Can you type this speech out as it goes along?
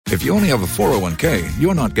If you only have a 401k,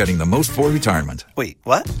 you're not getting the most for retirement. Wait,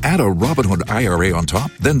 what? Add a Robinhood IRA on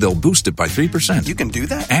top, then they'll boost it by 3%. You can do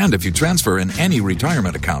that? And if you transfer in any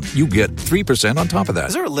retirement account, you get 3% on top of that.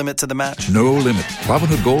 Is there a limit to the match? No limit.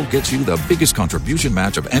 Robinhood Gold gets you the biggest contribution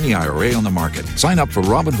match of any IRA on the market. Sign up for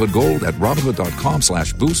Robinhood Gold at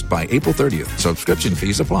Robinhood.com/boost by April 30th. Subscription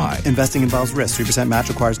fees apply. Investing involves risk. 3% match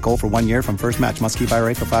requires gold for 1 year from first match. Must keep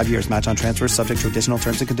IRA for 5 years. Match on transfers subject to additional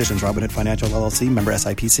terms and conditions. Robinhood Financial LLC, member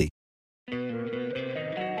SIPC.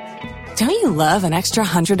 Don't you love an extra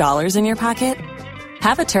 $100 in your pocket?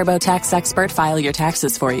 Have a TurboTax expert file your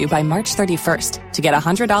taxes for you by March 31st to get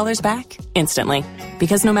 $100 back instantly.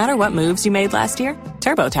 Because no matter what moves you made last year,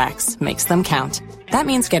 TurboTax makes them count. That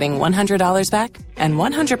means getting $100 back and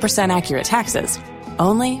 100% accurate taxes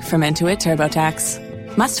only from Intuit TurboTax.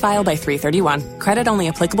 Must file by 3/31. Credit only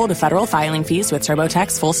applicable to federal filing fees with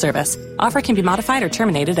TurboTax full service. Offer can be modified or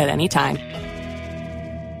terminated at any time.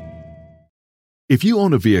 If you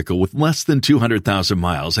own a vehicle with less than 200,000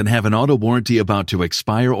 miles and have an auto warranty about to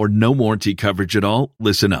expire or no warranty coverage at all,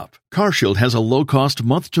 listen up. CarShield has a low-cost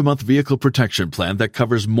month-to-month vehicle protection plan that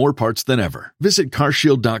covers more parts than ever. Visit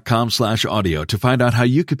carshield.com/audio to find out how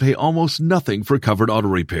you could pay almost nothing for covered auto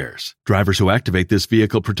repairs. Drivers who activate this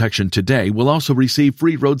vehicle protection today will also receive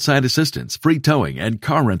free roadside assistance, free towing, and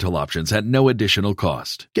car rental options at no additional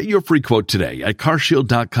cost. Get your free quote today at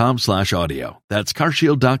carshield.com/audio. That's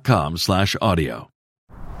carshield.com/audio.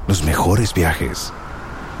 Los mejores viajes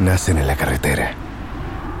nacen en la carretera,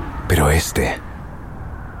 pero este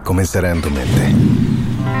comenzará en tu mente.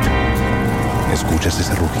 ¿Escuchas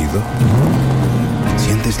ese rugido?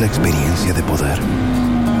 ¿Sientes la experiencia de poder?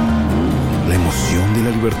 ¿La emoción de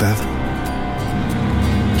la libertad?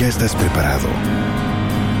 Ya estás preparado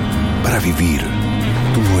para vivir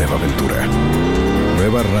tu nueva aventura.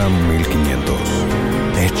 Nueva Ram 1500.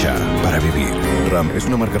 Hecha para vivir. Ram es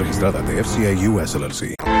una marca registrada de FCA US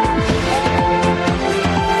LLC.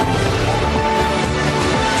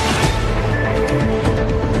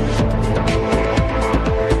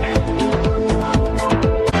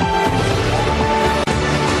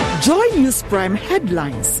 Joy News Prime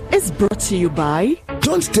Headlines is brought to you by...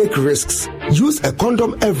 Don't take risks. Use a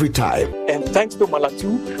condom every time. And thanks to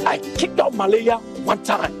Malatu, I kicked out malaria one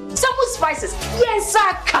time. Some spices. Yes,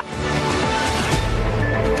 sir.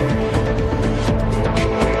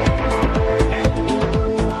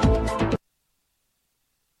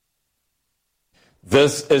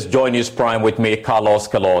 This is Joy News Prime with me, Carlos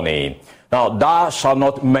Caloni. Now, thou shalt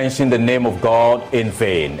not mention the name of God in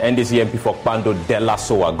vain. NDC MP for Kpando Dela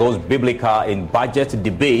Soa goes biblical in budget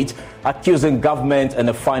debate, accusing government and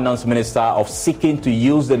the finance minister of seeking to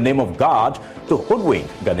use the name of God to hoodwink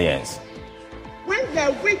Ghanaians. When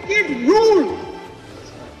the wicked rule,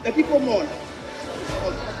 the people mourn.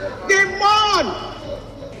 They mourn.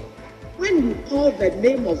 When you call the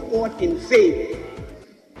name of God in vain,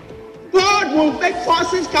 God will make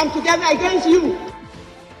forces come together against you.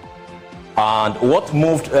 And what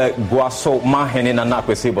moved Guaso Maheni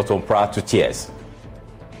Nanakwesi Botompra to tears?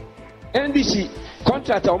 NDC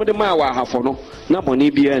contract on the Mawa Hafono,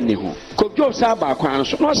 Namoni Bienihu. Kojo Saba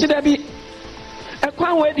Kwanso, no Sidabi. A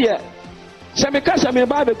Kwanway dear. Samikasa me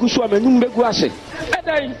Babe Kuswam and Numbeguase.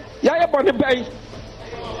 Eday, Yaya Bonnie Bay.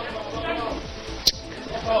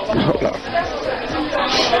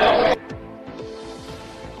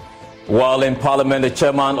 While in Parliament, the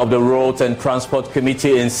chairman of the Roads and Transport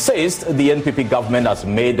Committee insists the NPP government has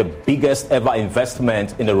made the biggest ever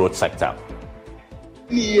investment in the road sector.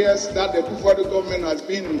 Years that the Kufuor government has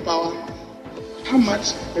been in power, how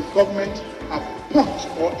much the government have pumped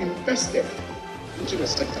or invested into the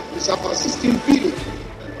sector? It's about 16 billion.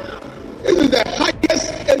 This is the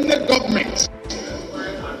highest any government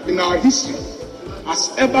in our history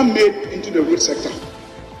has ever made into the road sector.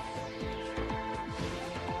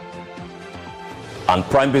 And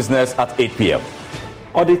Prime Business at 8 p.m.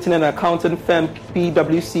 Auditing and accounting firm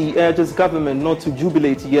PwC urges government not to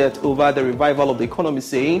jubilate yet over the revival of the economy,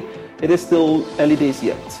 saying it is still early days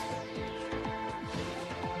yet.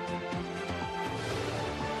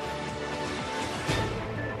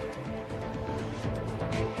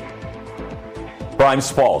 Prime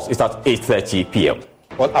Sports is at 8:30 p.m.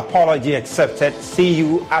 Well, apology accepted. See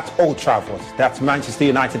you at Old Trafford. That's Manchester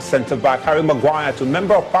United centre-back Harry Maguire to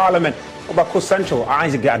Member of Parliament Obako Central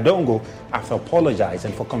Isaac Adongo after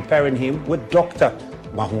apologizing for comparing him with Dr.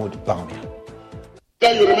 Mahmoud Bawumia.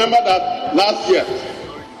 You remember that last year,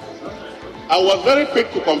 I was very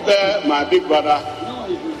quick to compare my big brother,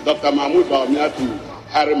 Dr. Mahmoud Bawumia, to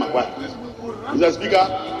Harry Maguire. Mr. Speaker,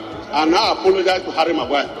 I now apologize to Harry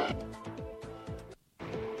Maguire.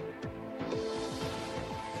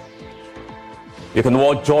 You can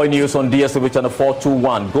watch Joy News on DSTV channel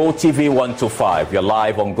 421, Go TV 125. You're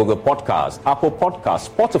live on Google Podcasts, Apple Podcasts,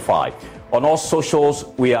 Spotify. On all socials,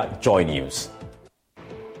 we are Joy News.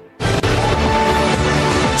 Joy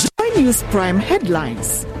News Prime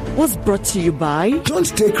Headlines was brought to you by...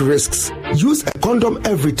 Don't take risks. Use a condom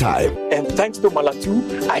every time. And thanks to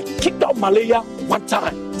Malatu, I kicked out malaria one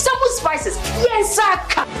time. Some spices. Yes, sir.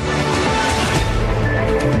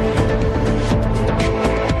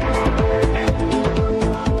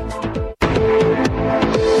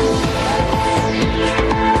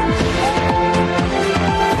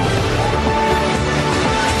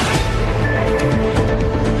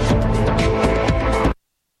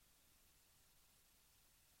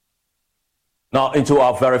 Now, into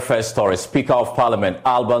our very first story. Speaker of Parliament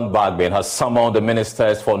Alban Bagbin has summoned the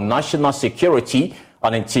Ministers for National Security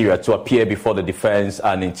and Interior to appear before the Defence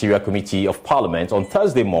and Interior Committee of Parliament on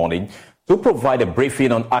Thursday morning to provide a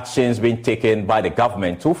briefing on actions being taken by the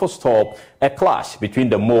government to forestall a clash between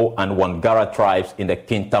the Mo and Wangara tribes in the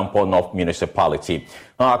Kintampo North Municipality.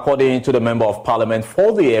 Now, according to the Member of Parliament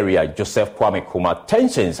for the area, Joseph Kwame Kuma,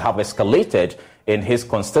 tensions have escalated in his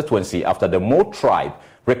constituency after the Mo tribe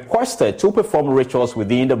requested to perform rituals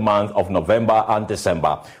within the month of November and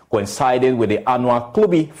December, coinciding with the annual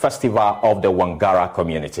Klubi Festival of the Wangara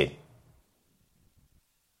community.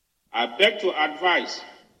 I beg to advise,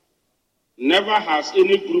 never has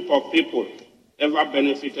any group of people ever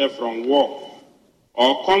benefited from war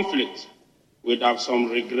or conflict without some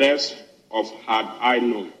regrets of had I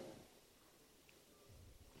known.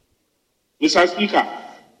 Mr. Speaker,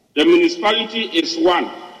 the municipality is one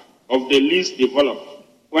of the least developed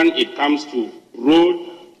when it comes to road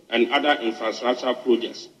and other infrastructure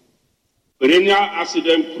projects. Perennial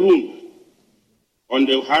accident prone on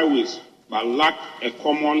the highways but lack a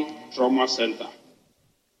common trauma center.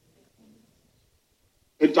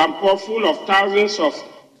 Kintampo full of thousands of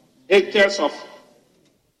hectares of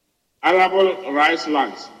arable rice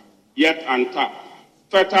lands, yet untapped,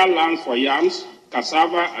 fertile land for yams,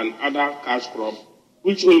 cassava and other cash crops,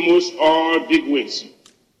 which almost all big wigs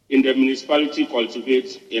in the municipality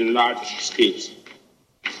cultivates in large scales.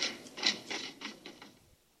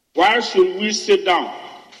 Why should we sit down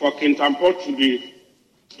for Kintampo to be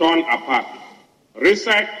torn apart?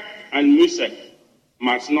 RISEC and MUSEC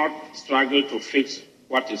must not struggle to fix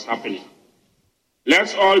what is happening.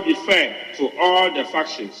 Let's all be fair to all the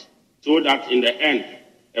factions so that in the end,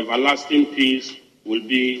 everlasting peace will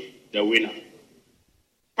be the winner.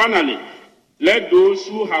 Finally, let those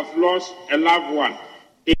who have lost a loved one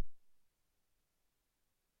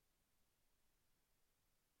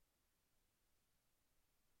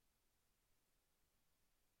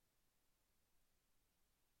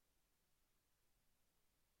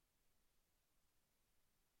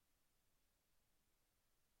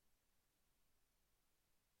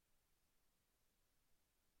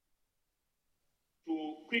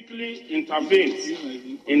to quickly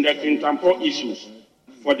intervene in the Kintampo issues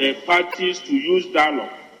for the parties to use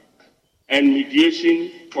dialogue and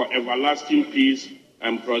mediation for everlasting peace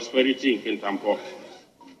and prosperity in Kintampo.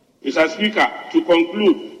 Mr. Speaker, to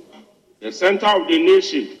conclude, the center of the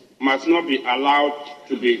nation must not be allowed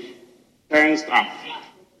to be tensed up.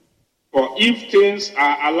 For if things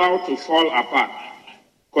are allowed to fall apart,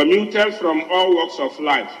 commuters from all walks of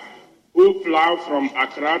life who plow from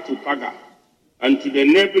Accra to Paga and to the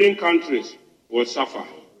neighboring countries will suffer.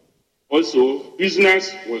 Also,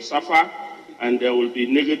 business will suffer and there will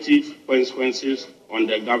be negative consequences on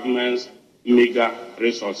the government's meager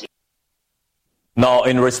resources. Now,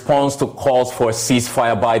 in response to calls for a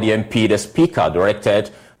ceasefire by the MP, the Speaker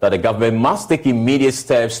directed that the government must take immediate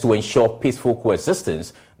steps to ensure peaceful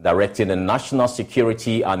coexistence, directing the National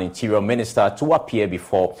Security and Interior Minister to appear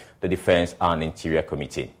before the Defence and Interior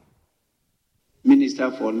Committee.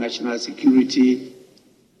 Minister for National Security,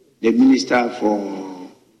 the Minister for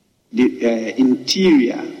the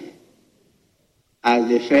Interior as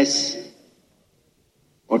the first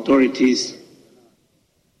authorities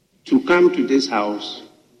to come to this House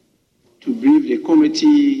to brief the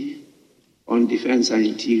Committee on Defence and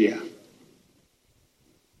Interior.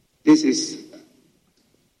 This is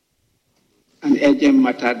an urgent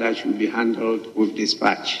matter that should be handled with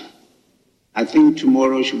dispatch. I think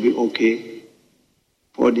tomorrow should be okay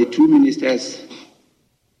for the two ministers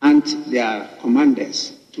and their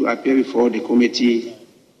commanders to appear before the committee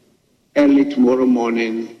early tomorrow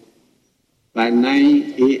morning by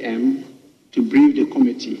 9 a.m. to brief the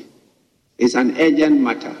committee. It's an urgent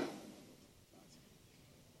matter.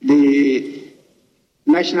 The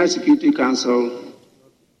National Security Council,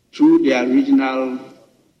 through their regional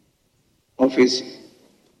office,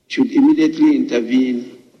 should immediately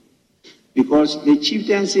intervene because the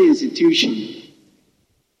chieftaincy institution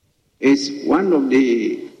is one of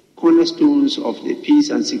the cornerstones of the peace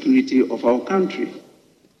and security of our country.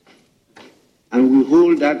 And we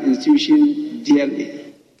hold that institution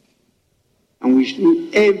dearly. And we should do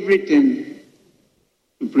everything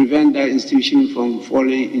to prevent that institution from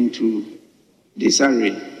falling into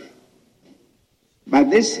disarray. But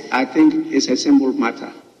this, I think, is a simple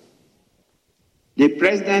matter. The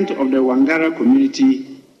president of the Wangara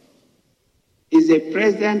community is the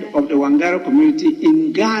president of the Wangara community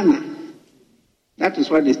in Ghana. That is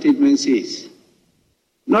what the statement says.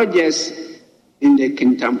 Not just in the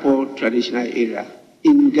Kintampo traditional area,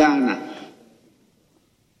 in Ghana.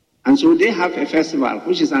 And so they have a festival,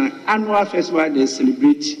 which is an annual festival they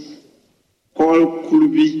celebrate, called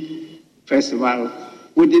Kulubi Festival,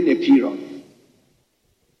 within a period.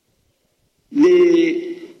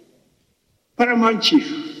 The paramount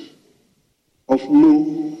chief of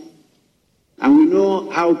Mo, and we know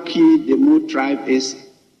how key the Mo tribe is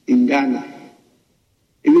in Ghana,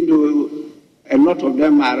 even though a lot of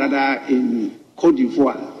them are rather in Côte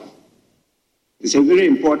d'Ivoire. It's a very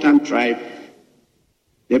important tribe.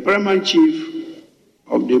 The paramount chief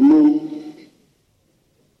of the Mo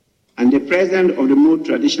and the president of the Mo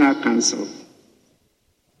Traditional Council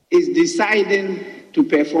is deciding to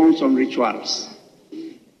perform some rituals.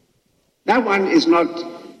 That one is not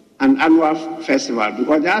an annual festival,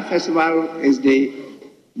 because that festival is the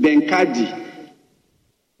Benkadi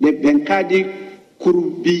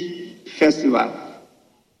Kurubi Festival.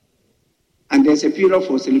 And there's a period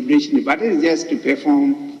for celebration, but it is just to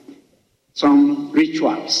perform some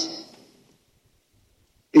rituals.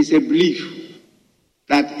 It's a belief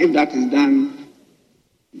that if that is done,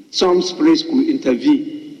 some spirits could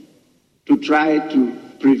intervene to try to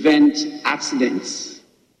prevent accidents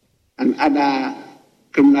and other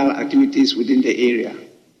criminal activities within the area.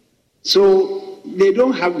 So they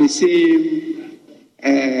don't have the same,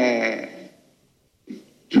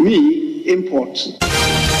 to me, import.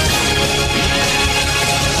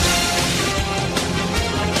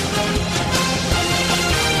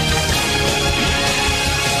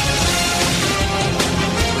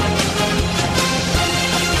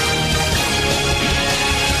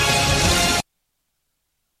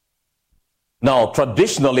 Now,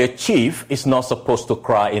 traditionally, a chief is not supposed to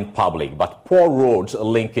cry in public, but poor roads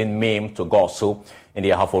linking Mim to Gosu in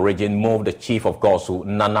the Ahafo region moved the chief of Gosu,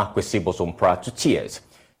 Nana Kwesi Bosompra, to tears.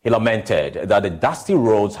 He lamented that the dusty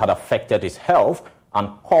roads had affected his health and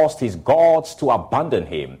caused his gods to abandon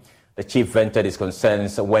him. The chief vented his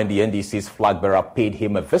concerns when the NDC's flag bearer paid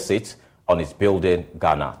him a visit on his Building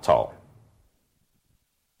Ghana tour.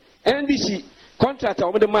 NDC contractor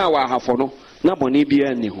over the Mawa Hafono, Naboni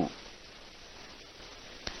Bia Niho.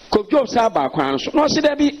 Kojo Saba Kwanso, no see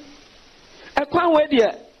there be a Kwan way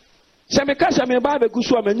dear. Samekasa me Baba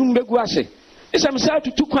Gusua, Menumbe Guase. It's a Messiah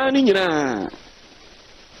to 2 Kwan in Yana.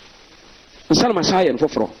 San Messiah and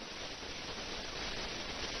Fofro.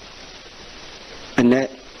 And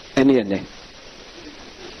that, any.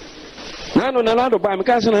 Nano Nalado by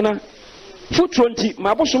Mekasana. Foot 20,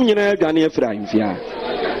 Mabosum Yana Gania Fria.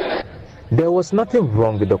 There was nothing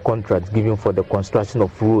wrong with the contract given for the construction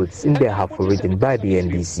of roads in the Ahafo region by the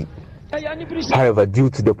NDC. However, due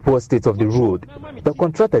to the poor state of the road, the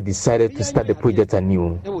contractor decided to start the project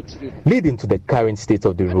anew, leading to the current state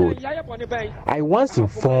of the road. I once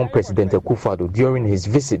informed President Akufo-Addo during his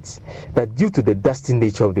visits that due to the dusty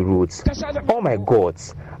nature of the roads, all my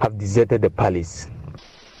gods have deserted the palace.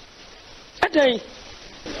 There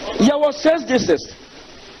was 6 districts.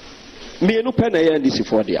 Me no pen NDC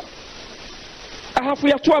for there. I have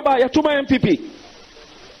we are two MPP.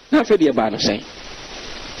 Now for the Abano say.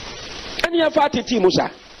 And you have fatty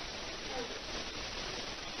Timusa.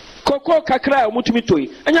 Koko Kakra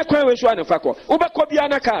Mutumitui, and your crime was one of Fako.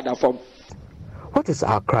 Ubakobiana Kada from. What is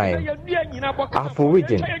our crime? Ahafo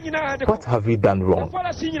region, what have we done wrong?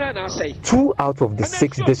 2 out of the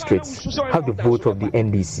 6 districts have the vote of the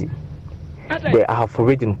NDC. The Ahafo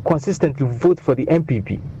region consistently vote for the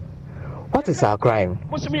MPP. What is our crime?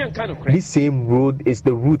 This same road is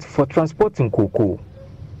the route for transporting cocoa.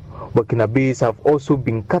 Burkinabés have also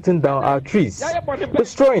been cutting down our trees,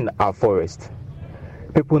 destroying our forest.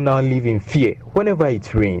 People now live in fear whenever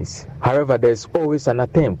it rains. However, there's always an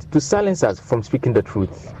attempt to silence us from speaking the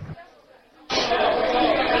truth.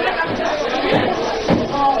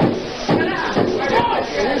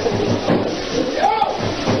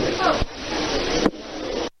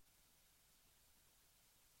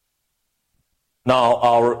 Now,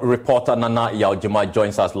 our reporter Nana Yaujima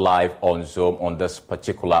joins us live on Zoom on this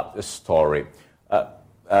particular story.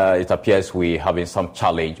 it appears we're having some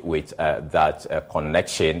challenge with that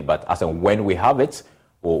connection, but as and when we have it,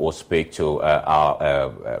 we'll speak to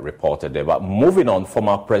our reporter there. But moving on,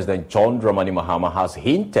 former President John Dramani Mahama has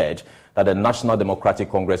hinted that the National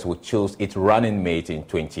Democratic Congress will choose its running mate in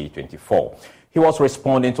 2024. He was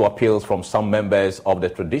responding to appeals from some members of the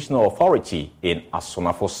traditional authority in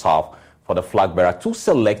Asonafo South for the flag bearer to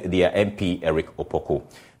select their MP Eric Opoku.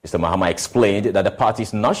 Mr. Mahama explained that the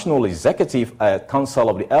party's National Executive Council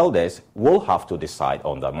of the Elders will have to decide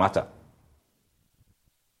on the matter.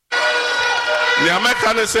 The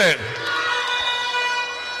American said,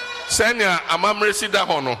 Senya Amamresi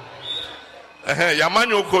Dahono,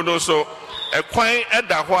 Yamanyo Kono so, a quine at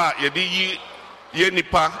Dahua, Yedi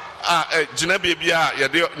Yenipa, Jinabia,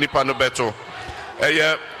 Yadi Nipa no beto,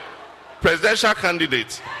 a presidential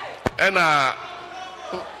candidate, and a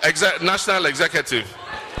national executive,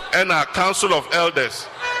 and a council of elders.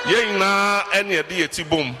 Ye na any Yadi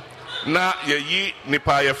boom, na ye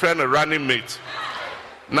Nipa, your friend, a running mate.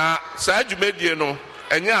 Na saa dwumadie no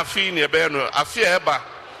enya afi ne ebe no afi eba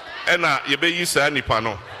na ye be yi saa nipa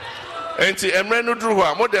no enti emre no duru ho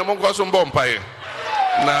a modem nkoso mbɔ mpae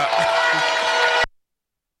na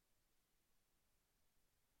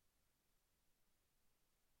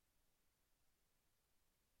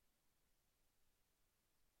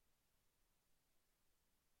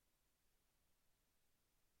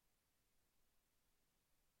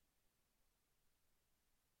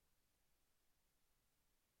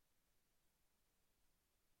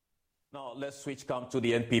Now, let's come to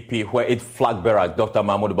the NPP, where its flag bearer, Dr.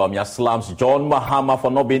 Mahmoud Bawumia, slams John Mahama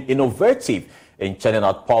for not being innovative in churning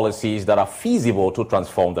out policies that are feasible to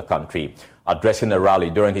transform the country. Addressing a rally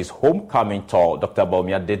during his homecoming tour, Dr.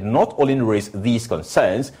 Bawumia did not only raise these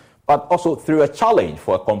concerns, but also threw a challenge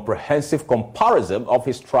for a comprehensive comparison of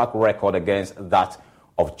his track record against that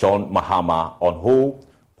of John Mahama, on who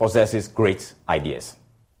possesses great ideas.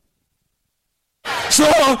 So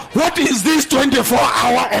what is this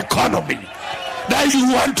 24-hour economy that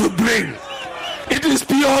you want to bring? It is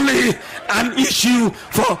purely an issue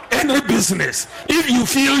for any business. If you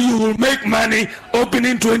feel you will make money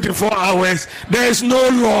opening 24 hours, there is no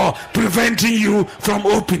law preventing you from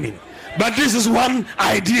opening. But this is one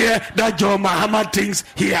idea that John Mahama thinks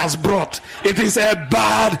he has brought. It is a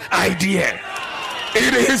bad idea.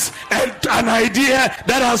 It is an idea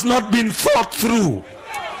that has not been thought through.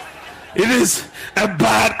 It is a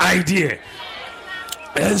bad idea.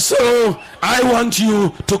 And so I want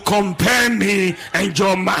you to compare me and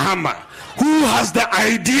John Mahama. Who has the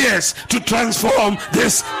ideas to transform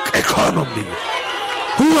this economy?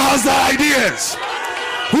 Who has the ideas?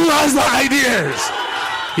 Who has the ideas?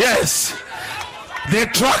 Yes, the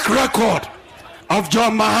track record of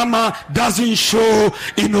John Mahama doesn't show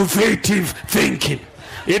innovative thinking.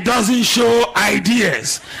 It doesn't show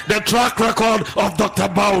ideas. The track record of Dr.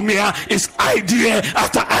 Bawumia is idea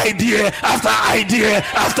after idea after idea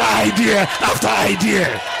after idea after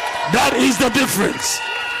idea. That is the difference.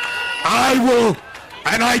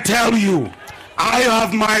 I tell you, I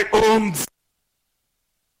have my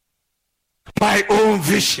own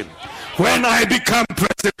vision. When I become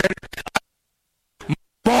president,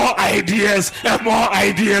 more ideas,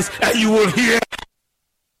 and you will hear.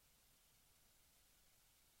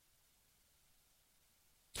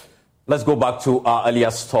 Let's go back to our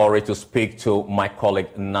earlier story to speak to my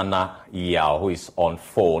colleague Nana Yao, who is on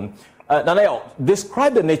phone. Nana Yao,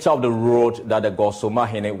 describe the nature of the road that the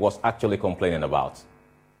Gosomahene was actually complaining about.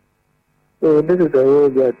 So this is a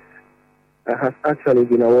road that has actually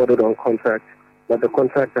been awarded on contract, but the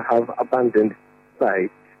contractor have abandoned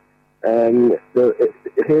site.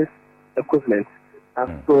 His equipment has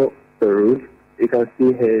stopped the road. You can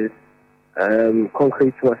see his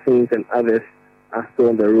concrete machines and others are still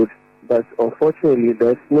on the road. But unfortunately,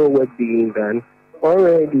 there's no work being done.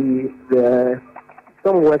 Already,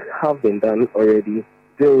 some work have been done already.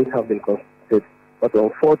 Drains have been constructed. But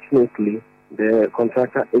unfortunately, the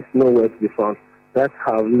contractor is nowhere to be found. That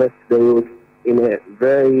have left the road in a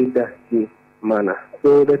very dusty manner.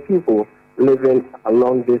 So the people living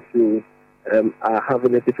along this road are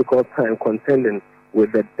having a difficult time contending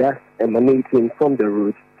with the dust emanating from the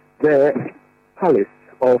road. The palace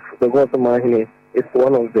of the Gosomahene is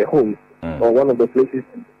one of the homes or one of the places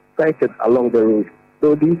sited along the road.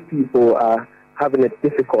 So these people are having a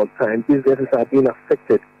difficult time. Businesses are being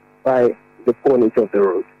affected by the poor nature of the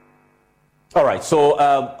road. All right. So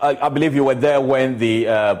I believe you were there when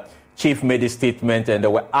the chief made his statement, and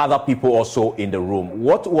there were other people also in the room.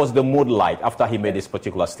 What was the mood like after he made this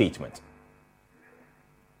particular statement?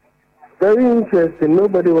 Very interesting.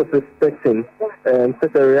 Nobody was expecting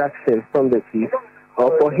such a reaction from the chief,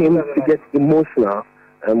 or for him to get emotional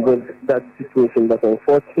with that situation. But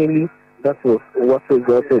unfortunately, that was what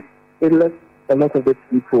resulted. It left a lot of the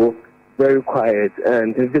people very quiet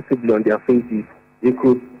and visibly on their faces. You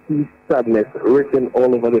could see sadness written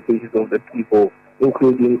all over the faces of the people,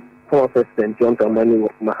 including former President John Dramani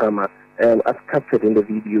Mahama. As captured in the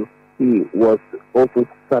video, he was also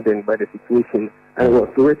saddened by the situation, and it was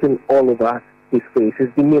written all over his face. His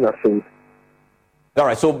demeanor showed. All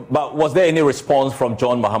right, so but was there any response from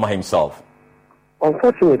John Mahama himself?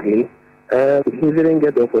 Unfortunately, he didn't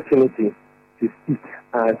get the opportunity to speak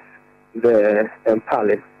at the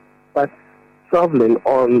palace, but traveling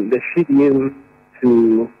on the Shidium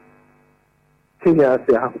to Kenya,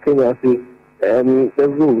 the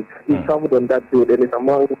road, he traveled on that road, and it's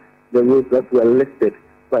among the roads that were listed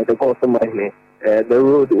by the government. The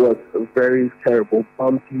road was very terrible,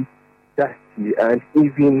 bumpy, dusty, and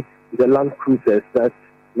even the land cruisers that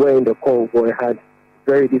were in the convoy had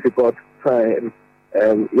very difficult time,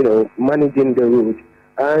 managing the road.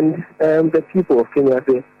 And the people of Kenya,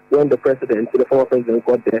 when the former president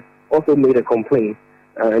got there, also made a complaint.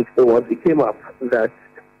 And it came up that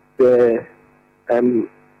the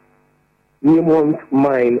Newmont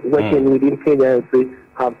mine working within Kenya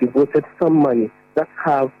have devoted some money that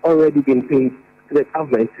have already been paid to the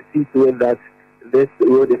government to see to it that this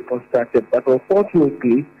road is constructed. But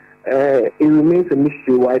unfortunately, it remains a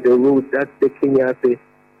mystery why the road that the Kenya to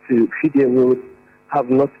Fidian road have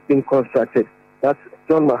not been constructed. That's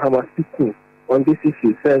John Mahama speaking on this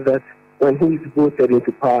issue, says that when he is voted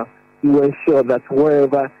into power, he will ensure that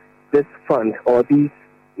wherever this fund or this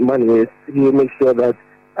money is, he will make sure that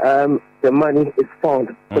the money is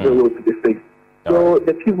found for the road to be fixed. So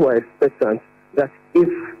the people are expectant that if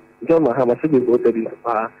John Mahama should be voted into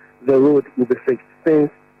power, the road will be fixed, since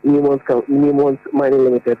Newmont Mining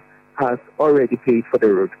Limited has already paid for the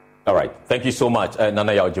road. All right. Thank you so much,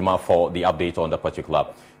 Nana Yaojima, for the update on the particular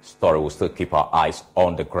story. We'll still keep our eyes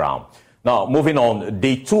on the ground. Now, moving on,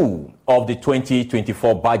 day 2 of the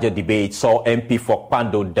 2024 budget debate saw MP for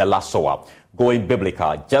Kpando De La Soa going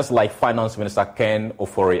biblical, just like Finance Minister Ken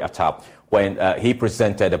Ofori-Atta when he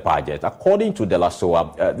presented the budget. According to De La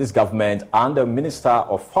Soa, this government and the Minister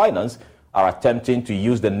of Finance are attempting to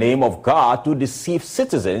use the name of God to deceive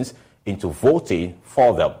citizens into voting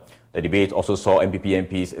for them. The debate also saw MPP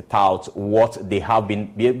MPs tout what they have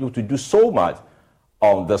been able to do so much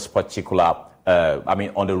on this particular,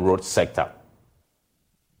 on the road sector.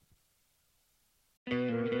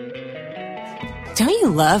 Don't you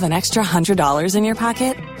love an extra $100 in your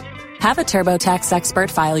pocket? Have a TurboTax expert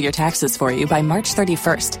file your taxes for you by March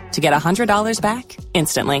 31st to get $100 back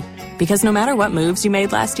instantly. Because no matter what moves you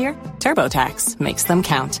made last year, TurboTax makes them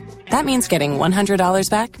count. That means getting $100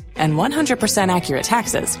 back and 100% accurate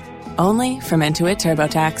taxes only from Intuit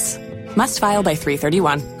TurboTax. Must file by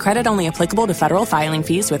 3/31. Credit only applicable to federal filing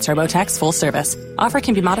fees with TurboTax full service. Offer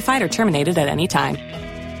can be modified or terminated at any time.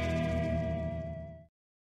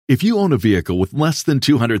 If you own a vehicle with less than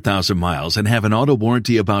 200,000 miles and have an auto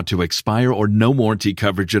warranty about to expire or no warranty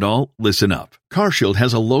coverage at all, listen up. CarShield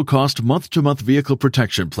has a low-cost month-to-month vehicle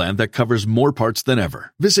protection plan that covers more parts than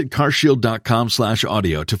ever. Visit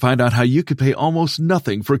carshield.com/audio to find out how you could pay almost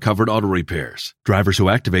nothing for covered auto repairs. Drivers who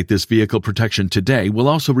activate this vehicle protection today will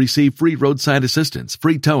also receive free roadside assistance,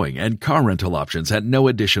 free towing, and car rental options at no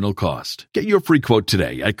additional cost. Get your free quote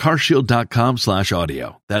today at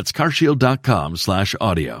carshield.com/audio. That's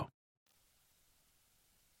carshield.com/audio.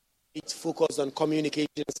 It's focused on communications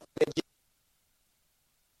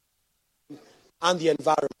and the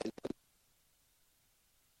environment.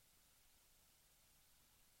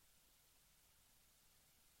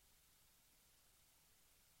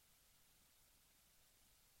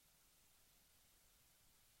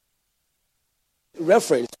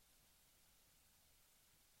 Reference.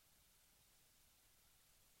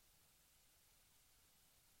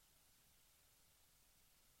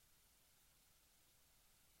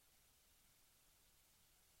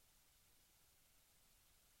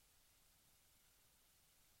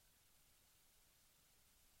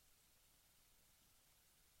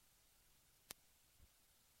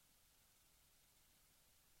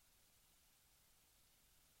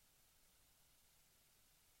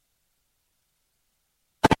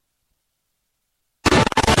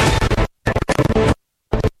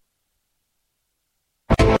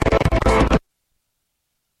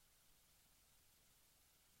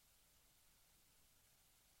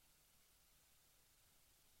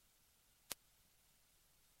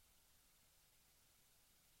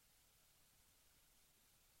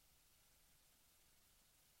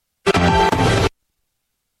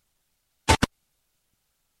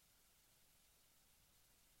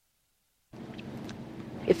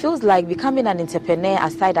 It feels like becoming an entrepreneur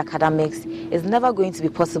aside academics is never going to be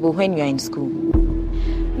possible when you're in school.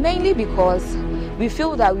 Mainly because we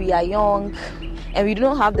feel that we are young and we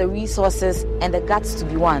don't have the resources and the guts to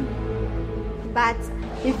be one. But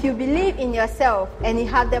if you believe in yourself and you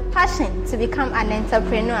have the passion to become an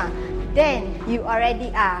entrepreneur, then you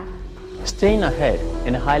already are. Staying ahead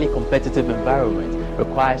in a highly competitive environment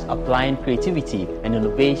requires applying creativity and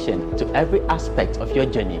innovation to every aspect of your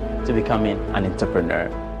journey to becoming an entrepreneur.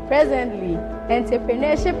 Presently,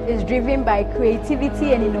 entrepreneurship is driven by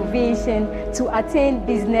creativity and innovation to attain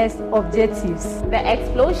business objectives. The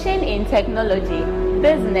explosion in technology,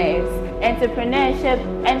 business, entrepreneurship,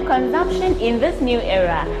 and consumption in this new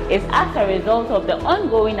era is as a result of the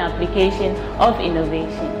ongoing application of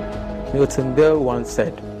innovation. Milton Berle once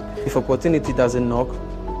said, "If opportunity doesn't knock,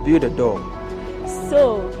 build a door."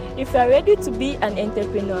 So, if you are ready to be an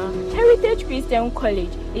entrepreneur, Heritage Christian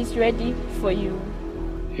College is ready for you.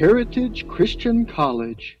 Heritage Christian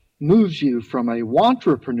College moves you from a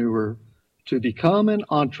wantrepreneur to become an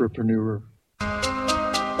entrepreneur.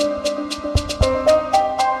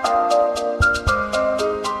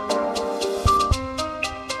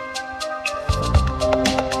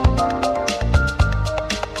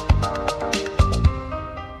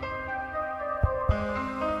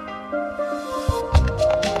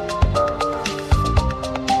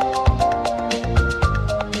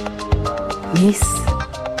 Miss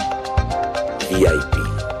VIP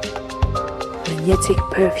Magnetic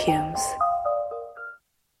Perfumes.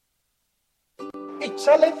 Hey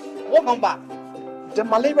Charlie, welcome back. The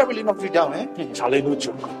malaria really knocked you down, eh? Charlie, no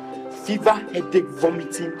joke. Fever, headache,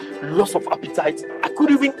 vomiting, loss of appetite. I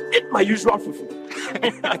couldn't even eat my usual fufu.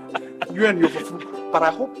 You and your fufu. But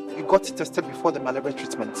I hope you got tested before the malaria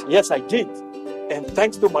treatment. Yes, I did. And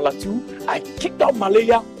thanks to Malatu, I kicked out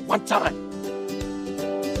malaria one time.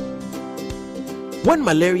 When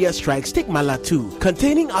malaria strikes, take Malatu,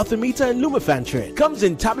 containing artemether and lumefantrine. Comes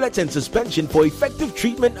in tablets and suspension for effective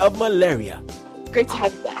treatment of malaria. Great to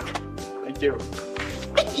have you back. Thank you.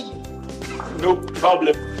 No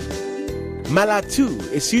problem. Malatu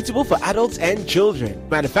is suitable for adults and children.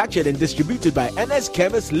 Manufactured and distributed by NS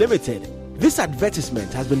Chemist Limited. This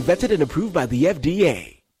advertisement has been vetted and approved by the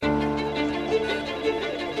FDA.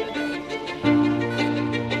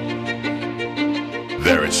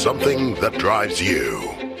 There is something that drives you.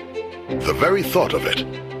 The very thought of it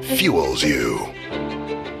fuels you.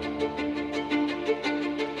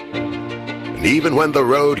 And even when the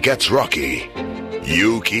road gets rocky,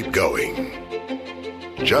 you keep going.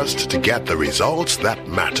 Just to get the results that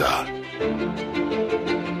matter.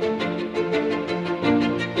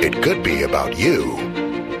 It could be about you.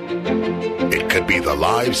 It could be the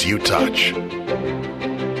lives you touch.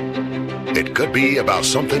 It could be about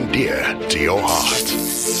something dear to your heart.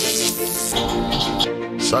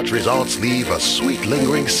 Such results leave a sweet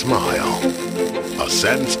lingering smile, a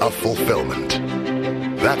sense of fulfillment.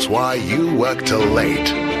 That's why you work till late,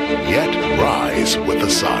 yet rise with the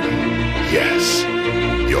sun. Yes,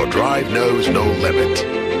 your drive knows no limit.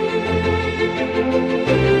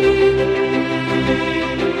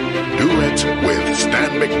 Do it with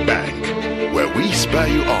Stanbic Bank, where we spur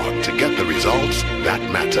you on to get the results that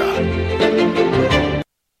matter.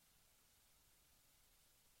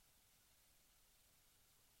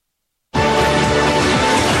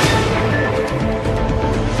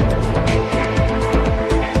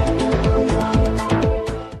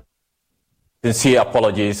 Sincere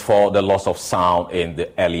apologies for the loss of sound in the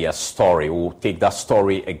earlier story. We'll take that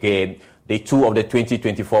story again. Day 2 of the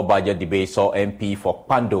 2024 budget debate saw MP for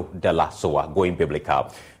Pando de la Soa going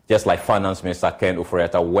biblical, just like Finance Minister Ken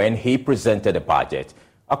Ofori-Atta when he presented the budget.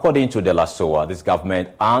 According to de la Soa, this government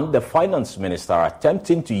and the Finance Minister are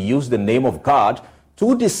attempting to use the name of God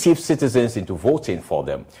to deceive citizens into voting for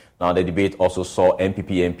them. Now, the debate also saw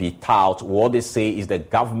NPP MP tout what they say is the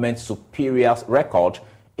government's superior record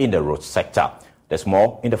in the road sector. There's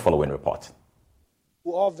more in the following report.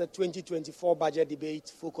 Of the 2024 budget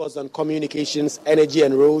debate focused on communications, energy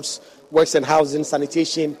and roads, works and housing,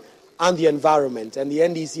 sanitation, and the environment. And the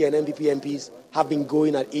NDC and NPP MPs have been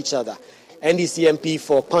going at each other. NDC MP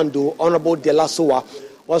for Pando, Honorable De La Soa,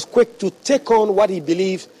 was quick to take on what he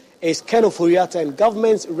believed is Ken Ofori-Atta and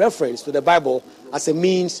government's reference to the Bible as a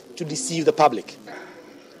means to deceive the public.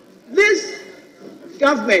 This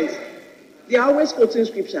government, they are always quoting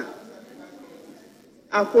scripture.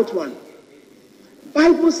 I'll quote one.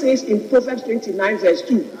 Bible says in Proverbs 29 verse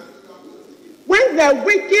 2, when the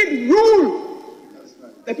wicked rule,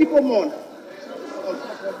 the people mourn.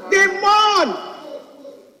 They mourn.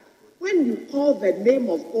 When you call the name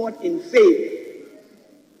of God in faith,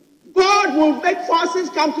 God will make forces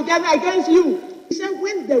come together against you. He said,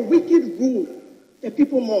 when the wicked rule, the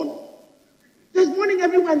people mourn. There's mourning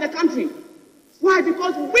everywhere in the country. Why?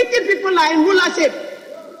 Because wicked people are in rulership.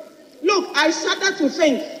 Look, I shudder to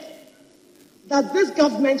think that this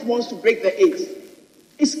government wants to break the 8.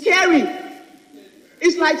 It's scary.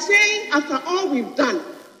 It's like saying, after all we've done,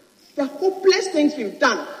 the hopeless things we've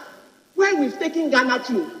done, where we've taken Ghana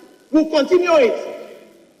to, we'll continue it.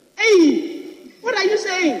 Hey, what are you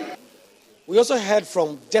saying? We also heard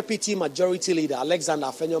from Deputy Majority Leader Alexander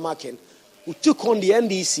Afenyo-Markin, who took on the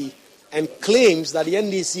NDC and claims that the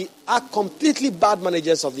NDC are completely bad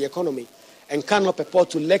managers of the economy and cannot purport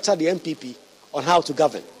to lecture the MPP on how to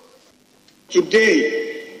govern.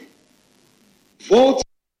 Today, vote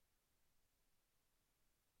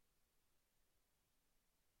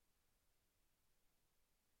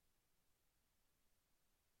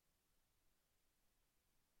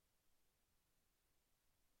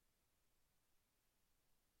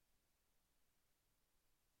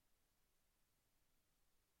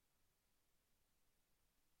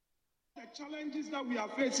challenges that we are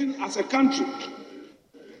facing as a country.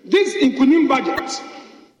 This including budget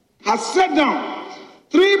has set down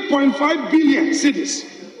 3.5 billion cedis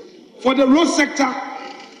for the road sector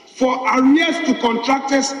for arrears to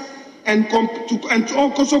contractors and to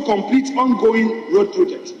also complete ongoing road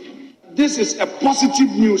projects. This is a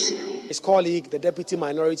positive news. His colleague, the Deputy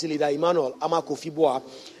Minority Leader Emmanuel Amakofi-Boa,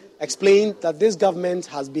 explained that this government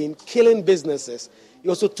has been killing businesses. He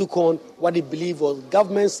also took on what he believed was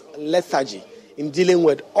government's lethargy in dealing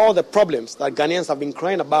with all the problems that Ghanaians have been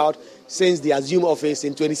crying about since they assumed office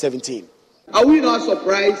in 2017. Are we not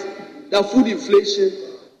surprised that food inflation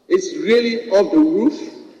is really off the roof?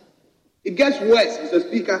 It gets worse, Mr.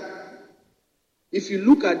 Speaker. If you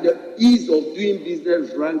look at the ease of doing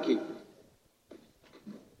business ranking,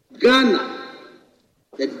 Ghana,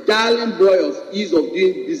 the darling boy of ease of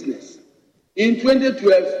doing business, in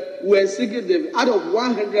 2012, we were second out of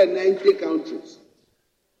 190 countries.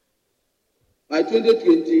 By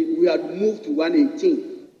 2020, we had moved to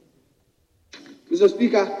 118. Mr.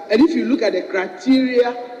 Speaker, and if you look at the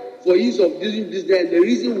criteria for ease of doing business, the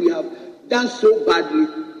reason we have done so badly,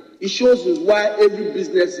 it shows us why every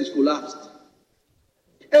business is collapsed.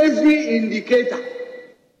 Every indicator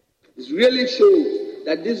really shows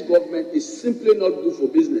that this government is simply not good for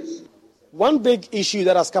business. One big issue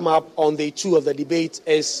that has come up on day 2 of the debate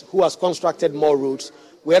is who has constructed more roads.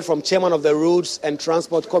 We heard from Chairman of the Roads and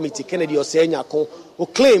Transport Committee, Kennedy Osei-Nyako, who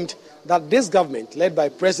claimed that this government, led by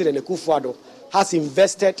President Akufo-Addo, has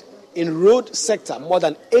invested in road sector more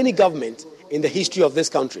than any government in the history of this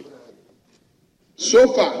country. So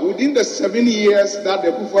far, within the 7 years that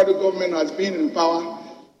the Akufo-Addo government has been in power,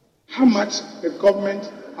 how much the government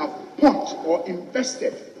have pumped or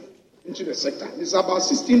invested into the sector? It's about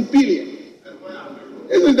 16 billion.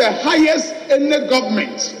 This is the highest any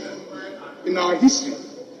government in our history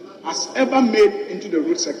has ever made into the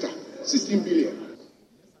road sector, 16 billion.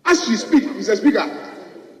 As we speak, Mr. Speaker,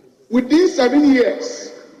 within 7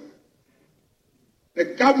 years, the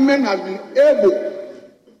government has been able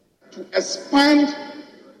to expand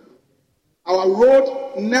our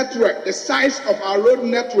road network, the size of our road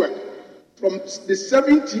network, from the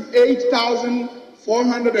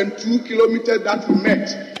 78,402 kilometers that we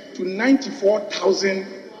met to 94,203.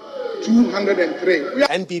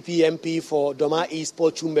 NPP MP for Bono East,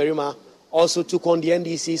 Paul Chumberima, also took on the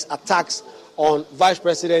NDC's attacks on Vice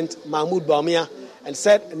President Mahmoud Bawumia and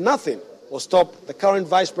said nothing will stop the current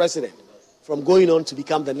Vice President from going on to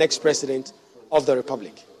become the next President of the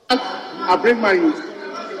Republic. I bring my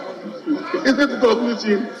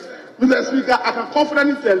conclusion, Mr. Speaker, I can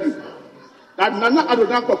confidently tell you that Nana Addo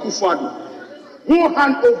Dankwa Akufo-Addo will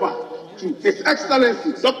hand over to His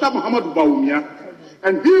Excellency Dr. Muhammad Bawumia,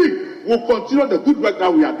 and he will continue the good work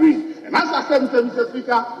that we are doing. And as I said, Mr.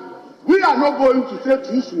 Speaker, we are not going to say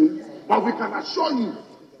too soon, but we can assure you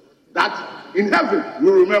that in heaven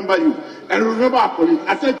we remember you and remember our colleagues.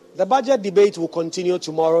 The budget debate will continue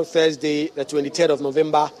tomorrow, Thursday, the 23rd of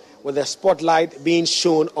November, with the spotlight being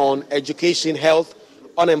shown on education, health,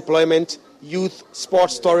 unemployment, youth,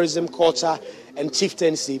 sports, tourism, culture, and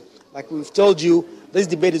chieftaincy. Like we've told you, this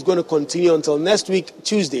debate is going to continue until next week,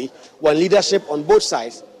 Tuesday, when leadership on both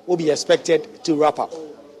sides will be expected to wrap up.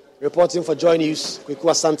 Reporting for Joy News, Kweku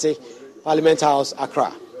Asante, Parliament House,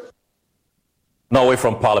 Accra. Now away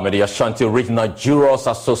from Parliament, the Ashanti Regional Jurors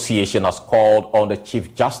Association has called on the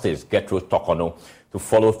Chief Justice, Gertrude Tokono, to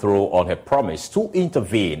follow through on her promise to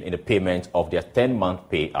intervene in the payment of their 10-month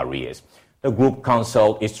pay arrears. The group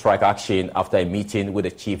cancelled its strike action after a meeting with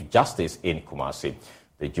the Chief Justice in Kumasi.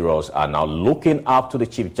 The jurors are now looking up to the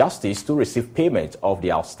Chief Justice to receive payment of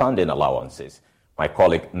the outstanding allowances. My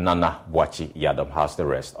colleague Nana Bwachi Yadam has the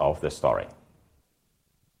rest of the story.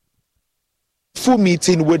 Full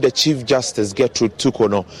meeting with the Chief Justice Gertrude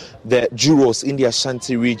Tukono, the jurors in the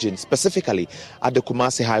Ashanti region, specifically at the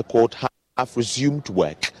Kumasi High Court, have resumed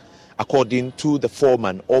work. According to the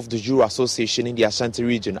foreman of the Juror Association in the Ashanti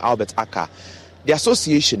region, Albert Aka, the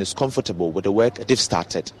association is comfortable with the work they've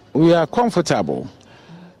started. We are comfortable.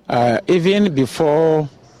 Even before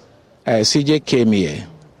CJ came here,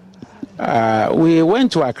 we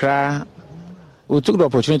went to Accra. We took the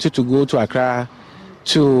opportunity to go to Accra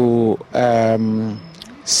to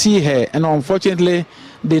see her, and unfortunately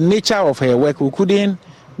the nature of her work, we couldn't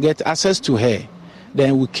get access to her.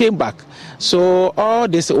 Then we came back. So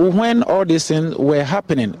when all these things were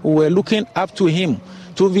happening, we were looking up to him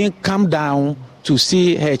to even come down to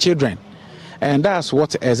see her children, and that's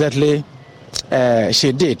what exactly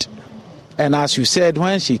she did. And as you said,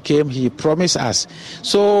 when she came, he promised us.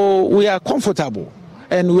 So we are comfortable,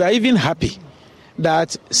 and we are even happy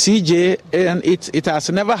that CJ, and it has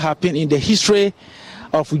never happened in the history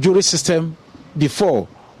of jury system before,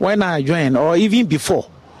 when I joined, or even before,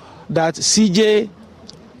 that CJ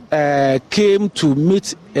came to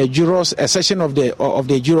meet a session of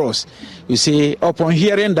the jurors. You see, upon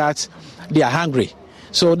hearing that they are hungry.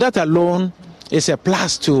 So that alone is a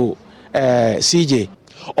plus to CJ.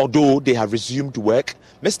 Although they have resumed work,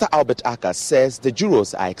 Mr. Albert Aka says the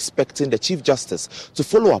jurors are expecting the Chief Justice to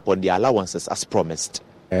follow up on their allowances as promised.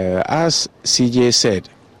 As CJ said,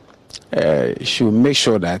 she will make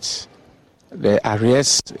sure that the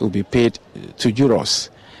arrears will be paid to jurors,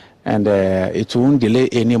 and it won't delay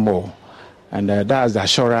anymore. And that's the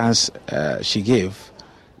assurance she gave.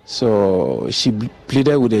 So she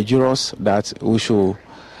pleaded with the jurors that we should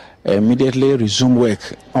immediately resume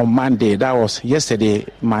work on Monday. That was yesterday,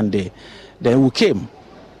 Monday. Then we came,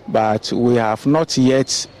 but we have not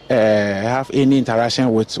yet have any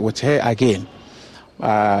interaction with her again.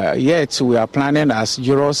 Yet we are planning as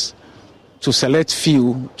jurors to select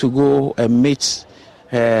few to go and meet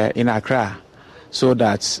her in Accra, so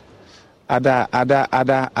that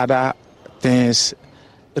other things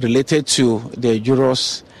related to the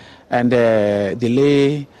jurors and the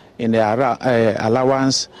delay in the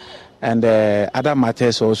allowance and other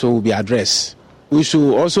matters also will be addressed. We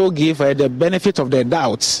should also give her the benefit of the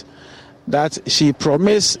doubt that she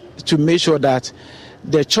promised to make sure that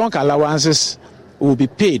the chunk allowances will be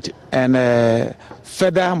paid, and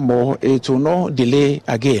furthermore, it will not delay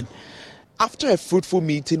again. After a fruitful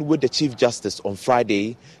meeting with the Chief Justice on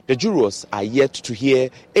Friday, the jurors are yet to hear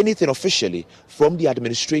anything officially from the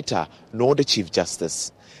administrator nor the Chief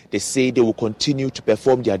Justice. They say they will continue to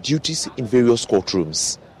perform their duties in various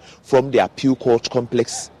courtrooms. From the Appeal Court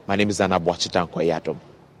Complex, my name is Nana Bwachi Yadam.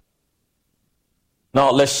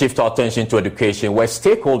 Now let's shift our attention to education, where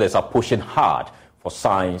stakeholders are pushing hard for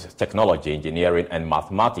science, technology, engineering, and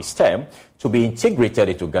mathematics STEM to be integrated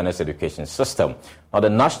into Ghana's education system. Now, the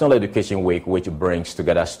National Education Week, which brings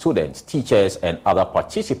together students, teachers, and other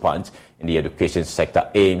participants in the education sector,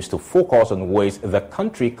 aims to focus on ways the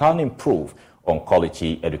country can improve on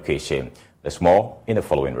quality education. There's more in the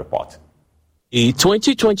following report. The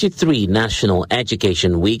 2023 National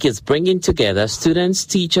Education Week is bringing together students,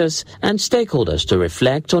 teachers, and stakeholders to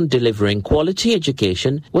reflect on delivering quality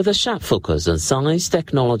education with a sharp focus on science,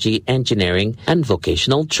 technology, engineering, and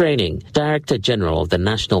vocational training. Director General of the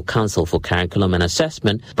National Council for Curriculum and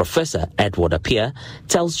Assessment, Professor Edward Appiah,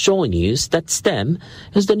 tells Joy News that STEM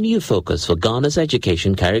is the new focus for Ghana's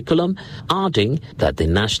education curriculum, adding that the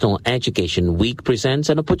National Education Week presents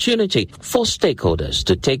an opportunity for stakeholders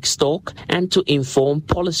to take stock and to inform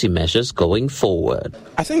policy measures going forward.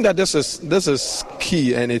 I think that this is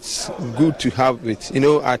key, and it's good to have it.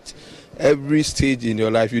 At every stage in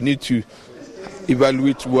your life, you need to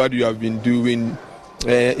evaluate what you have been doing,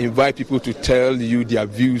 invite people to tell you their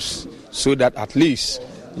views, so that at least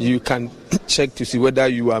you can check to see whether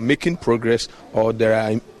you are making progress or there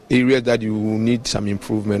are areas that you need some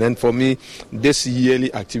improvement. And for me, this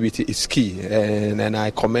yearly activity is key, and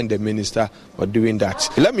I commend the minister for doing that.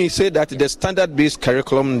 Let me say that the standard-based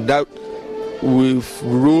curriculum that we've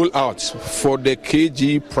rolled out for the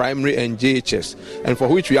KG, primary, and JHS, and for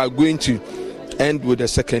which we are going to end with the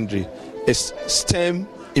secondary, is STEM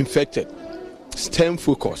infected, STEM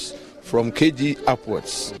focus, from KG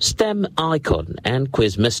upwards. STEM icon and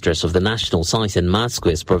quiz mistress of the National Science and Maths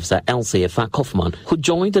Quiz, Professor Elsie Efa-Kaufman, who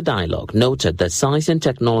joined the dialogue, noted that science and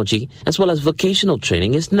technology, as well as vocational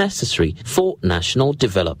training, is necessary for national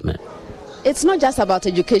development. It's not just about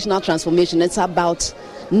educational transformation, it's about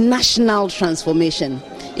national transformation.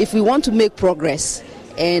 If we want to make progress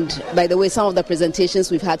And by the way, some of the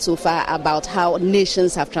presentations we've had so far about how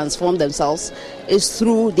nations have transformed themselves is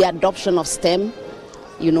through the adoption of STEM,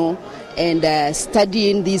 and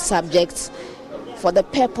studying these subjects for the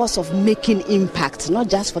purpose of making impact, not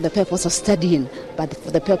just for the purpose of studying, but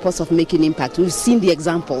for the purpose of making impact. We've seen the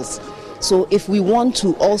examples. So if we want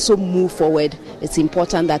to also move forward, it's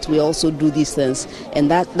important that we also do these things.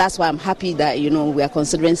 And that's why I'm happy that, we are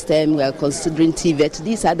considering STEM, we are considering TVET.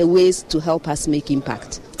 These are the ways to help us make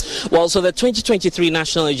impact. Well, so the 2023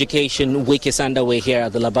 National Education Week is underway here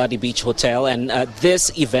at the Labadi Beach Hotel, and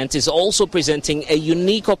this event is also presenting a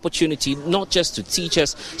unique opportunity not just to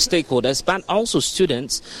teachers, stakeholders, but also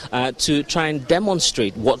students to try and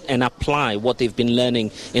demonstrate and apply what they've been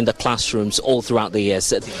learning in the classrooms all throughout the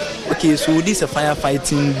years. Okay, so this is a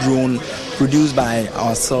firefighting drone produced by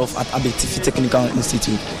ourselves at Abetifi Technical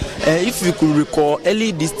Institute. If you could recall,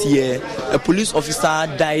 early this year, a police officer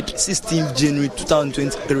died 16th January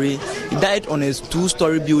 2023. He died on a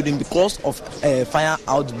 2-story building because of a fire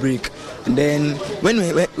outbreak. And then when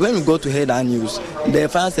we got to hear that news, the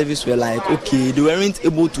fire service were like, okay, they weren't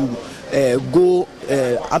able to go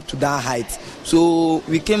up to that height. So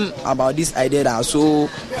we came about this idea that, so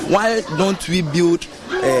why don't we build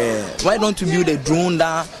a drone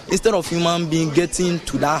that instead of human being getting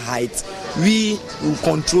to that height, we will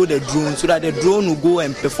control the drone so that the drone will go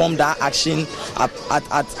and perform that action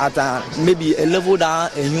at maybe a level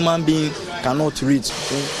that a human being cannot reach.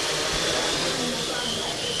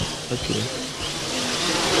 Okay.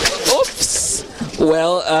 Oops.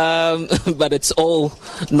 Well, but it's all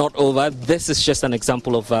not over. This is just an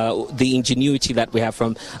example of the ingenuity that we have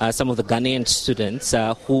from some of the Ghanaian students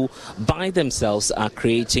who by themselves are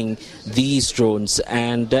creating these drones,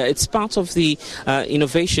 and it's part of the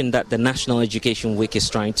innovation that the National Education Week is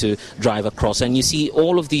trying to drive across. And you see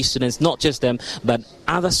all of these students, not just them, but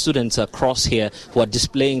other students across here who are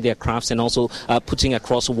displaying their crafts and also putting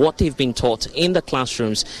across what they've been taught in the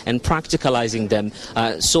classrooms and practicalizing them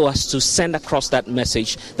so as to send across that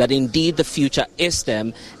message that indeed the future is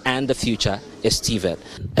STEM and the future is TVET.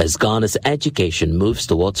 As Ghana's education moves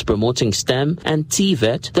towards promoting STEM and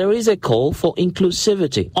TVET, there is a call for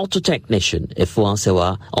inclusivity. Auto technician Ifua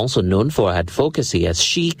Sewa, also known for her advocacy as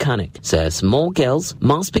She Kanik, says more girls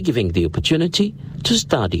must be given the opportunity to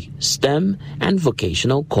study STEM and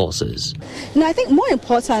vocational courses. No, I think more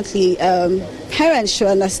importantly, parents should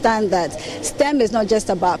understand that STEM is not just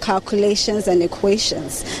about calculations and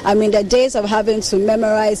equations. I mean, the days of having to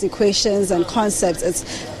memorize equations and concepts,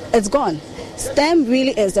 it's gone. STEM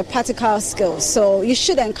really is the practical skills. So you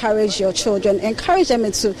should encourage your children, encourage them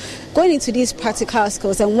into going into these practical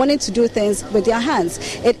skills and wanting to do things with their hands.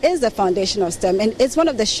 It is the foundation of STEM, and it's one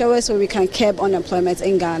of the surest where we can curb unemployment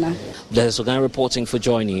in Ghana. There's a guy reporting for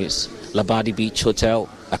Joy News, Labadi Beach Hotel,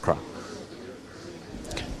 Accra.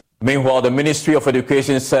 Meanwhile, the Ministry of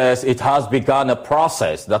Education says it has begun a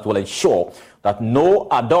process that will ensure that no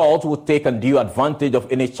adult will take undue advantage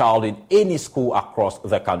of any child in any school across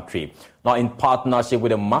the country. Now, in partnership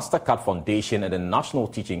with the MasterCard Foundation and the National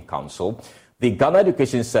Teaching Council, the Ghana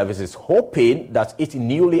Education Service is hoping that its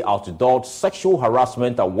newly outlawed sexual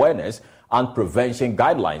harassment awareness and prevention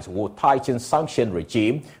guidelines will tighten sanction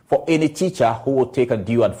regime for any teacher who will take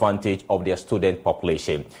undue advantage of their student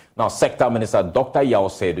population. Now, Sector Minister Dr. Yao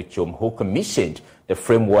Seidu-Chum, who commissioned the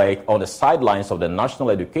framework on the sidelines of the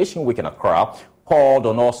National Education Week in Accra, called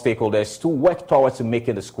on all stakeholders to work towards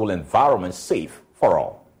making the school environment safe for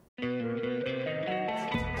all.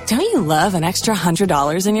 Don't you love an extra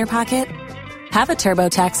 $100 in your pocket? Have a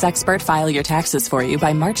TurboTax expert file your taxes for you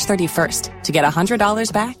by March 31st to get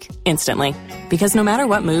 $100 back instantly. Because no matter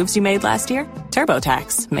what moves you made last year,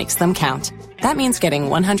 TurboTax makes them count. That means getting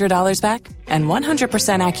 $100 back and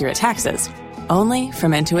 100% accurate taxes only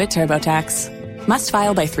from Intuit TurboTax. Must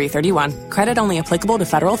file by 3/31. Credit only applicable to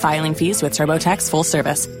federal filing fees with TurboTax full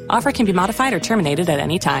service. Offer can be modified or terminated at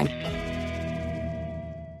any time.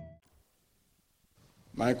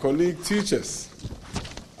 My colleague teachers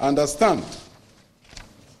understand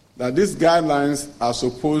that these guidelines are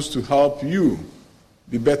supposed to help you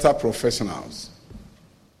be better professionals.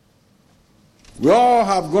 We all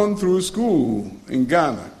have gone through school in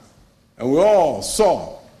Ghana, and we all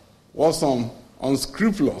saw what some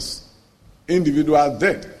unscrupulous individuals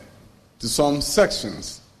did to some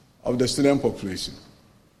sections of the student population.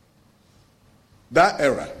 That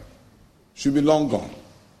era should be long gone.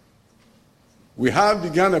 We have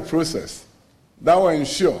begun a process that will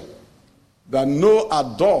ensure that no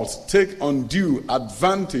adults take undue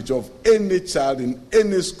advantage of any child in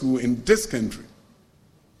any school in this country.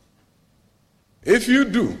 If you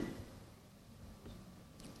do,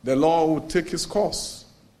 the law will take its course.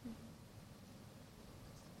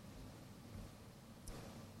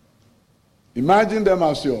 Imagine them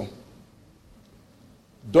as your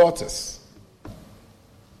daughters.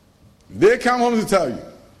 They come home to tell you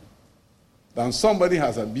that somebody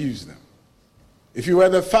has abused them. If you were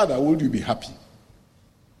the father, would you be happy?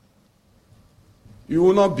 You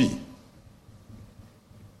will not be.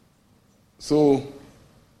 So,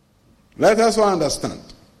 let us all understand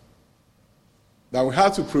that we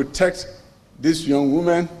have to protect this young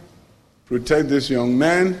woman, protect this young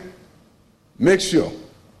man, make sure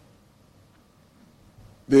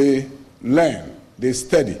they learn, they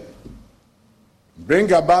study,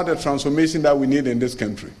 bring about the transformation that we need in this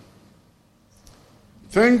country.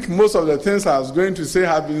 I think most of the things I was going to say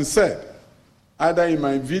have been said, either in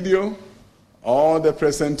my video or the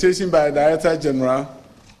presentation by the Director General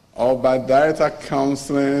or by Director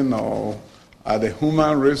Counseling or the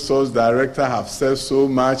Human Resource Director have said so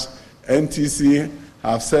much, NTC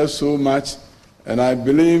have said so much, and I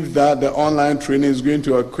believe that the online training is going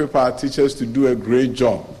to equip our teachers to do a great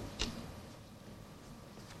job.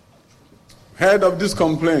 Heard of these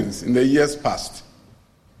complaints in the years past.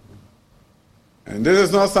 And this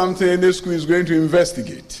is not something any school is going to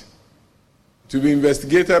investigate. To be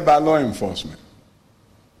investigated by law enforcement.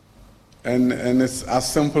 And it's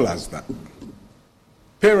as simple as that.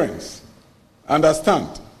 Parents,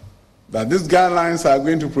 understand that these guidelines are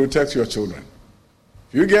going to protect your children.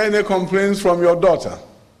 If you get any complaints from your daughter,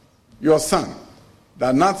 your son,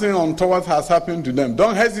 that nothing untoward has happened to them,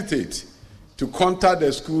 don't hesitate to contact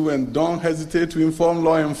the school and don't hesitate to inform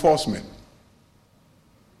law enforcement.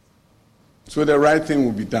 So the right thing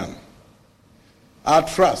will be done. I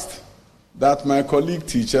trust that my colleague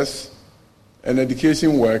teachers and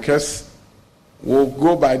education workers will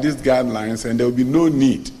go by these guidelines and there will be no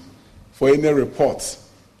need for any reports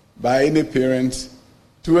by any parent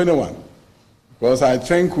to anyone. Because I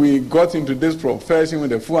think we got into this profession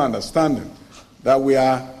with a full understanding that we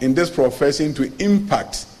are in this profession to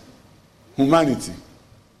impact humanity.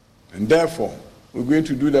 And therefore, we're going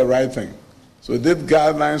to do the right thing. So these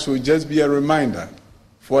guidelines will just be a reminder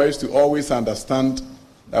for us to always understand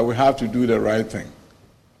that we have to do the right thing.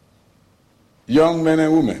 Young men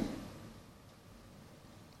and women,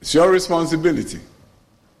 it's your responsibility,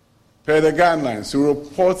 per the guidelines, to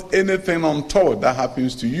report anything untoward that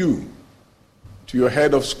happens to you, to your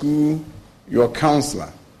head of school, your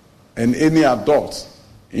counselor, and any adult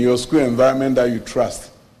in your school environment that you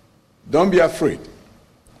trust. Don't be afraid.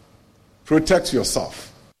 Protect yourself.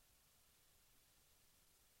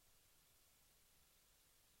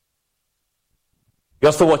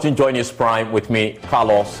 You're still watching Joy News Prime with me,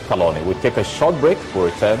 Carlos Caloni. We'll take a short break. We'll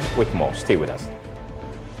return with more. Stay with us.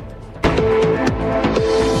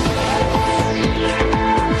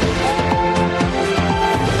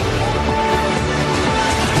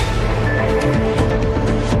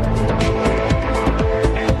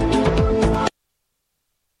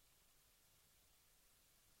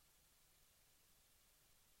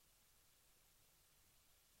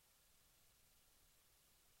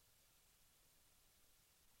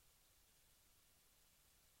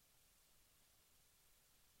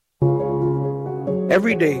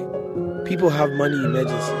 Every day, people have money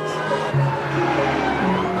emergencies.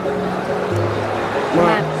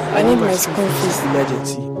 Mom, I need my school fees.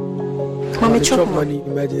 Emergency. Mommy, chop money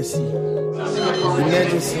emergency.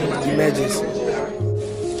 Emergency.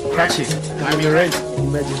 Catch it. I'm your rent.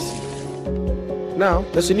 Emergency. Now,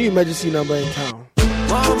 there's a new emergency number in town.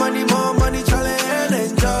 More money, challenge and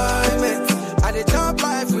enjoyment. At the top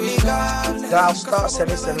life we got. Dial star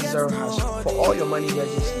 770 hash for all your money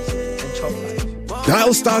emergencies and chop life.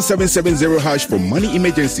 Dial star 770 hash for money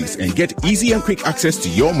emergencies and get easy and quick access to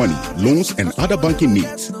your money, loans, and other banking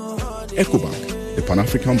needs. EcoBank, the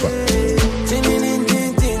Pan-African Bank.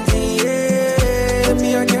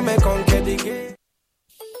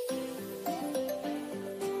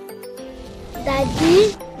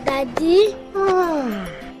 Daddy,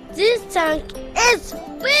 this tank is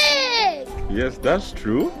big. Yes, that's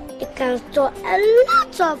true. It can store a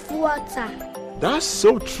lot of water. That's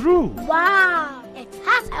so true. Wow. It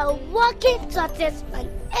has a working tortoise on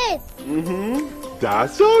it.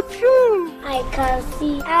 That's so true. I can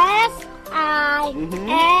see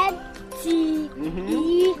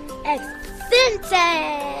SINTEX.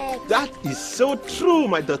 Syntax. That is so true,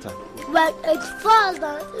 my daughter. When it falls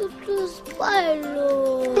down, it will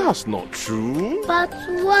spoil. That's not true. But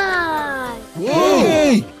why?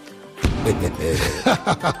 Hey!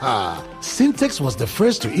 Syntex was the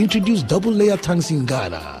first to introduce double-layer tanks in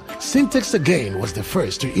Ghana. Syntex again was the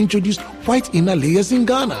first to introduce white inner layers in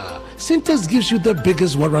Ghana. Syntex gives you the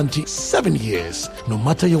biggest warranty, 7 years. No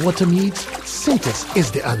matter your water needs, Syntex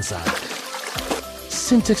is the answer.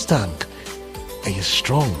 Syntex tank. Are you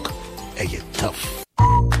strong? tough.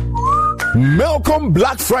 Melcom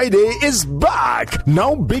Black Friday is back,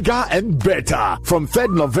 now bigger and better. From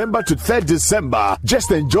 3rd November to 3rd December,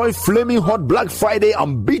 just enjoy flaming hot Black Friday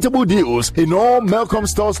unbeatable deals in all Melcom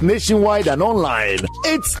stores nationwide and online.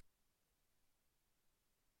 It's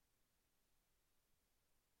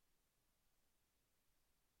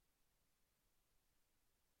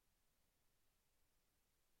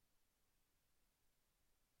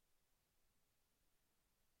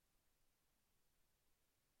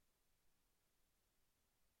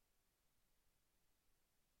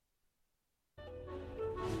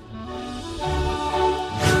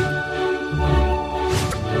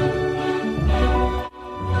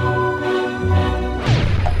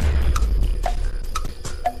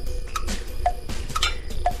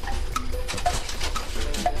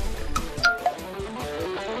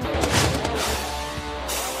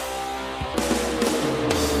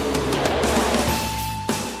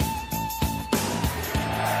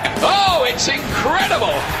It's incredible!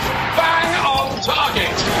 Bang on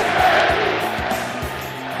target!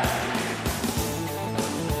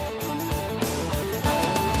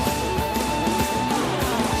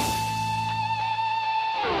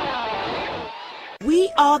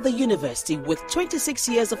 We are the university with 26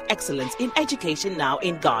 years of excellence in education now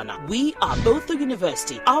in Ghana. We are both the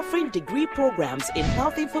university offering degree programs in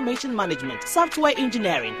health information management, software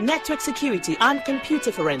engineering, network security, and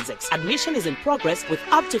computer forensics. Admission is in progress with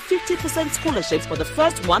up to 50% scholarships for the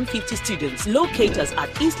first 150 students. Locate us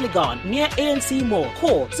at East Legon near ANC Mall.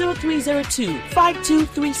 Call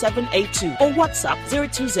 0302-523782 or WhatsApp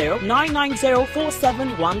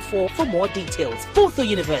 020-990-4714 for more details. Both the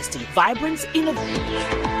university, vibrance, innovation.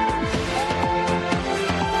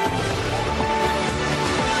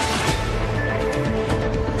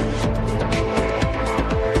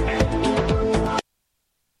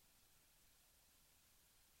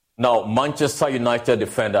 Now, Manchester United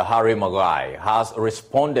defender Harry Maguire has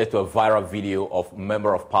responded to a viral video of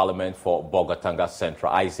Member of Parliament for Bogatanga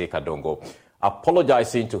Central, Isaac Adongo,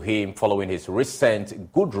 apologizing to him following his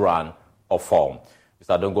recent good run of form.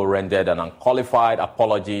 Mr. Adongo rendered an unqualified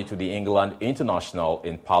apology to the England international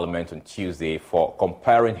in Parliament on Tuesday for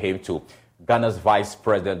comparing him to Ghana's Vice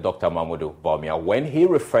President Dr. Mahmoud Bawumia when he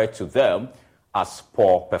referred to them as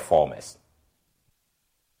poor performers.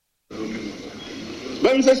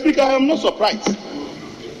 But Mr. Speaker, I am not surprised.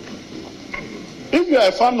 If you are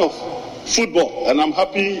a fan of football, and I'm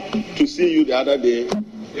happy to see you the other day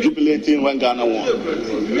jubilating when Ghana won.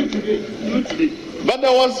 But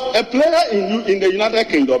there was a player in the United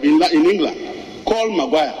Kingdom, in England, called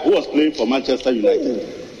Maguire, who was playing for Manchester United.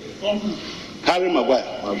 Harry Maguire.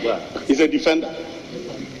 He's a defender.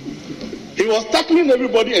 He was tackling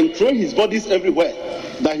everybody and throwing his bodies everywhere,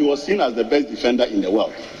 that he was seen as the best defender in the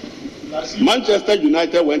world. Manchester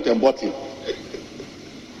United went and bought him.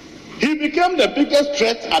 He became the biggest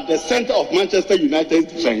threat at the center of Manchester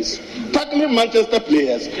United's defense, tackling Manchester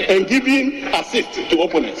players and giving assists to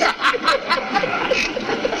opponents.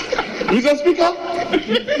 Mr. Speaker,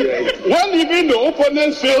 when even the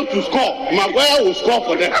opponents fail to score, Maguire will score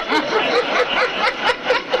for them.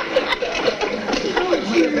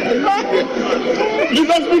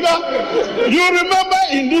 Mr. Speaker, you remember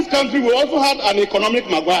in this country we also had an economic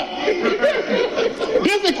Maguire.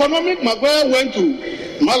 This economic Maguire went to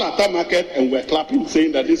Malata market and were clapping,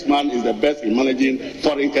 saying that this man is the best in managing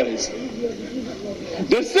foreign currency.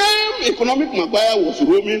 The same economic Maguire was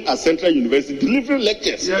roaming at Central University, delivering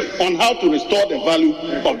lectures on how to restore the value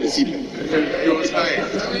of the city.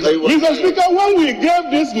 Mr. Speaker, when we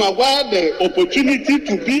gave this Maguire the opportunity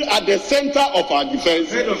to be at the center of our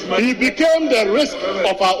defense, he became the risk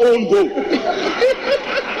of our own goal.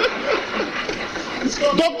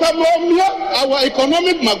 Dr. Bawumia, our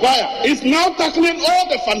economic Maguire, is now tackling all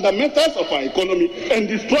the fundamentals of our economy and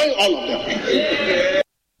destroying all of them.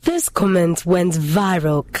 This comment went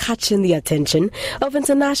viral, catching the attention of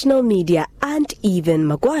international media and even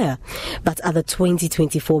Maguire. But at the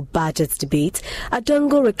 2024 budget debate,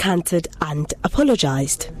 Adongo recanted and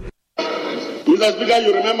apologized. Mr. Speaker,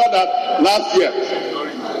 you remember that last year,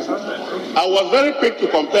 I was very quick to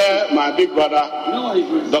compare my big brother,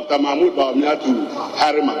 Dr. Mahmoud Bawumia, to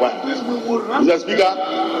Harry Maguire. Mr. Speaker,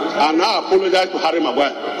 I now apologize to Harry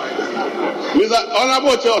Maguire. Mr.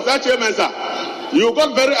 Honorable Chairman, sir, you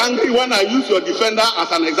got very angry when I used your defender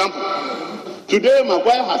as an example. Today,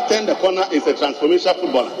 Maguire has turned the corner, is a transformation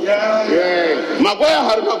footballer. Harry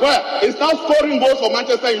Maguire is now scoring goals for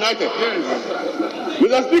Manchester United.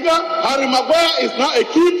 Mr. Speaker, Harry Maguire is now a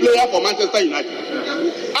key player for Manchester United.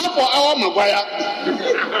 As for our Maguire,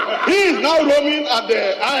 he is now roaming at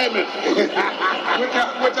the IMF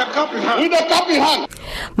with a cup in hand.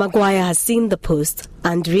 Maguire has seen the post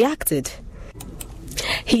and reacted.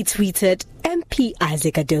 He tweeted, MP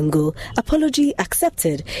Isaac Adongo, apology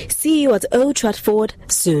accepted. See you at Old Trafford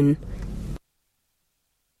soon.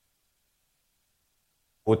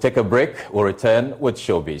 We'll take a break. We'll return with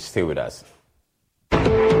Showbiz. Stay with us.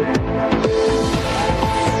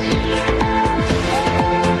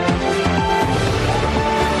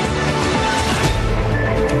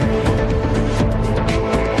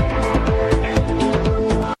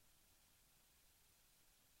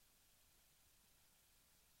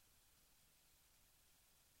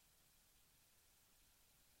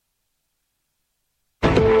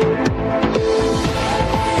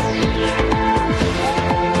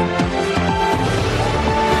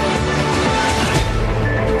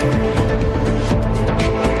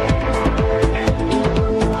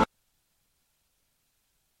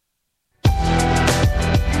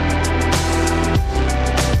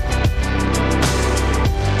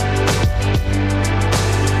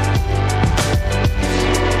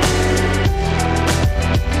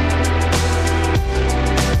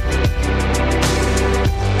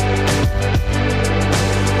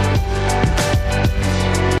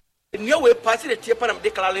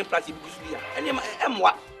 Plastic and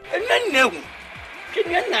what? And then no. Can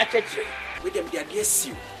you not with them? They are you.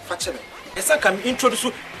 Factory. And some can introduce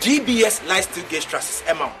DBS Lifestyle Gauge Trusses.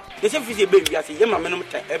 Emma. They say, baby, I say, Yama minimum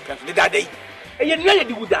aircraft the day. And you know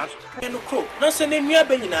you dance. And no crow. No sending me a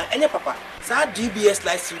benina and your papa. So DBS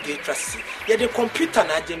Lifestyle Gauge Trusses. Yet the computer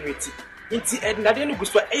not generated. Into and I didn't go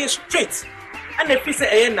for straight. And the piece of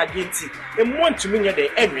air not guilty. And want to mean the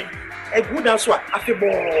enemy. A good answer after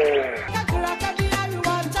ball.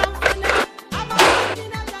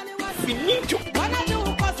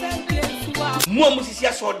 More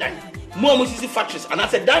Musisia Sordan, more Musisi factories, and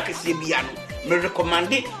as a dark is Biano, may recommend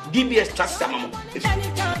DBS Trust Samamo.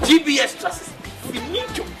 DBS Trust, we need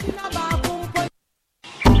to.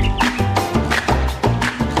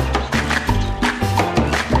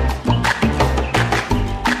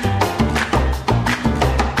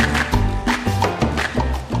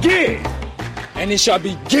 Give, and it shall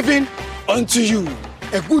be given unto you.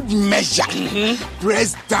 A good measure,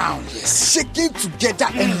 pressed down, shaking together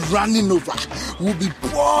and running over, will be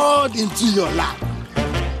poured into your lap.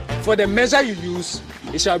 For the measure you use,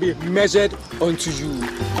 it shall be measured unto you.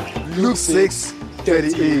 Luke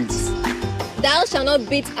 6:38. Thou shalt not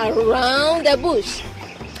beat around the bush.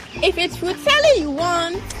 If it's fruit salad you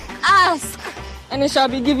want, ask, and it shall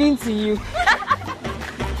be given to you.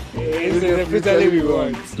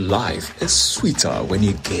 Life is sweeter when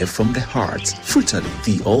you give from the heart. Frutally,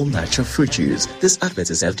 the all-natural fruit juice. This advert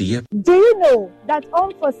is FDA. Do you know that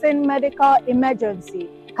unforeseen medical emergency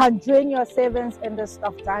can drain your savings in these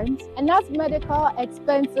tough times? And as medical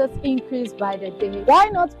expenses increase by the day, why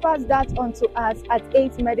not pass that on to us at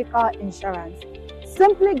ACE Medical Insurance?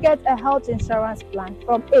 Simply get a health insurance plan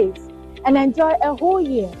from ACE and enjoy a whole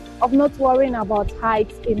year of not worrying about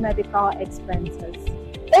hikes in medical expenses.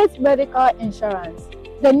 ACE Medical Insurance,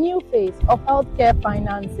 the new face of healthcare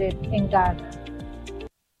financing in Ghana.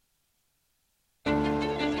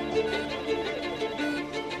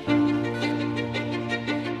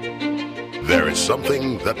 There is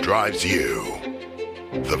something that drives you.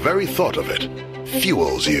 The very thought of it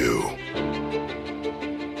fuels you.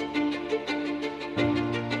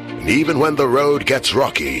 And even when the road gets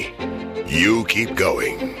rocky, you keep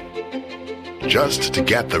going. Just to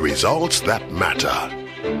get the results that matter.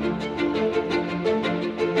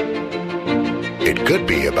 It could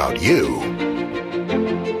be about you.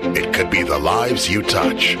 It could be the lives you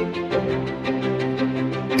touch.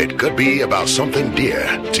 It could be about something dear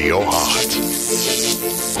to your heart.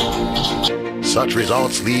 Such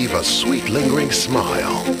results leave a sweet lingering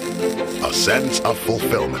smile, a sense of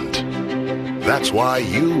fulfillment. That's why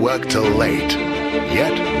you work till late,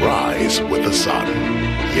 yet rise with the sun.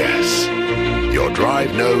 Yes, your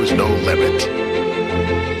drive knows no limit.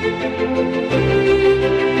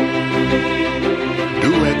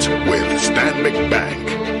 Do it with Stanbic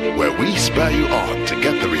Bank, where we spur you on to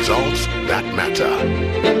get the results that matter.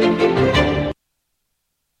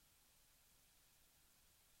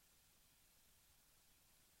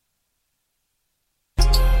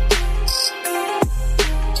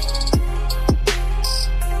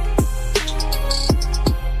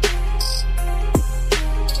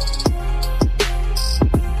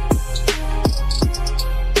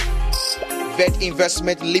 Vet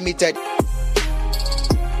Investment Limited.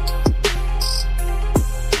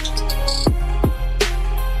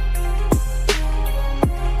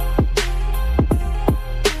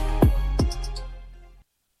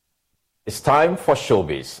 It's time for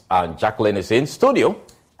Showbiz, and Jacqueline is in studio,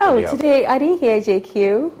 Oh, today I didn't hear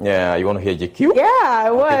JQ. Yeah, you want to hear JQ? Yeah, I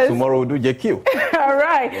was. Okay, tomorrow we'll do JQ. All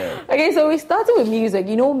right. Yeah. Okay, so we started with music.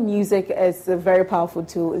 You know, music is a very powerful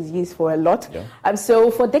tool. It's used for a lot. Yeah. So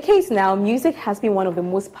for decades now, music has been one of the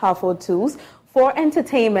most powerful tools for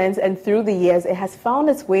entertainment, and through the years, it has found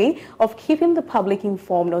its way of keeping the public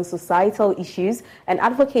informed on societal issues and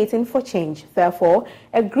advocating for change. Therefore,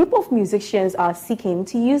 a group of musicians are seeking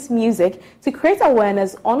to use music to create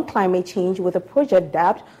awareness on climate change with a project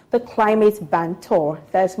dubbed the Climate Band Tour.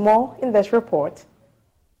 There's more in this report.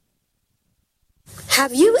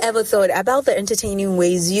 Have you ever thought about the entertaining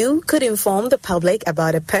ways you could inform the public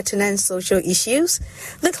about a pertinent social issues?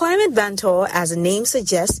 The Climate Band Tour, as the name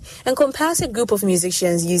suggests, encompasses a group of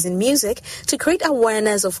musicians using music to create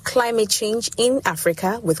awareness of climate change in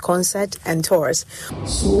Africa with concerts and tours.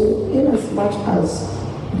 So, in as much as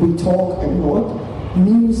we talk a lot,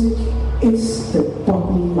 music is the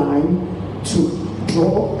bottom line to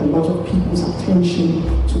draw a lot of people's attention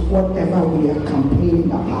to whatever we are campaigning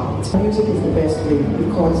about. Music is the best way,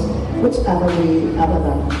 because which other way other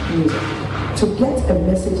than music? To get a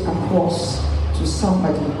message across to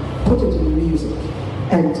somebody, put it in music,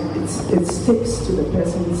 and it sticks to the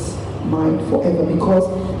person's mind forever, because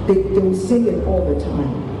they will sing it all the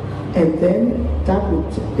time. And then that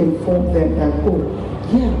would inform them that, oh,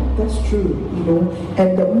 yeah, that's true, you know.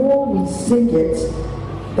 And the more we sing it,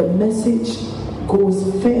 the message goes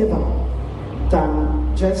further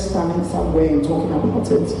than just standing somewhere and talking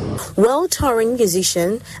about it. World-touring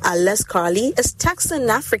musician Ales Carly is taxing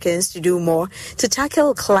Africans to do more to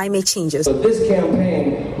tackle climate changes. So this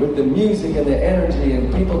campaign, with the music and the energy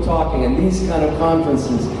and people talking and these kind of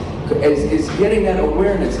conferences, is getting that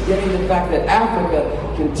awareness, getting the fact that Africa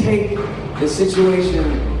can take the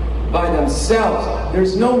situation by themselves.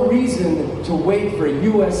 There's no reason to wait for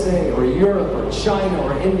USA or Europe or China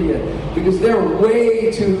or India, because they're way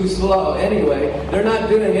too slow. Anyway, they're not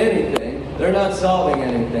doing anything. They're not solving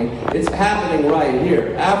anything. It's happening right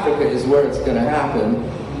here. Africa is where it's going to happen.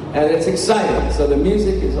 And it's exciting. So the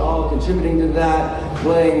music is all contributing to that,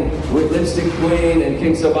 playing with Lipstick Queen and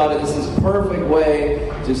King Sabata. This is a perfect way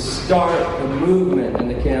to start the movement and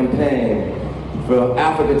the campaign for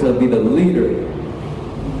Africa to be the leader.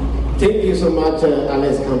 Thank you so much,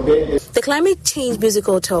 Ales Campaign. The Climate Change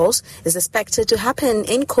Musical Tours is expected to happen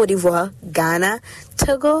in Côte d'Ivoire, Ghana,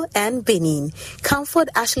 Togo, and Benin. Comfort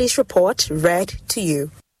Ashley's report read to you.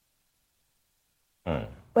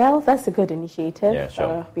 Well, that's a good initiative. Yeah,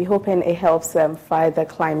 sure. We're hoping it helps fight the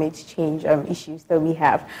climate change issues that we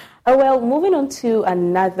have. Well, moving on to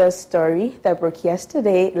another story that broke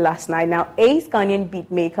last night. Now, ace Ghanaian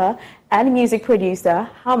beatmaker and music producer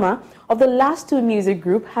Hammer of the Last Two Music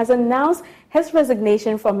Group has announced his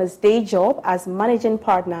resignation from his day job as managing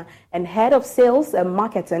partner and head of sales and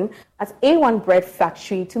marketing at A1 Bread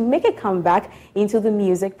Factory to make a comeback into the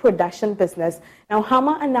music production business. Now,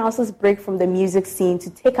 Hammer announces break from the music scene to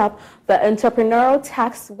take up the entrepreneurial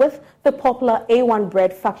task with the popular A1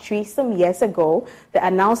 Bread Factory some years ago. The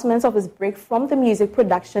announcement of his break from the music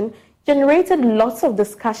production generated lots of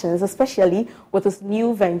discussions, especially with his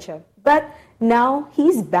new venture. But now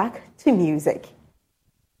he's back to music.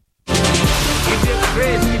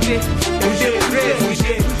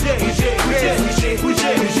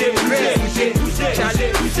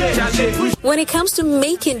 When it comes to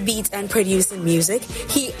making beats and producing music,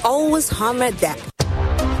 he always hammered that.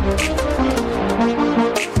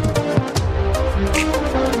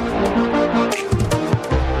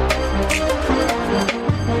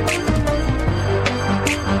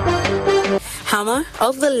 Hammer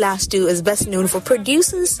of the Last Two is best known for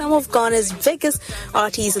producing some of Ghana's biggest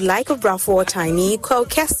artists like Obrafo Tiny,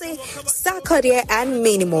 Kwakese, Sarkodie, and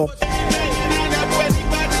many more.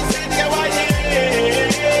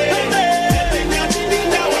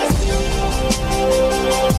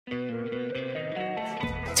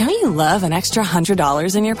 Don't you love an extra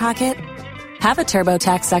 $100 in your pocket? Have a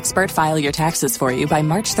TurboTax expert file your taxes for you by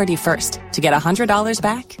March 31st to get $100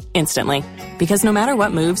 back instantly. Because no matter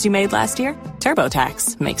what moves you made last year,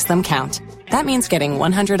 TurboTax makes them count. That means getting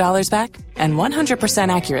 $100 back and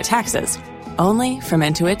 100% accurate taxes, only from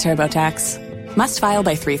Intuit TurboTax. Must file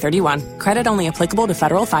by 3/31. Credit only applicable to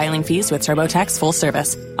federal filing fees with TurboTax full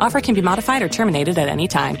service. Offer can be modified or terminated at any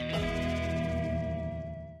time.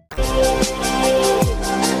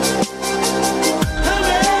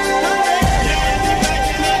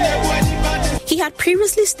 He had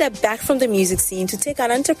previously stepped back from the music scene to take an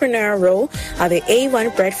entrepreneurial role at the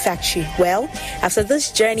A1 Bread Factory. Well, after this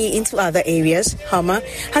journey into other areas, Hammer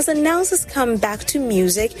has announced his comeback to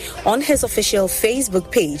music on his official Facebook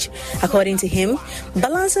page. According to him,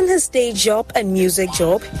 balancing his day job and music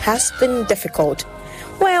job has been difficult.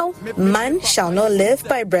 Well, man shall not live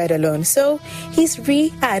by bread alone, so he's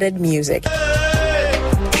re-added music.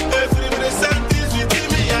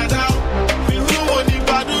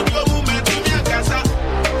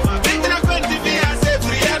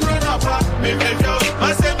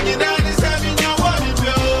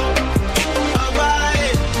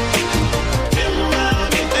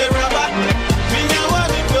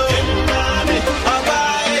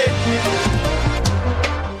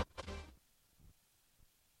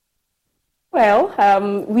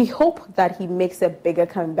 Well, we hope that he makes a bigger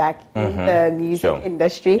comeback in the music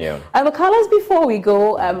industry. Yeah. Carlos, before we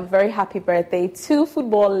go, very happy birthday to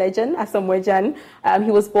football legend Asamoah Gyan.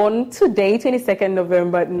 He was born today, 22nd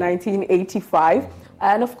November 1985.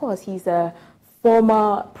 And of course, he's a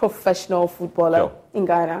former professional footballer in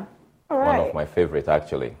Ghana. All right. One of my favorites,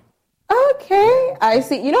 actually. Okay, I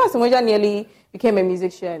see. You know, Asamoah Gyan nearly became a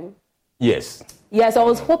musician. Yes. Yes, I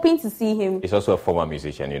was hoping to see him. He's also a former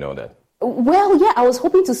musician, you know that. Well, yeah, I was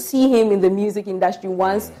hoping to see him in the music industry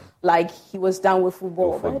once, like he was done with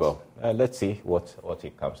football. Let's see what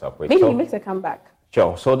he comes up with. Maybe he makes a comeback.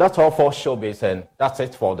 Sure. So that's all for Showbiz, and that's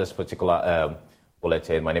it for this particular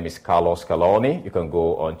bulletin. My name is Carlos Caloni. You can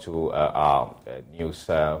go on to our news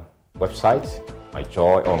website,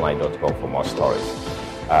 myjoyonline.com, for more stories.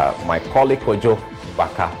 My colleague Kojo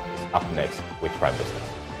Baka is up next with Prime Business.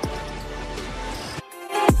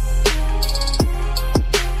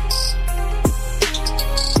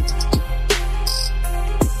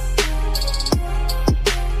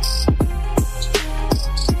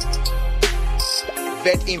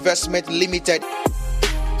 Vet Investment Limited.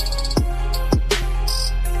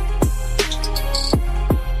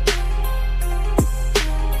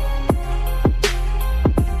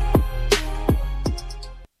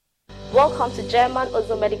 Welcome to German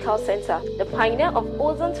Ozone Medical Center, the pioneer of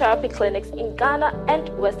ozone therapy clinics in Ghana and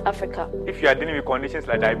West Africa. If you are dealing with conditions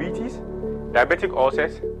like diabetes, diabetic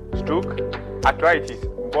ulcers, stroke, arthritis,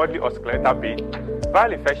 bodily or skeletal pain,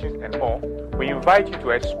 viral infections, and more, we invite you to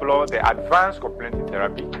explore the advanced complementary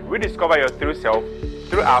therapy. Rediscover your true self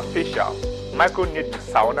through our facial micro-needle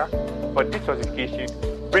sauna for detoxification,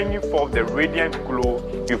 bringing forth the radiant glow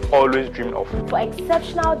you've always dreamed of. For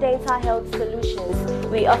exceptional dental health solutions,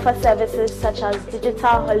 we offer services such as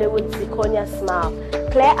digital Hollywood zirconia smile,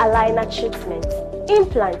 clear aligner treatment,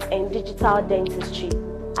 implants, and digital dentistry.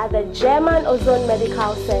 At the German Ozone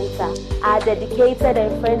Medical Center, our dedicated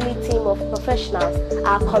and friendly team of professionals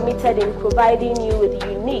are committed in providing you with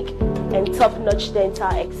unique and top-notch dental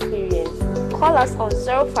experience. Call us on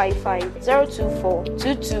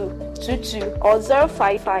 055-024-2222 or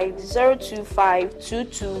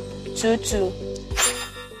 055-025-2222.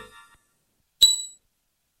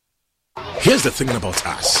 Here's the thing about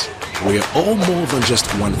us. We're all more than just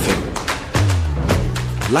one thing.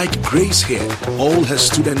 Like Grace here, all her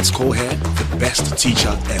students call her the best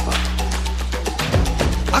teacher ever.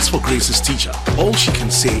 As for Grace's teacher, all she can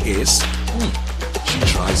say is, she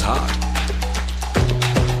tries hard.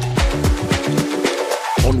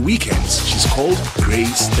 On weekends, she's called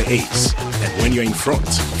Grace the Ace. And when you're in front,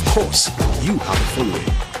 of course, you have a following.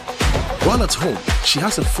 While at home, she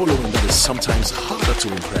has a following that is sometimes harder to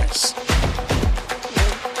impress.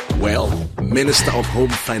 Well, Minister of Home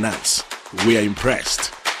Finance, we are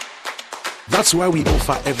impressed. That's why we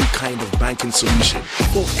offer every kind of banking solution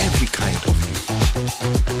for every kind of you.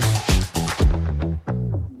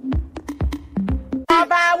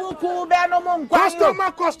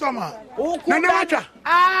 Customer.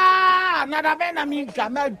 Nana minka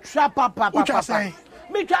me papa. Ucha say.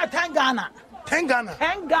 Me try 10 Ghana. 10 Ghana.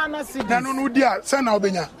 10 Ghana cedis. Nano no dia, say na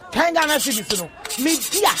obenya. 10 Ghana cedis no. Me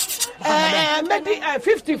dia. Maybe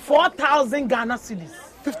 54,000 Ghana cedis.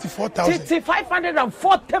 54,000.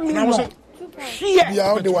 540 million.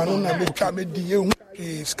 Yeah, the one na me try me di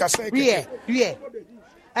e skasa. Yeah.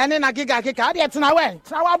 And then I giga it's na when.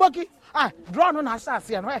 Na wa boki. Draw no na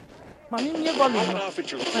sase no. Mami me go no.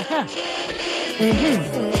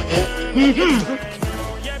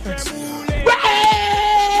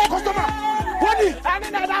 Customer. What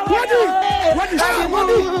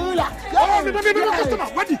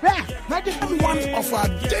one of our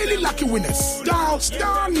daily lucky winners. Dial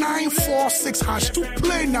 *946# to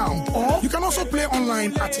play now. Or you can also play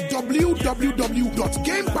online at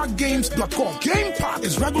www.gamepackgames.com. Game Park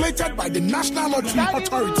is regulated by the National Lottery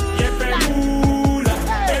Authority.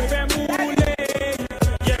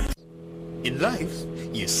 In life,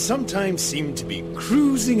 you sometimes seem to be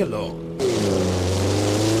cruising along.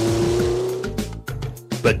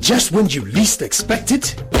 But just when you least expect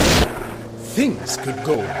it, things could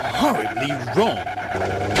go horribly wrong.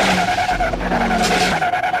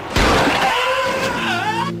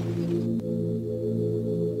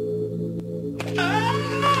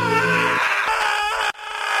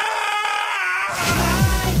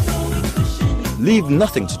 Leave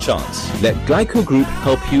nothing to chance. Let Glyco Group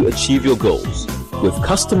help you achieve your goals with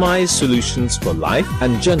customized solutions for life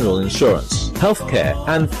and general insurance, healthcare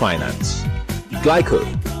and finance. Glyco,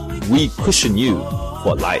 we cushion you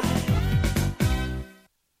for life.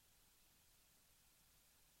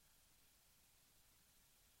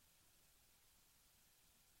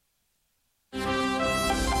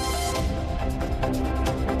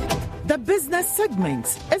 The business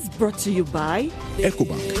segment is brought to you by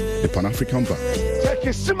EcoBank, the Pan-African Bank. For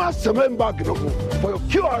your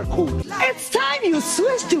QR code. It's time you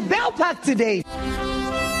switch to Bell Pack today.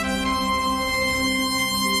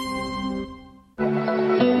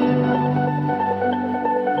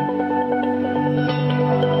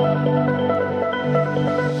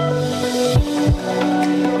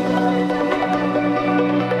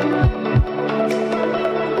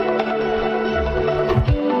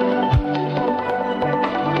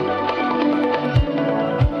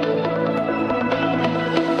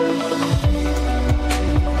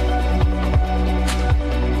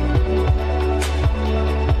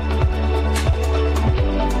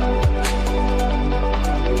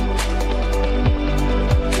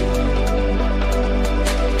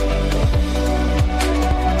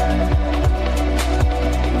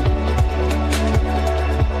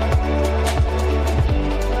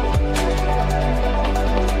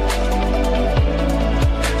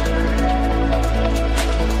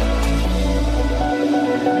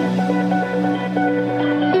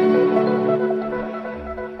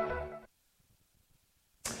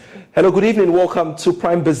 Hello, good evening. Welcome to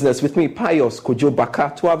Prime Business with me, Pius Kojo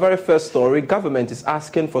Baka. To our very first story, government is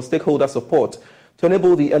asking for stakeholder support to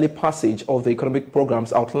enable the early passage of the economic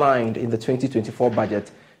programs outlined in the 2024 budget.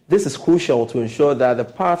 This is crucial to ensure that the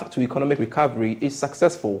path to economic recovery is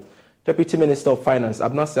successful. Deputy Minister of Finance,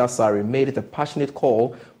 Abnasi Asari, made it a passionate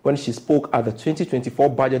call when she spoke at the 2024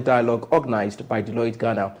 budget dialogue organized by Deloitte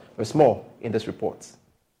Ghana. There's more in this report.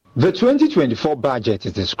 The 2024 budget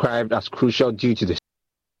is described as crucial due to the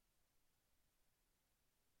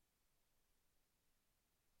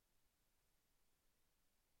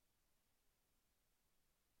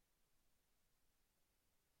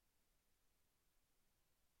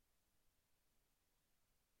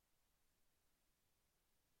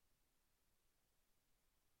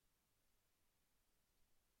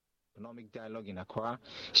economic dialogue in Accra.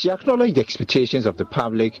 She acknowledged the expectations of the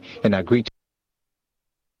public and agreed to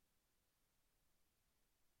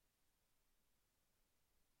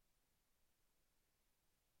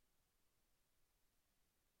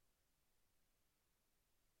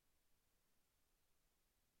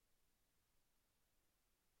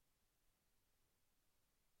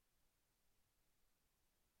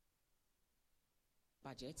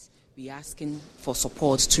budget. We're asking for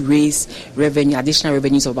support to raise revenue, additional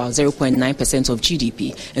revenues of about 0.9% of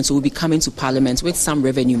GDP. And so we'll be coming to Parliament with some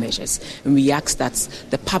revenue measures. And we ask that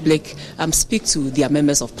the public speak to their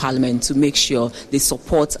members of Parliament to make sure they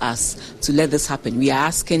support us to let this happen. We are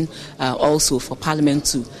asking also for Parliament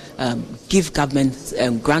to give government,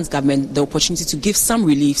 grant government the opportunity to give some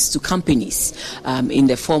reliefs to companies in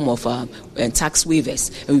the form of tax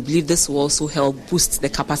waivers. And we believe this will also help boost the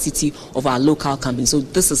capacity of our local companies. So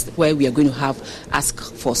this is where we are going to ask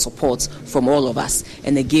for support from all of us.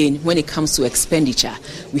 And again, when it comes to expenditure,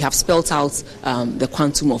 we have spelled out the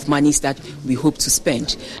quantum of monies that we hope to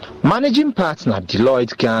spend. Managing partner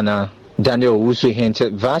Deloitte Ghana, Daniel Owusu,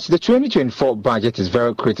 hinted that the 2024 budget is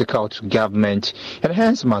very critical to government and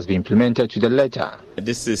hence must be implemented to the letter.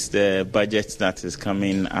 This is the budget that is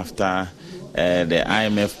coming after the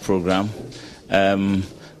IMF program, and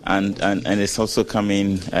it's also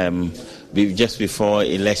coming just before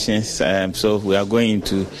elections. So we are going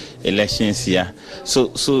into elections here. So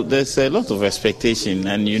there's a lot of expectation,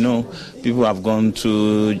 and people have gone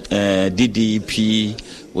to DDP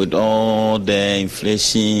with all the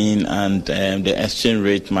inflation and the exchange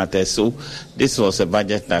rate matters. So this was a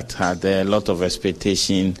budget that had a lot of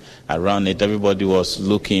expectation around it. Everybody was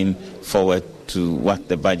looking forward to what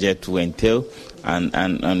the budget will entail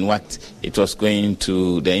and what it was going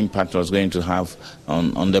to, the impact was going to have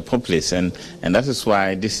on the populace. And that is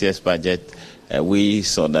why this year's budget, we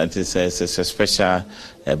saw that it's a special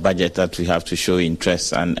budget that we have to show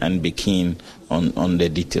interest and be keen on the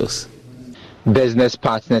details. Business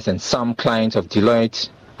partners and some clients of Deloitte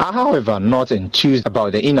are, however, not enthused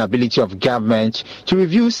about the inability of government to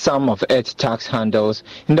review some of its tax handles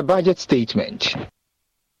in the budget statement.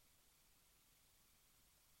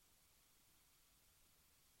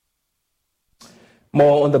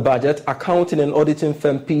 More on the budget. Accounting and auditing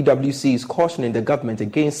firm PwC is cautioning the government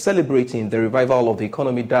against celebrating the revival of the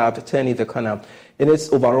economy dubbed turning the corner. In its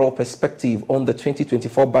overall perspective on the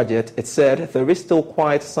 2024 budget, it said there is still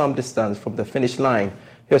quite some distance from the finish line.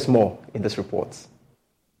 Here's more in this report.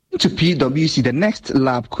 To PwC, the next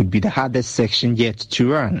lap could be the hardest section yet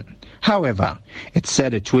to run. However, it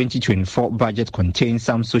said the 2024 budget contains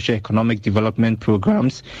some socio-economic development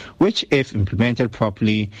programs which, if implemented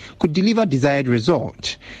properly, could deliver desired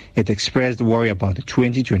result. It expressed worry about the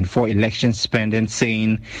 2024 election spending,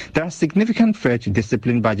 saying there are significant threats to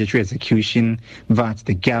disciplined budgetary execution that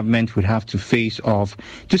the government would have to face off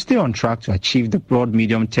to stay on track to achieve the broad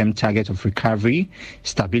medium-term target of recovery,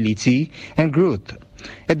 stability, and growth.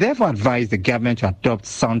 It therefore advised the government to adopt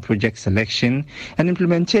sound project selection and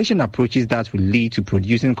implementation approaches that will lead to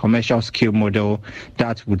producing commercial scale model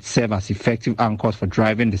that would serve as effective anchors for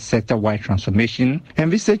driving the sector-wide transformation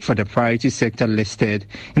envisaged for the priority sector listed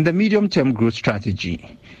in the medium-term growth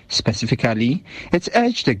strategy. Specifically, it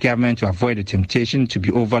urged the government to avoid the temptation to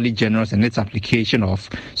be overly generous in its application of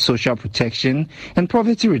social protection and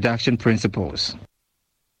poverty reduction principles.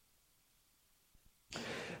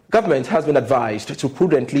 Government has been advised to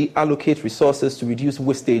prudently allocate resources to reduce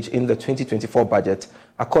wastage in the 2024 budget.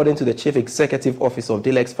 According to the Chief Executive Officer of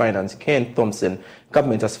Delex Finance, Ken Thompson,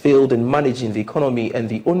 government has failed in managing the economy, and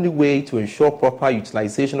the only way to ensure proper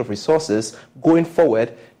utilization of resources going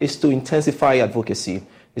forward is to intensify advocacy.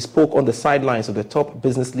 He spoke on the sidelines of the top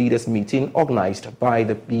business leaders meeting organized by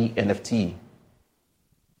the BNFT.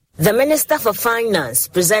 The Minister for Finance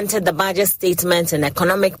presented the budget statement and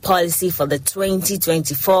economic policy for the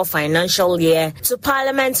 2024 financial year to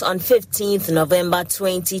Parliament on 15th November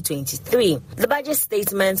 2023. The budget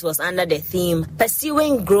statement was under the theme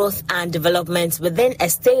Pursuing Growth and Development Within a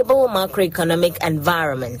Stable Macroeconomic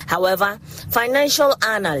Environment. However, financial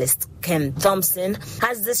analyst Ken Thompson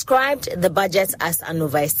has described the budget as an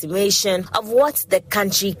overestimation of what the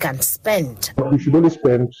country can spend. We should only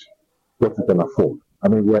spend what we can afford. I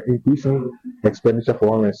mean, we're increasing expenditure from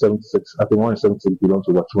 176 billion to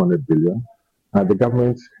over 200 billion. The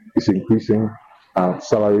government is increasing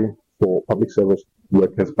salary for public service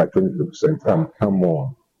workers by 22%. Come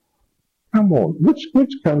on. Which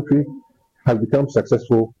country has become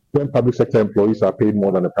successful when public sector employees are paid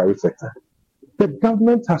more than the private sector? The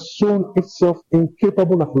government has shown itself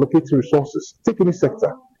incapable of allocating resources. Take any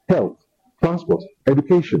sector: health, transport,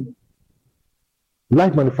 education,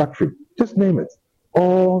 light manufacturing, just name it.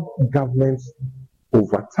 All governments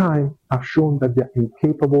over time have shown that they are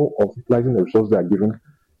incapable of utilizing the resources they are given,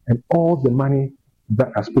 and all the money that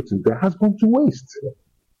has put in there has gone to waste.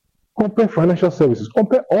 Compare financial services,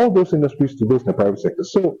 compare all those industries to those in the private sector.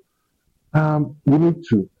 So we need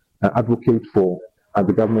to advocate for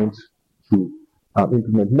the government to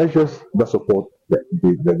implement measures that support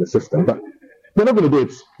the system. But they're not going to do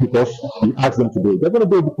it because we asked them to do it. They're going to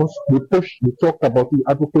do it because we pushed, we talked about it, we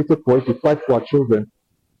advocated for it, we fight for our children.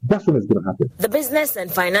 That's when it's going to happen. The Business and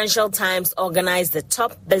Financial Times organized the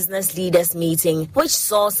top business leaders meeting, which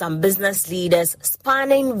saw some business leaders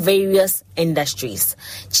spanning various industries.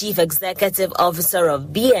 Chief Executive Officer of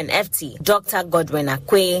BNFT, Dr. Godwin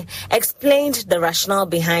Akwe, explained the rationale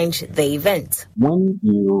behind the event. When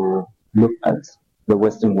you look at the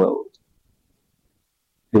Western world,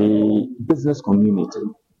 the business community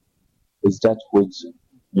is that which,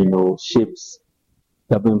 shapes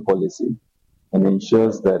government policy and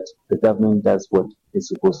ensures that the government does what it's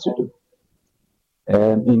supposed to do.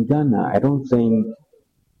 In Ghana, I don't think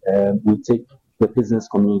we take the business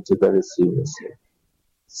community very seriously.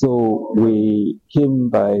 So we came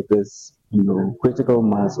by this, critical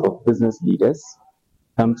mass of business leaders,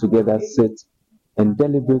 come together, sit and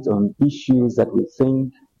deliberate on issues that we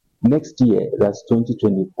think next year, that's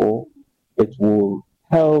 2024, it will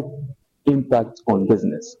help impact on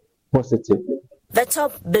business positively. The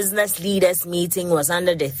top business leaders meeting was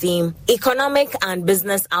under the theme Economic and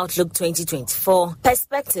Business Outlook 2024,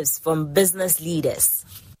 Perspectives from Business Leaders.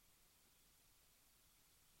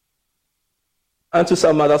 And to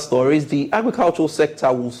some other stories, the agricultural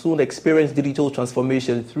sector will soon experience digital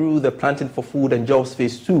transformation through the Planting for Food and Jobs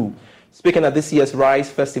Phase 2. Speaking at this year's Rice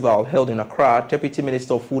Festival held in Accra, Deputy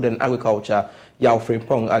Minister of Food and Agriculture, Yao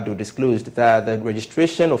Frimpong Ado, disclosed that the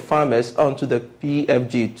registration of farmers onto the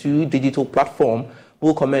PFJ2 digital platform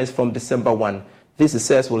will commence from December 1. This, he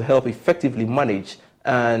says, will help effectively manage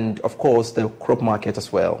and, of course, the crop market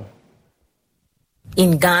as well.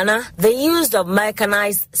 In Ghana, the use of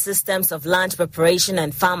mechanized systems of land preparation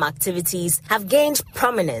and farm activities have gained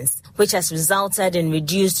prominence, which has resulted in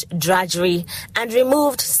reduced drudgery and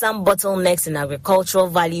removed some bottlenecks in agricultural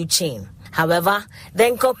value chain. However, the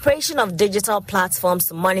incorporation of digital platforms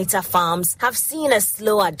to monitor farms have seen a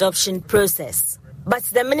slow adoption process. But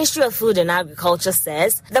the Ministry of Food and Agriculture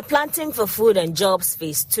says the Planting for Food and Jobs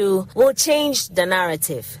Phase 2 will change the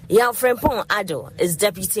narrative. Yafrempong Ado is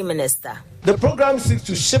Deputy Minister. The program seeks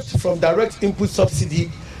to shift from direct input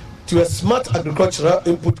subsidy to a smart agricultural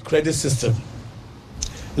input credit system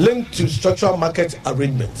linked to structural market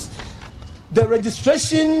arrangements. The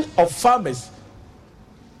registration of farmers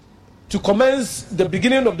to commence the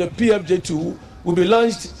beginning of the PFJ2 will be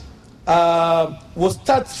launched, will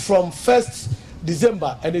start from 1st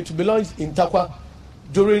December, and it will be launched in Takwa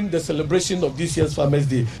during the celebration of this year's Farmers'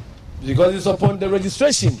 Day. Because it's upon the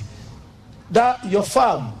registration that your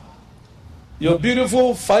farm, your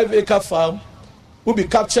beautiful 5-acre farm, will be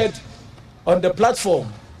captured on the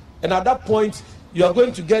platform. And at that point, you are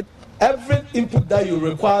going to get every input that you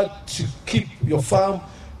require to keep your farm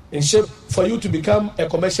in shape for you to become a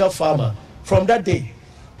commercial farmer from that day.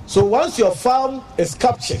 So once your farm is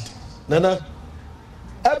captured, Nana,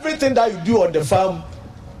 everything that you do on the farm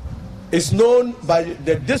is known by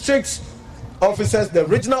the district officers, the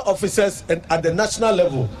regional officers, and at the national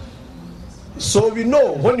level. So we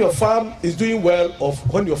know when your farm is doing well or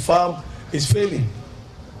when your farm is failing,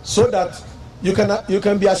 so that you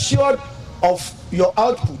can be assured of your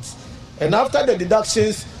output. And after the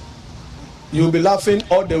deductions, you'll be laughing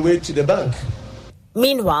all the way to the bank.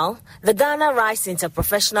 Meanwhile, the Ghana Rice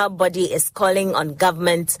Interprofessional Body is calling on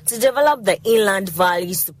government to develop the inland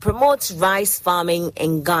valleys to promote rice farming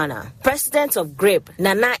in Ghana. President of GRIP,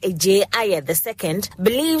 Nana Eje Aye II,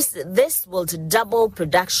 believes this will double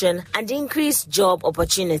production and increase job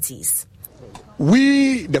opportunities.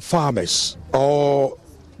 We, the farmers, or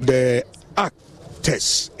the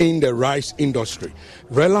actors in the rice industry,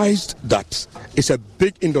 realized that it's a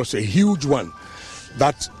big industry, a huge one,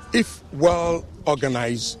 that if well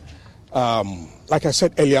organized, like I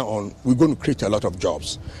said earlier on, we're going to create a lot of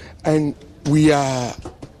jobs. And we are,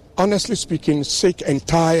 honestly speaking, sick and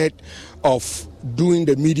tired of doing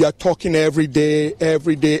the media, talking every day,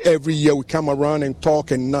 every year we come around and talk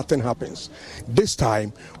and nothing happens. This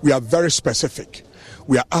time, we are very specific.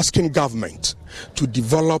 We are asking government to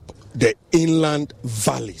develop the inland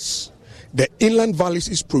valleys. The inland valleys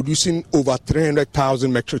is producing over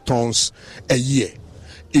 300,000 metric tons a year.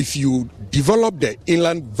 If you develop the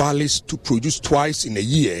inland valleys to produce twice in a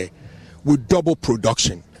year, we double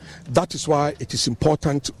production. That is why it is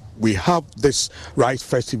important we have this rice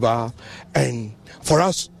festival, and for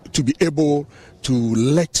us to be able to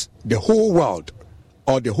let the whole world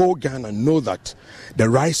or the whole Ghana know that the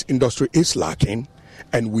rice industry is lacking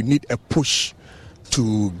and we need a push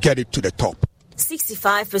to get it to the top.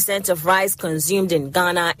 65% of rice consumed in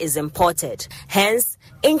Ghana is imported. Hence,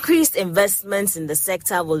 increased investments in the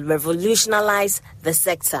sector will revolutionize the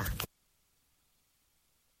sector.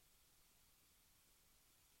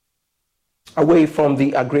 Away from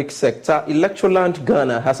the agric sector, Electroland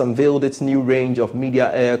Ghana has unveiled its new range of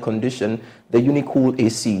media air condition, the Unicool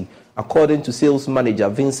AC. According to sales manager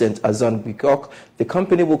Vincent Azan-Bikok, the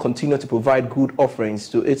company will continue to provide good offerings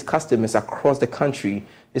to its customers across the country.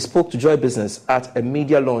 He spoke to Joy Business at a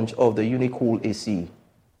media launch of the Unicool AC.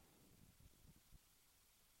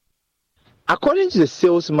 According to the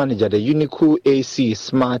sales manager, the Unicool AC is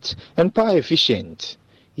smart and power efficient.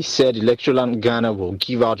 He said Electroland Ghana will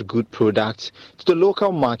give out good products to the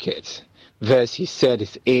local market. Thus, he said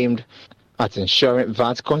it's aimed at ensuring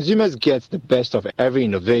that consumers get the best of every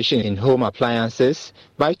innovation in home appliances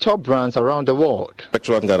by top brands around the world.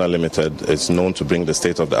 Electroland Ghana Limited is known to bring the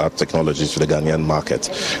state-of-the-art technologies to the Ghanaian market.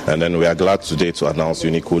 And then we are glad today to announce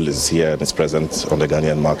Unicool is here and is present on the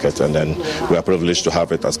Ghanaian market. And then we are privileged to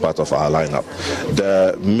have it as part of our lineup.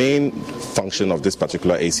 The main function of this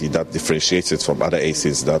particular AC that differentiates it from other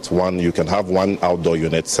ACs, that one, you can have one outdoor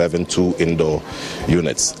unit serving 2 indoor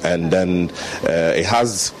units. And then it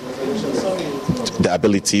has the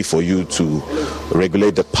ability for you to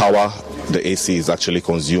regulate the power the AC is actually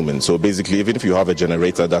consuming. So basically, even if you have a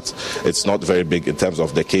generator that it's not very big in terms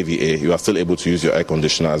of the KVA, you are still able to use your air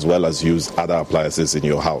conditioner as well as use other appliances in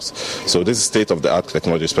your house. So this is state-of-the-art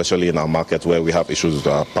technology, especially in our market where we have issues with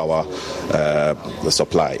our power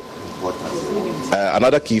supply.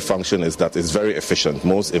 Another key function is that it's very efficient.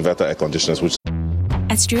 Most inverter air conditioners, which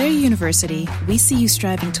at Strayer University, we see you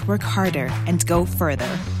striving to work harder and go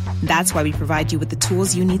further. That's why we provide you with the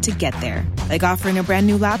tools you need to get there, like offering a brand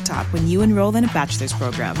new laptop when you enroll in a bachelor's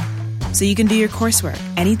program. So you can do your coursework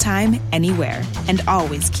anytime, anywhere, and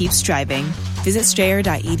always keep striving. Visit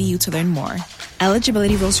strayer.edu to learn more.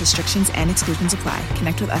 Eligibility rules, restrictions, and exclusions apply.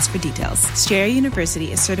 Connect with us for details. Strayer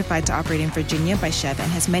University is certified to operate in Virginia by Chev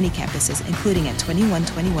and has many campuses, including at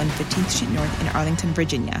 2121 15th Street North in Arlington,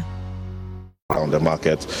 Virginia. On the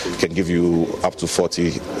market can give you up to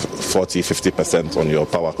 50% on your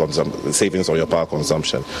power savings on your power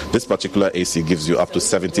consumption. This particular AC gives you up to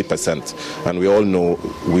 70%, and we all know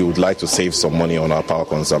we would like to save some money on our power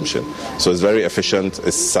consumption. So it's very efficient,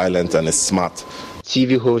 it's silent, and it's smart.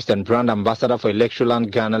 TV host and brand ambassador for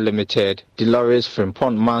Electroland Ghana Limited, Dolores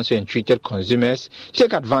Frimpong Manso, entreated consumers to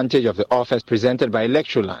take advantage of the offers presented by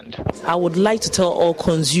Electroland. I would like to tell all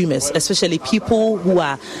consumers, especially people who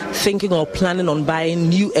are thinking or planning on buying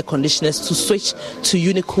new air conditioners, to switch to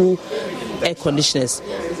Unicool air conditioners.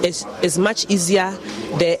 It's much easier,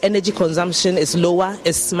 the energy consumption is lower,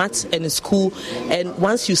 it's smart and it's cool, and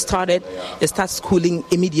once you start it starts cooling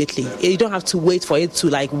immediately. You don't have to wait for it to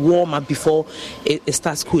warm up before it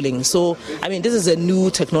starts cooling. So this is a new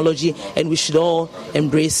technology and we should all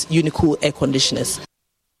embrace Unicool air conditioners.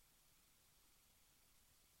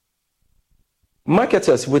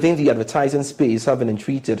 Marketers within the advertising space have been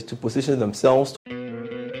entreated to position themselves.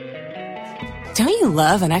 Don't you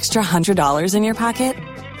love an extra $100 in your pocket?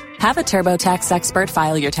 Have a TurboTax expert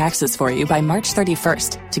file your taxes for you by March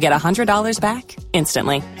 31st to get $100 back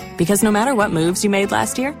instantly. Because no matter what moves you made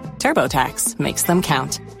last year, TurboTax makes them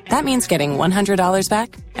count. That means getting $100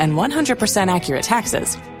 back and 100% accurate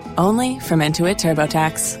taxes, only from Intuit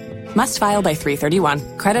TurboTax. Must file by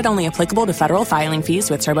 3/31. Credit only applicable to federal filing fees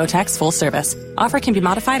with TurboTax full service. Offer can be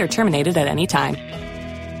modified or terminated at any time.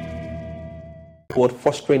 Toward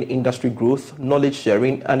fostering industry growth, knowledge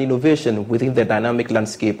sharing, and innovation within the dynamic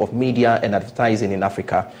landscape of media and advertising in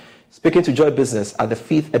Africa. Speaking to Joy Business at the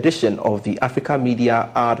 5th edition of the Africa Media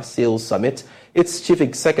Ad Sales Summit, its Chief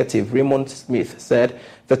Executive Raymond Smith said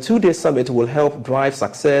the two-day summit will help drive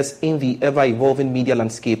success in the ever-evolving media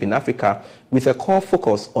landscape in Africa, with a core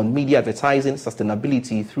focus on media advertising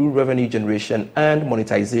sustainability through revenue generation and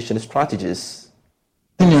monetization strategies.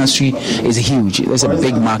 The industry is huge. There's a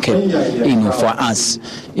big market, for us.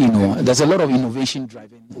 There's a lot of innovation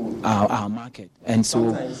driving our market, and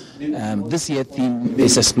so this year's theme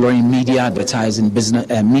is exploring media advertising,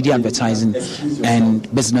 and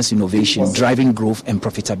business innovation, driving growth and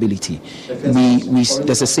profitability.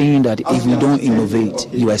 There's a saying that if you don't innovate,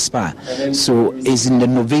 you expire. So it's in the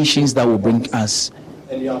innovations that will bring us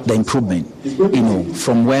the improvement,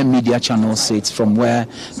 from where media channels sit, from where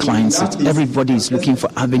clients sit. Everybody is looking for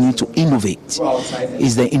avenue to innovate.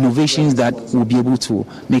 It's the innovations that will be able to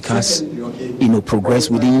make us, progress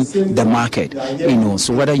within the market.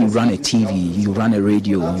 So whether you run a TV, you run a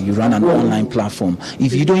radio, you run an online platform,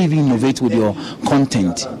 if you don't even innovate with your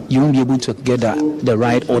content, you won't be able to get the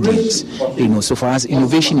right audience. So for us,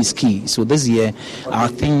 innovation is key. So this year, our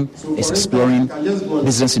theme is exploring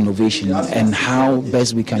business innovation and how best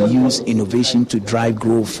we can use innovation to drive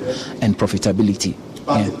growth and profitability.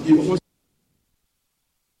 Yeah.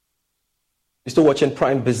 You're still watching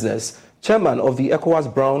Prime Business. Chairman of the ECOWAS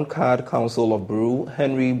Brown Card Council of Bureau,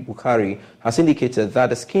 Henry Bukari, has indicated that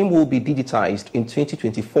the scheme will be digitized in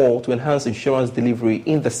 2024 to enhance insurance delivery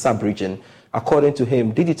in the sub-region. According to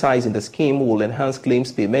him, digitizing the scheme will enhance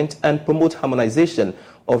claims payment and promote harmonization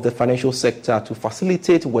of the financial sector to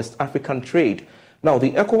facilitate West African trade. Now,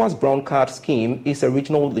 the ECOWAS Brown Card Scheme is a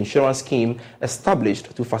regional insurance scheme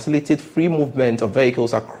established to facilitate free movement of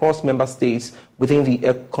vehicles across member states within the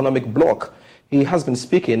economic bloc. He has been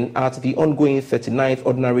speaking at the ongoing 39th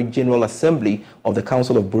Ordinary General Assembly of the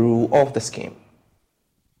Council of Bureau of the scheme.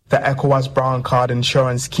 The ECOWAS Brown Card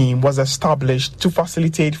Insurance Scheme was established to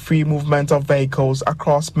facilitate free movement of vehicles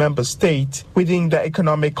across member states within the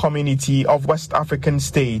Economic Community of West African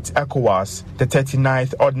States, ECOWAS. The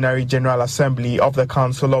 39th Ordinary General Assembly of the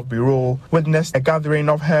Council of Bureau witnessed a gathering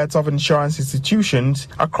of heads of insurance institutions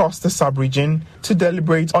across the sub-region to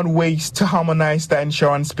deliberate on ways to harmonize the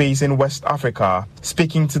insurance space in West Africa.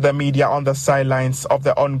 Speaking to the media on the sidelines of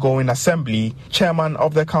the ongoing assembly, Chairman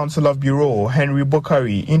of the Council of Bureau, Henry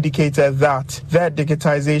Bukari, indicated that the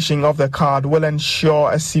digitization of the card will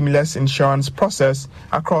ensure a seamless insurance process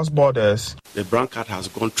across borders. The Brown Card has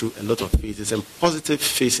gone through a lot of phases and positive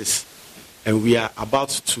phases, and we are about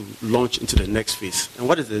to launch into the next phase. And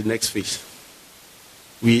what is the next phase?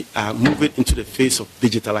 We are moving into the phase of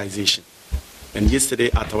digitalization. And yesterday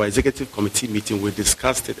at our executive committee meeting, we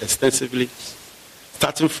discussed it extensively.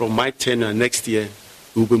 Starting from my tenure next year,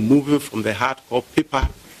 we'll be moving from the hardcore paper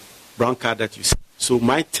Brown Card that you see. So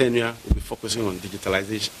my tenure will be focusing on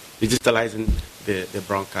digitalizing the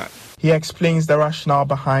Brown Card. He explains the rationale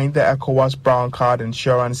behind the ECOWAS Brown Card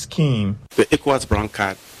Insurance Scheme. The ECOWAS Brown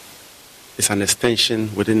Card is an extension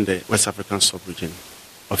within the West African sub-region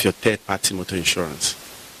of your third-party motor insurance.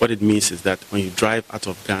 What it means is that when you drive out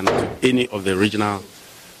of Ghana to any of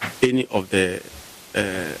the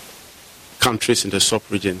countries in the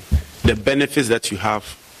sub-region, the benefits that you have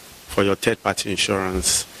for your third-party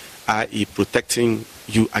insurance, i.e. protecting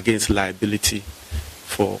you against liability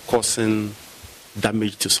for causing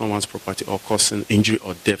damage to someone's property or causing injury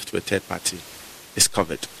or death to a third party, is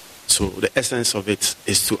covered. So the essence of it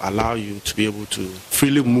is to allow you to be able to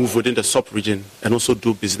freely move within the sub-region and also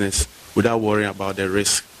do business without worrying about the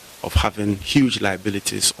risk of having huge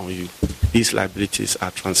liabilities on you. These liabilities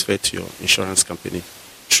are transferred to your insurance company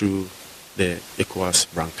through the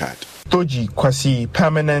ECOWAS brand card. Toji Kwasi,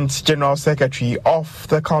 Permanent General Secretary of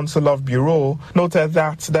the Council of Bureau, noted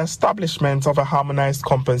that the establishment of a harmonized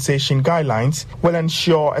compensation guidelines will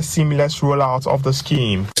ensure a seamless rollout of the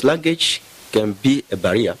scheme. Language can be a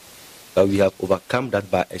barrier, but we have overcome that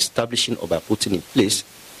by establishing or by putting in place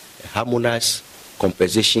a harmonized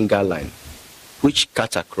compensation guideline, which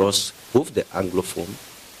cuts across both the Anglophone,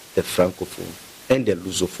 the Francophone, and the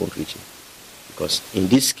Lusophone region. Because in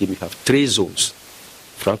this scheme, we have 3 zones: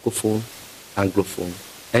 Francophone, Anglophone,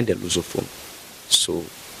 and the Lusophone. So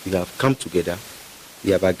we have come together,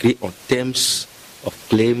 we have agreed on terms of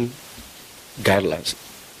claim guidelines,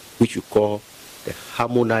 which we call the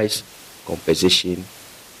harmonized compensation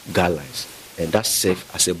guidelines. And that serves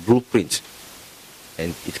as a blueprint,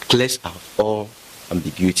 and it clears out all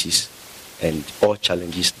ambiguities and all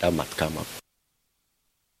challenges that might come up.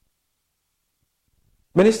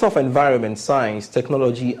 Minister of Environment, Science,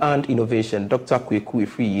 Technology and Innovation, Dr. Kweku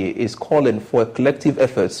Efriye, is calling for collective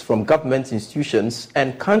efforts from government institutions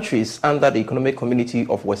and countries under the Economic Community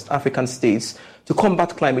of West African States to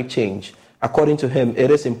combat climate change. According to him,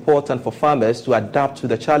 it is important for farmers to adapt to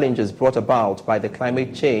the challenges brought about by the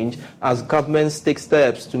climate change as governments take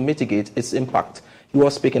steps to mitigate its impact. He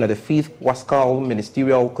was speaking at the 5th Wascal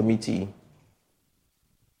Ministerial Committee.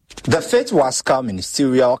 The 5th Wascal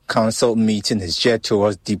Ministerial Council meeting is geared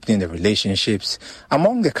towards deepening the relationships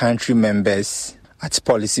among the country members at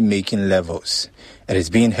policy-making levels. It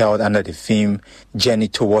is being held under the theme, Journey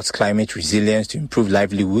Towards Climate Resilience to Improve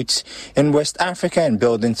Livelihoods in West Africa and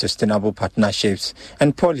Building Sustainable Partnerships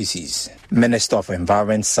and Policies. Minister of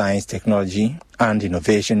Environment, Science, Technology and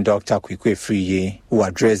Innovation, Dr. Kweku Efriye, who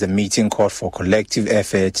addressed the meeting, called for collective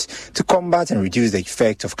efforts to combat and reduce the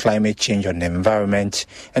effect of climate change on the environment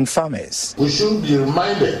and farmers. We should be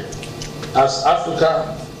reminded as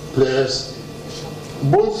Africa plays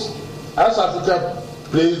both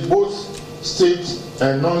state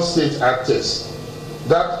and non-state actors,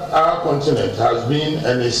 that our continent has been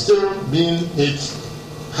and is still being hit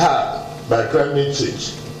hard by climate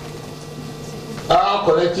change. Our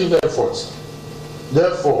collective efforts,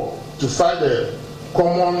 therefore, to fight the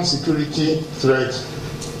common security threat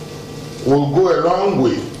will go a long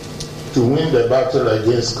way to win the battle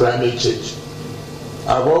against climate change.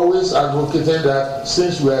 I've always advocated that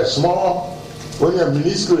since we are small, when you're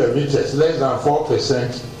minuscule emitters, less than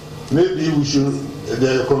 4%, maybe we should,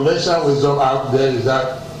 the conventional wisdom out there is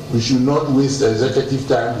that we should not waste executive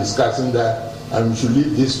time discussing that, and we should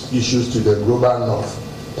leave these issues to the global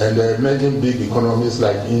north and the emerging big economies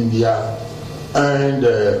like India and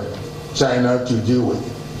China to deal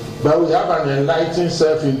with. But we have an enlightened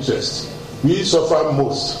self-interest. We suffer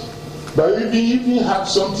most. But we even have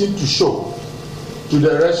something to show to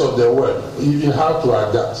the rest of the world, even how to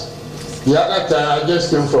adapt. The other time I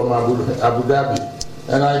just came from Abu Dhabi,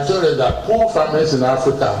 and I told her that poor farmers in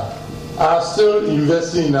Africa are still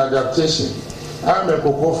investing in adaptation. I'm a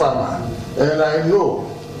cocoa farmer, and I know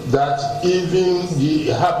that even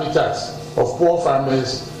the habitats of poor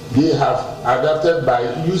farmers, they have adapted by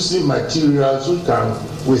using materials which can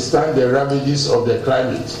withstand the ravages of the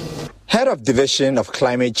climate. Head of Division of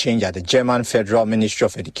Climate Change at the German Federal Ministry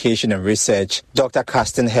of Education and Research, Dr.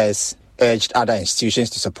 Carsten Hess, urged other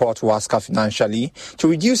institutions to support WASCA financially to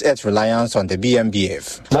reduce its reliance on the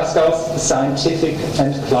BMBF. WASCA's scientific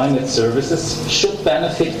and climate services should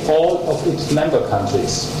benefit all of its member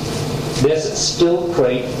countries. There's still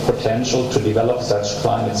great potential to develop such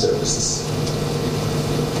climate services.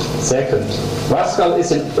 Second, WASCA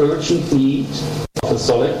is in urgent need of a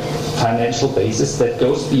solid financial basis that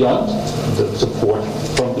goes beyond the support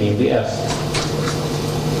from BMBF.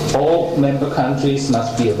 All member countries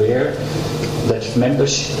must be aware that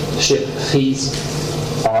membership fees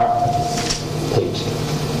are paid.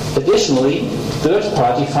 Additionally,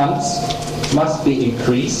 third-party funds must be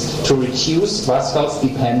increased to reduce WASCA's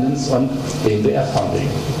dependence on BMBF funding.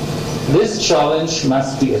 This challenge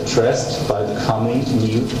must be addressed by the coming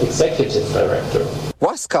new executive director.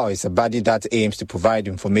 WASCAL is a body that aims to provide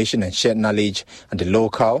information and share knowledge at the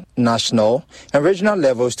local, national, and regional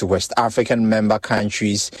levels to West African member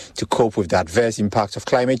countries to cope with the adverse impact of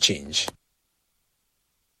climate change.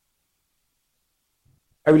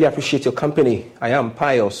 I really appreciate your company. I am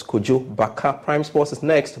Pius Kojo Baka. Prime Sports is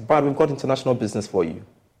next, but we've got international business for you.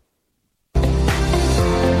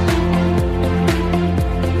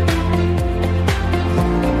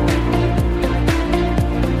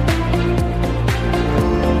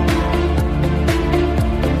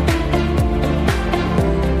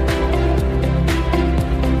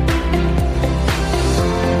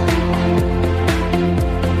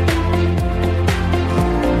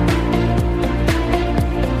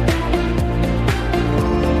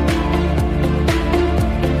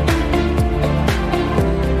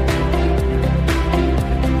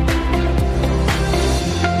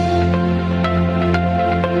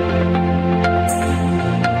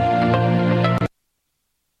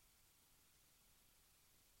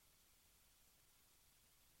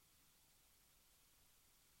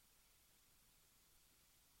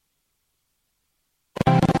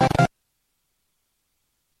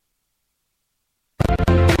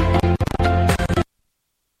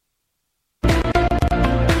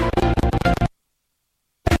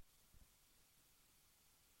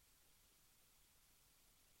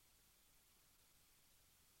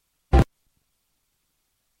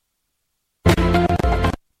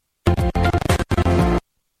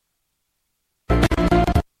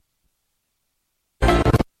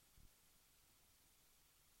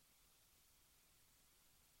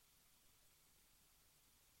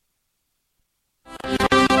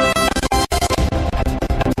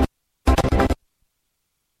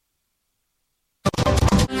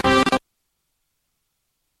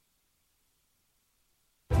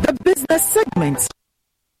 Business segments.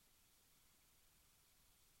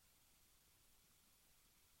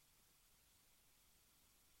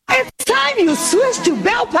 It's time you switch to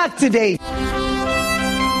Bell Pack today.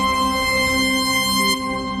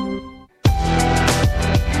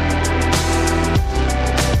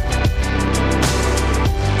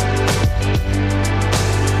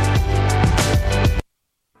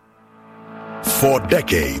 For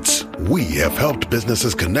decades, we have helped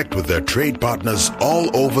businesses connect with their trade partners all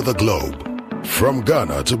over the globe. From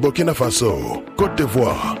Ghana to Burkina Faso, Côte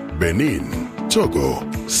d'Ivoire, Benin, Togo,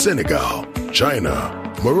 Senegal, China,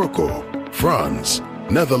 Morocco, France,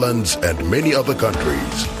 Netherlands, and many other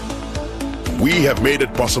countries. We have made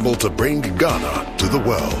it possible to bring Ghana to the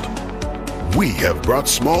world. We have brought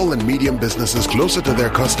small and medium businesses closer to their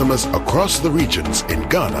customers across the regions in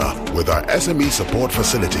Ghana with our SME support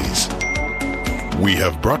facilities. We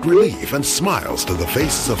have brought relief and smiles to the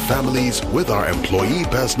faces of families with our employee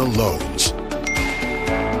personal loans.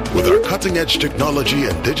 With our cutting-edge technology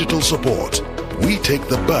and digital support, we take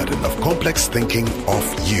the burden of complex thinking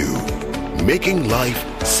off you, making life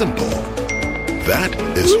simple. That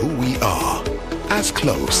is who we are, as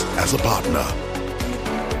close as a partner.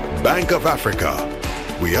 Bank of Africa.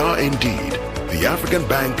 We are indeed the African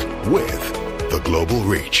bank with the global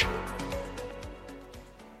reach.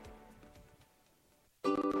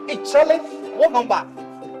 Hey, Charlie, what number?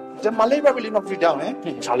 The malaria really knocked you down,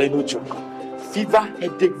 eh? Charlie, no joke. Fever,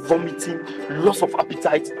 headache, vomiting, loss of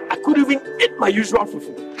appetite. I couldn't even eat my usual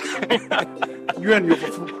fufu. You and your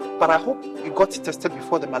fufu. But I hope you got tested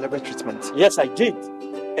before the malaria treatment. Yes, I did.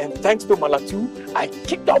 And thanks to Malatu, I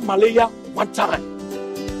kicked out malaria one time.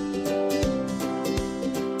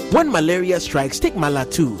 When malaria strikes, take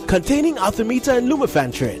Malatu, containing artemether and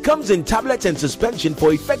lumefantrine. Comes in tablets and suspension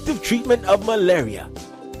for effective treatment of malaria.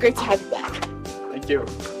 Great to have you back. Thank you.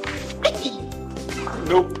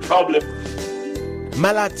 No problem.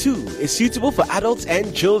 Malatu is suitable for adults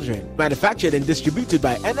and children. Manufactured and distributed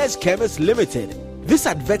by NS Chemist Limited. This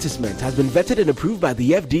advertisement has been vetted and approved by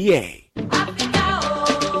the FDA.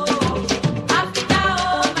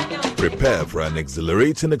 Prepare for an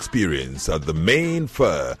exhilarating experience at the main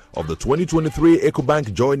fair of the 2023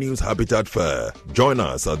 EcoBank Joy News Habitat Fair. Join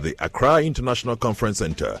us at the Accra International Conference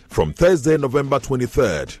Center from Thursday, November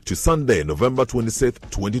 23rd to Sunday, November 26th,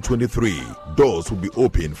 2023. Doors will be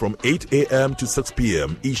open from 8 a.m. to 6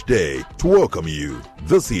 p.m. each day to welcome you.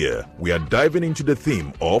 This year, we are diving into the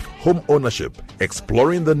theme of home ownership,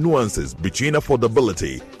 exploring the nuances between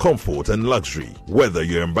affordability, comfort, and luxury. Whether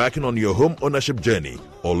you're embarking on your home ownership journey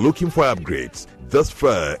or looking for upgrades, this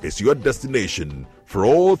fair is your destination For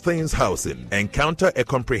all things housing, encounter a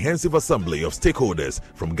comprehensive assembly of stakeholders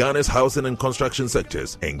from Ghana's housing and construction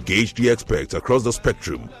sectors. Engage the experts across the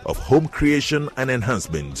spectrum of home creation and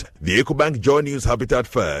enhancement. The EcoBank Joy News Habitat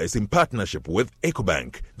Fair is in partnership with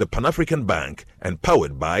EcoBank, the Pan-African Bank, and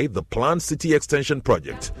powered by the Planned City Extension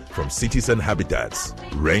Project from Cities and Habitats.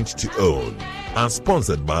 Rent to own. And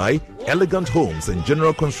sponsored by Elegant Homes and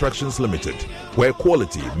General Constructions Limited, where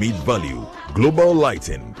quality meets value. Global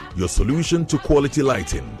Lighting, your solution to quality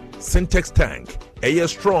lighting. Syntex Tank, Air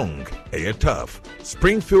Strong, Air Tough.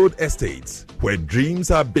 Springfield Estates, where dreams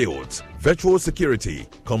are built. Virtual Security,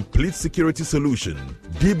 complete security solution.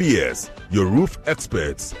 DBS, your roof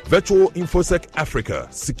experts. Virtual InfoSec Africa,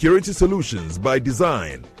 security solutions by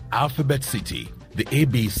design. Alphabet City, the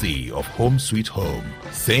ABC of Home Sweet Home.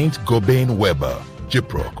 Saint Gobain Weber,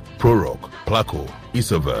 Gyproc, Proroc, Placo,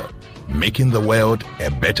 Isover. Making the world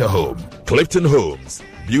a better home. Clifton Homes,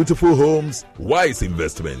 beautiful homes, wise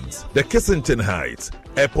investments. The Kensington Heights,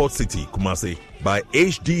 Airport City, Kumasi, by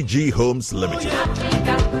HDG Homes Limited.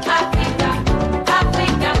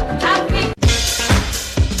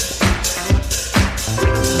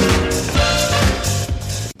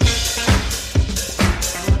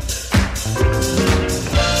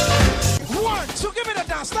 One, two, give me the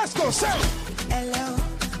dance. Let's go, sir. Hello,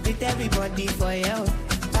 with everybody for you.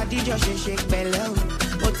 Your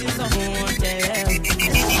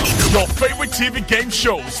favorite TV game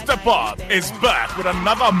show, Step Up, is back with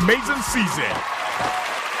another amazing season.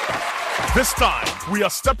 This time, we are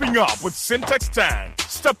stepping up with Syntex Tank.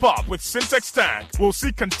 Step Up with Syntex Tank. We'll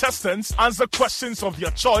see contestants answer questions of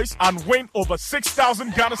their choice and win over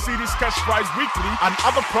 6,000 Ghana Cedis cash prize weekly and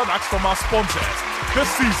other products from our sponsors. This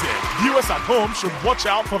season, viewers at home should watch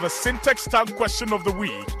out for the Syntex Tank question of the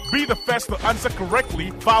week. Be the first to answer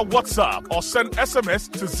correctly via WhatsApp or send SMS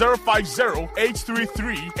to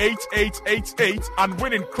 050-833-8888 and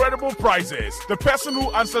win incredible prizes. The person who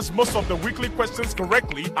answers most of the weekly questions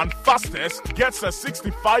correctly and fastest gets a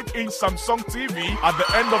 65-inch Samsung TV at the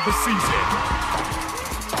end of the season.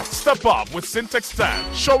 Step Up with Syntex Tank,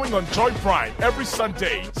 showing on Joy Prime every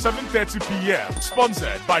Sunday, 7:30 p.m.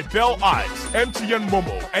 Sponsored by Bell Eyes, MTN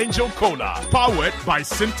Momo, Angel Cola. Powered by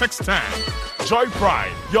Syntex Tank. Joy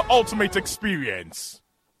Prime, your ultimate experience.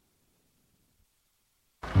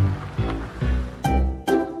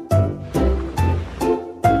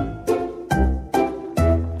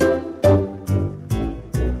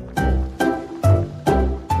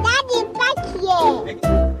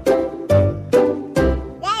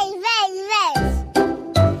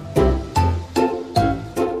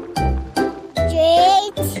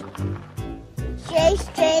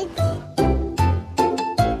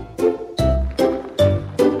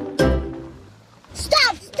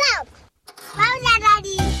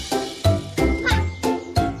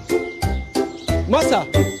 Masa,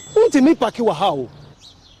 untimi paki wa how?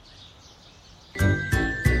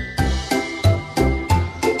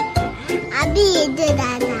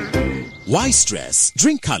 Why stress?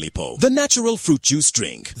 Drink Calipo, the natural fruit juice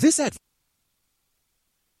drink. This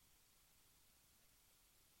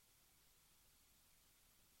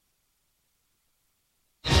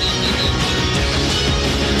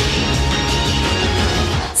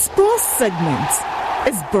Sports segment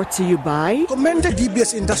is brought to you by Commended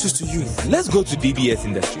DBS Industries to you. Let's go to DBS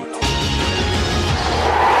Industries.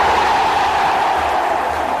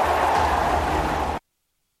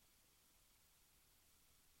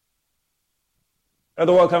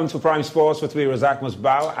 Welcome to Prime Sports with me, Razak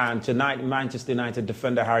Musbao. And tonight, Manchester United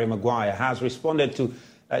defender Harry Maguire has responded to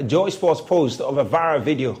Joy Sports' post of a viral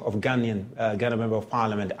video of Ghana Member of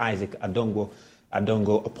Parliament Isaac Adongo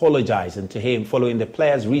apologizing to him following the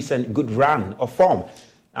player's recent good run of form.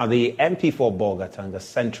 Now, the MP for Bolgatanga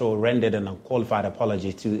Central rendered an unqualified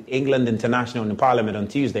apology to England International in Parliament on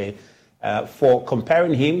Tuesday for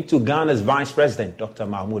comparing him to Ghana's Vice President, Dr.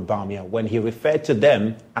 Mahmoud Bawumia, when he referred to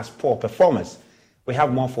them as poor performers. We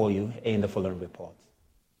have more for you in the following report.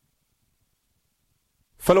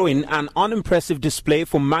 Following an unimpressive display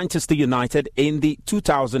for Manchester United in the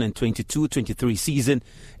 2022-23 season,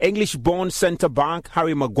 English-born centre-back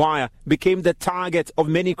Harry Maguire became the target of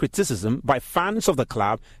many criticism by fans of the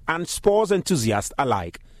club and sports enthusiasts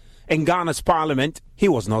alike. In Ghana's parliament, he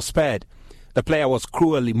was not spared. The player was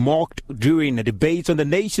cruelly mocked during a debate on the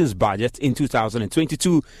nation's budget in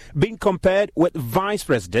 2022, being compared with Vice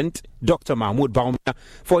President Dr. Mahmoud Bawumia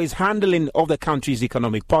for his handling of the country's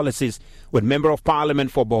economic policies, with Member of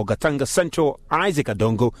Parliament for Bolgatanga Central Isaac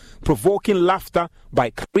Adongo provoking laughter by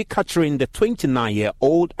caricaturing the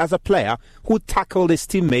 29-year-old as a player who tackled his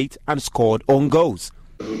teammate and scored own goals.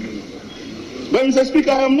 But Mr.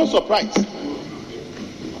 Speaker, I am not surprised.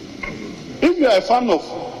 If you are a fan of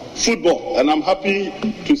football, and I'm happy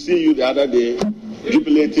to see you the other day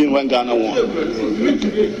jubilating when Ghana won.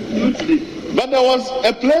 But there was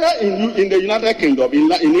a player in the United Kingdom,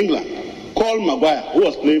 in England, called Maguire, who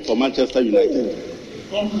was playing for Manchester United.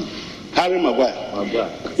 Harry Maguire.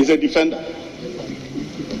 He's a defender.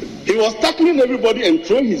 He was tackling everybody and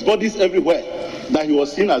throwing his bodies everywhere, that he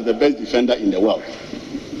was seen as the best defender in the world.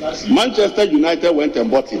 Manchester United went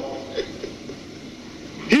and bought him.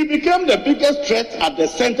 He became the biggest threat at the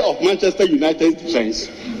center of Manchester United's defense,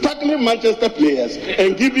 tackling Manchester players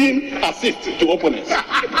and giving assists to opponents.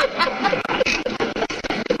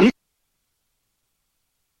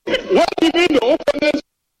 When even the opponents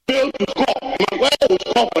failed to score, Maguire would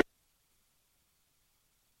score for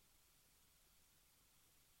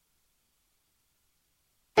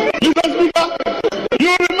Mr. Speaker,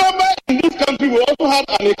 you remember in this country we also had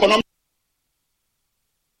an economic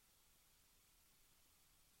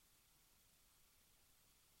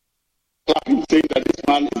saying that this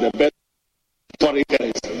man is the best foreign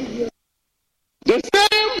currency. The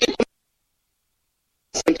same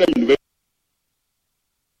Central University.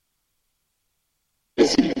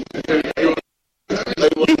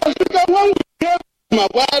 When we gave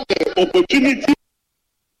Maguire the opportunity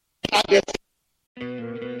at the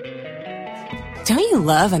Don't you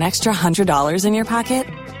love an extra $100 in your pocket?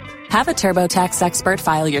 Have a TurboTax expert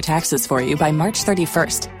file your taxes for you by March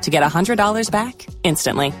 31st to get $100 back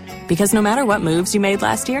instantly. Because no matter what moves you made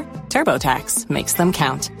last year, TurboTax makes them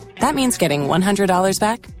count. That means getting $100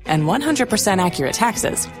 back and 100% accurate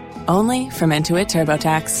taxes only from Intuit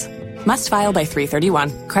TurboTax. Must file by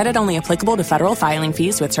 3/31. Credit only applicable to federal filing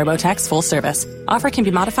fees with TurboTax full service. Offer can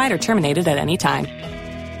be modified or terminated at any time.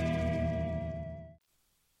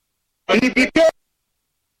 He became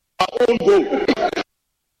our own goal.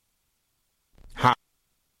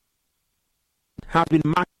 Have been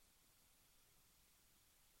marked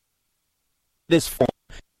this form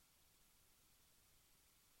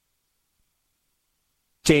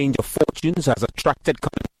change of fortunes has attracted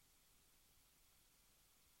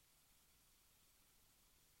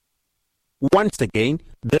once again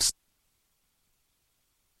this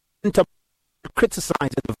criticizing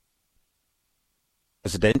the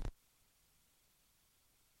president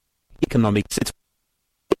economic situation.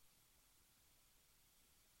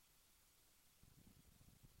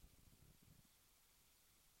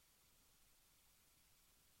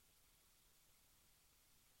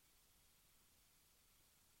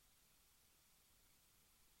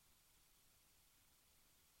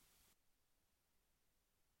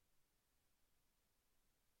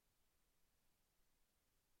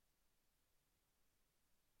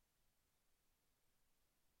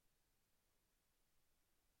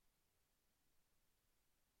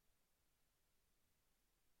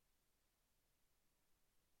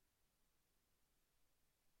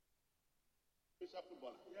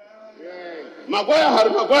 Harry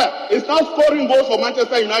Maguire is now scoring goals for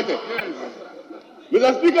Manchester United.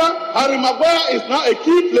 Mr. Speaker, Harry Maguire is now a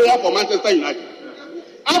key player for Manchester United.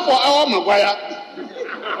 And for our Maguire,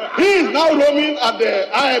 he is now roaming at the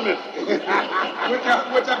IMF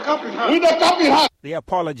with a cup in hand. The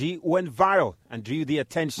apology went viral and drew the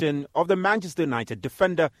attention of the Manchester United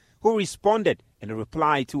defender, who responded in a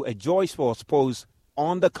reply to a Joy Sports post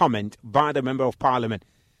on the comment by the Member of Parliament,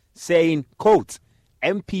 saying, quote,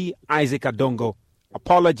 MP Isaac Adongo,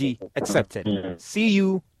 apology accepted. See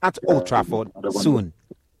you at Old Trafford soon,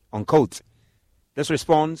 unquote. This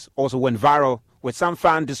response also went viral, with some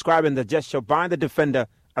fans describing the gesture by the defender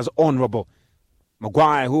as honourable.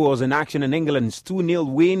 Maguire, who was in action in England's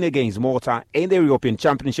 2-0 win against Malta in the European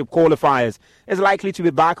Championship qualifiers, is likely to be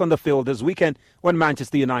back on the field this weekend when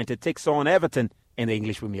Manchester United takes on Everton in the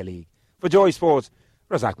English Premier League. For Joy Sports,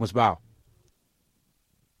 Razak Musbao.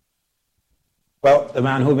 Well, the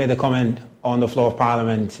man who made the comment on the floor of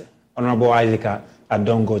Parliament, Honourable Isaac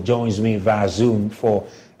Adongo, joins me via Zoom for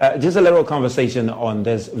just a little conversation on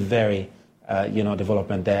this very,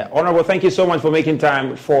 development there. Honourable, thank you so much for making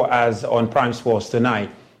time for us on Prime Sports tonight.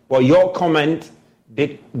 Well, your comment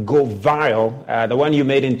did go viral. The one you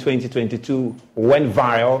made in 2022 went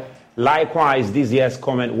viral. Likewise, this year's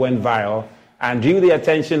comment went viral and drew the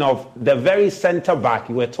attention of the very centre-back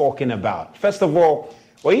you were talking about. First of all,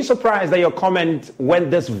 were you surprised that your comment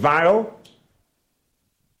went this viral?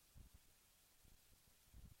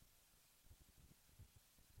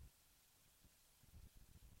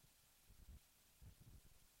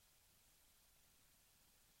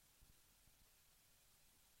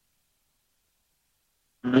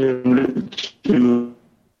 To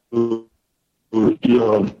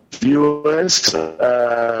your viewers,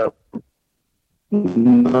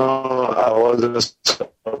 no, I wasn't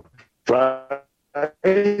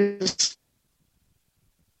price.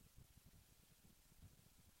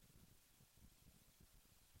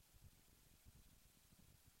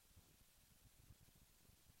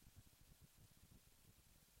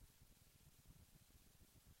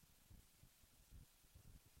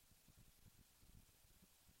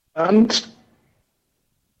 And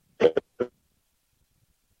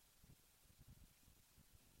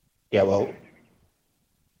yeah, well,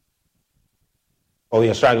 we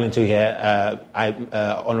are struggling to hear.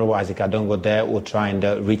 Honorable Isaac Adongo there will try and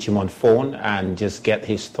reach him on phone and just get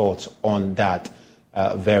his thoughts on that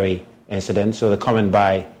very incident. So the comment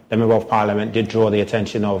by the Member of Parliament did draw the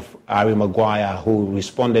attention of Harry Maguire, who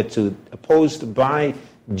responded to a post by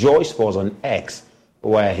Joyce Falls on X,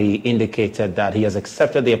 where he indicated that he has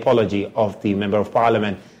accepted the apology of the Member of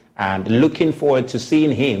Parliament and looking forward to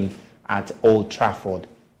seeing him at Old Trafford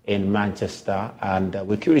in Manchester. And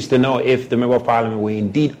we're curious to know if the Member of Parliament will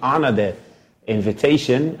indeed honour the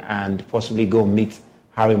invitation and possibly go meet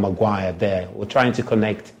Harry Maguire there. We're trying to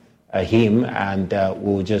connect him, and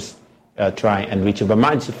we'll just try and reach him.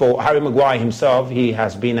 But for Harry Maguire himself, he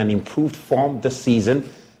has been an improved form this season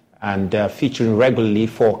and featuring regularly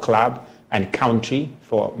for club and country.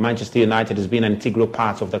 For Manchester United, has been an integral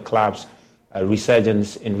part of the club's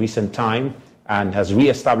resurgence in recent time and has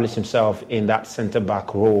re-established himself in that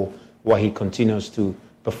centre-back role where he continues to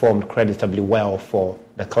perform creditably well for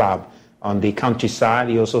the club. On the country side,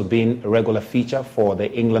 he also been a regular feature for the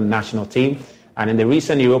England national team. And in the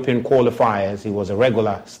recent European qualifiers, he was a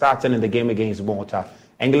regular, starting in the game against Malta.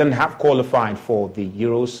 England have qualified for the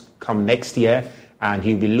Euros come next year, and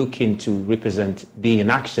he'll be looking to be in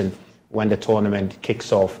action when the tournament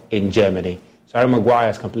kicks off in Germany. So Harry Maguire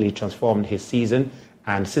has completely transformed his season,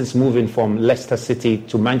 and since moving from Leicester City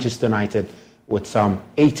to Manchester United with some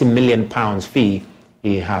 £80 million fee,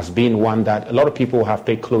 he has been one that a lot of people have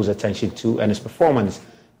paid close attention to, and his performance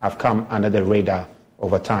have come under the radar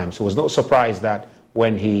over time. So it was no surprise that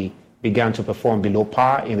when he began to perform below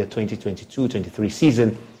par in the 2022-23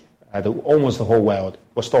 season, almost the whole world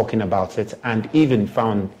was talking about it, and even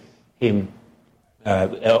found him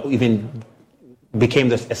even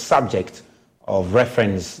became a subject of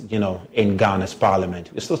reference, in Ghana's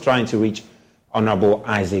parliament. We're still trying to reach Honorable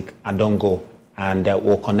Isaac Adongo, and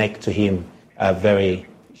we'll connect to him very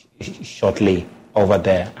shortly over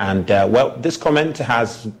there. And this comment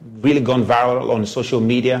has really gone viral on social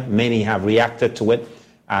media. Many have reacted to it,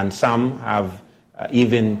 and some have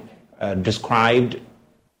even described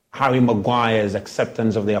Harry Maguire's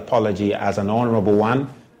acceptance of the apology as an honourable one.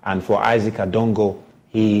 And for Isaac Adongo,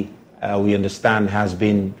 he, we understand, has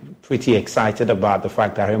been pretty excited about the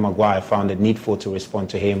fact that Harry Maguire found it needful to respond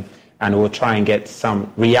to him, and we'll try and get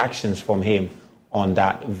some reactions from him on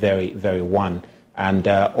that very, very one. And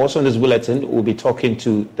also in this bulletin, we'll be talking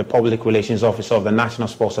to the Public Relations Officer of the National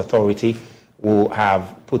Sports Authority, who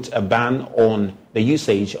have put a ban on the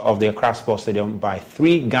usage of the Accra Sports Stadium by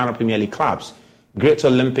 3 Ghana Premier League clubs, Great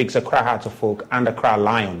Olympics, Accra Heart of Oak, and Accra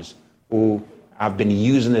Lions, who have been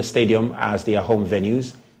using the stadium as their home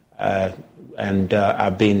venues, and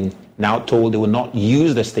have been now told they will not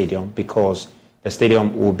use the stadium because the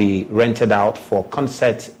stadium will be rented out for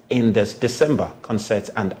concerts in this December, concerts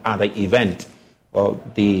and other events. Well,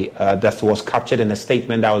 that was captured in a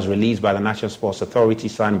statement that was released by the National Sports Authority,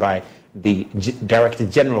 signed by the Director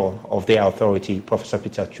General of their authority, Professor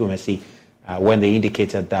Peter Chumesi, when they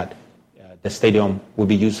indicated that the stadium will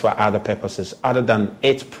be used for other purposes other than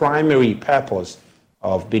its primary purpose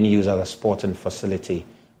of being used as a sporting facility.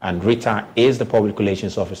 And Rita is the Public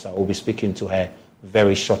Relations Officer. We'll be speaking to her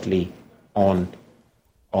very shortly on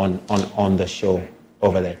the show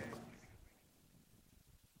over there.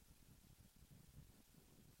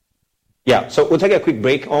 Yeah, so we'll take a quick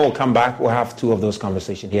break. Or we'll come back. We'll have 2 of those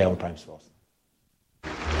conversations here on Prime Sports.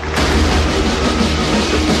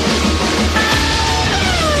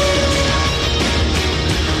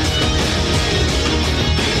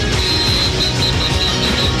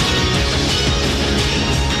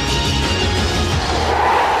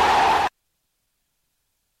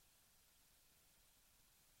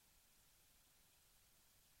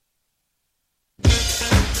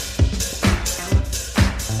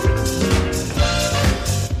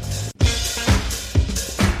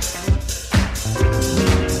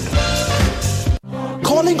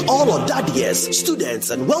 all Odadiers,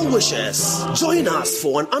 students, and well-wishers. Join us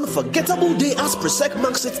for an unforgettable day as Presec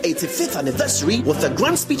marks its 85th anniversary with a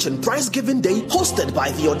grand speech and prize-giving day hosted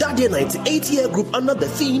by the Odadier 98-year group under the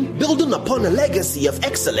theme Building Upon a Legacy of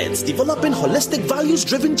Excellence, Developing Holistic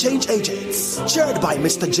Values-Driven Change Agents. Chaired by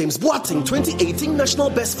Mr. James Boateng, 2018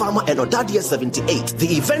 National Best Farmer and Odadier 78.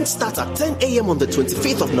 The event starts at 10 a.m. on the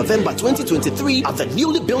 25th of November 2023 at the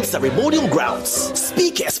newly built ceremonial grounds.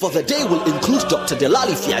 Speakers for the day will include Dr.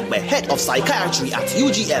 Delali Fiagbe, Head of Psychiatry at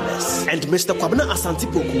UGMS, and Mr. Kwabena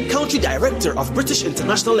Asantipoku, Country Director of British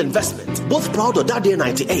International Investment, both proud Odadier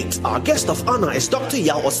 98. Our guest of honor is Dr.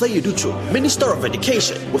 Yao Osei-Ducho, Minister of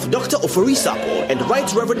Education, with Dr. Ofori Sapo and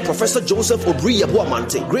Right Reverend Professor Joseph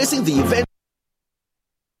Obri-Yabuamante gracing the event.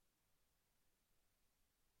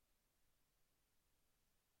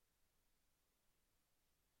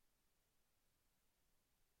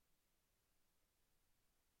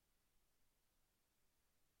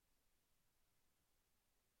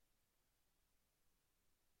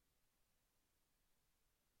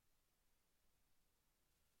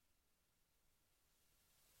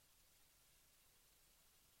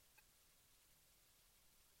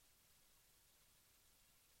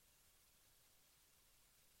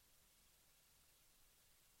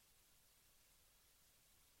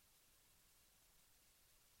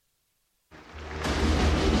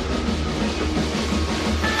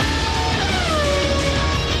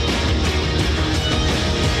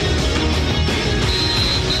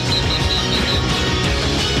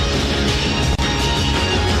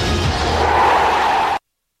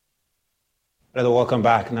 Welcome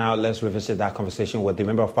back. Now let's revisit that conversation with the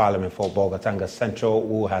Member of Parliament for Bolgatanga Central,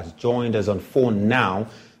 who has joined us on phone now.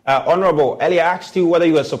 Honourable, earlier I asked you whether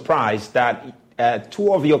you were surprised that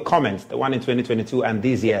two of your comments, the one in 2022 and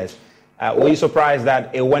these years, were you surprised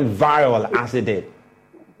that it went viral as it did?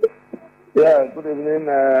 Yeah, good evening.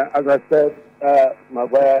 As I said,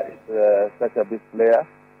 Maguire is such a big player.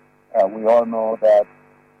 We all know that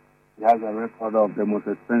he has a record of the most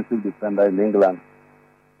expensive defender in England.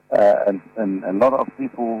 And a lot of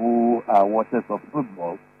people who are watchers of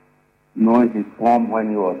football know his form when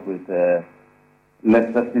he was with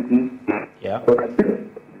Leicester City. Yeah.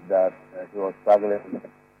 That he was struggling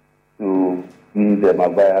to be the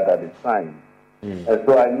Maguire that is signed. And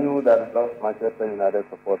so I knew that a lot of Manchester United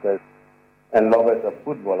supporters and lovers of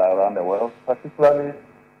football around the world, particularly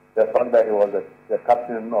the fact that he was the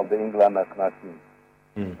captain of the England national team,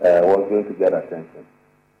 was going to get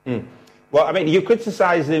attention. Well, I mean, you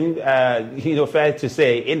criticized him, fair to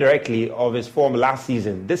say, indirectly, of his form last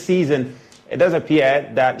season. This season, it does appear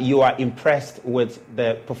that you are impressed with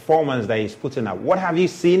the performance that he's putting up. What have you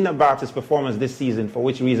seen about his performance this season, for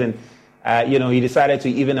which reason, he decided to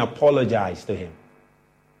even apologize to him?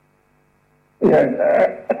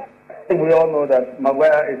 Yeah, we all know that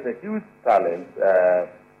Maguire is a huge talent.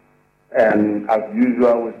 And as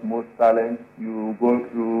usual with most talents, you go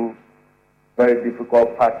through very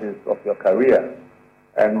difficult patches of your career.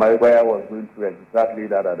 And Maguire was going through exactly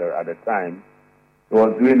that at the time. He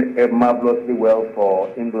was doing marvelously well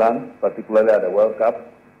for England, particularly at the World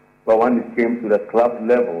Cup. But when it came to the club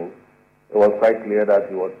level, it was quite clear that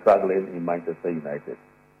he was struggling in Manchester United.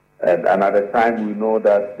 And at the time, we know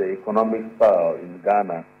that the economic power in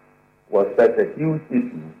Ghana was such a huge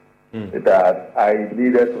issue that I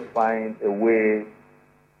needed to find a way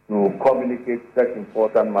to communicate such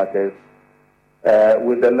important matters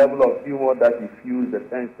with the level of humor that diffused the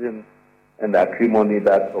tension and the acrimony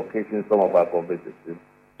that occasioned some of our conversations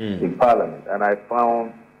in Parliament. And I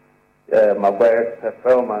found Maguire's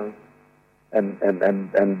performance and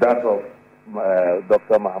that of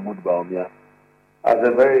Dr. Mahmoud Baumia as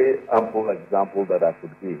a very ample example that I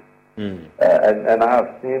could give. And I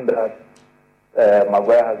have seen that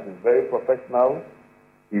Maguire has been very professional.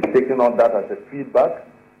 He's taken on that as a feedback.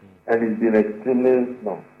 And he's been extremely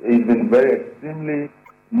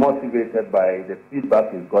motivated by the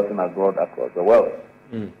feedback he's gotten abroad across the world.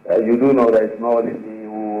 You do know that it's not only me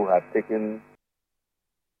who has taken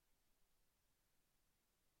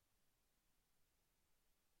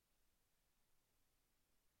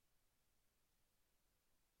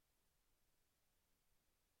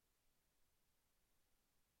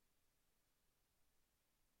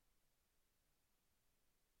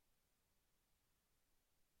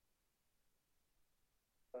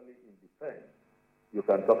in defense. You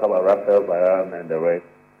can talk about Rafael Varane and the rest.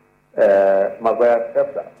 Maguire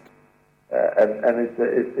stepped up. And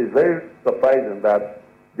it's very surprising that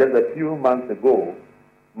just a few months ago,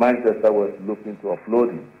 Manchester was looking to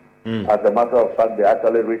offload him. As a matter of fact, they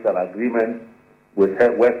actually reached an agreement with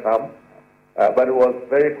West Ham, but he was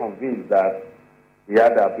very convinced that he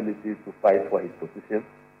had the ability to fight for his position.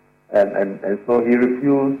 And so he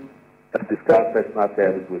refused to discuss personal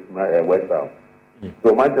terms with West Ham.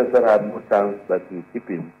 So Manchester had no chance but to keep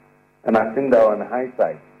him. And I think that on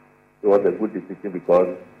hindsight, it was a good decision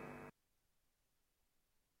because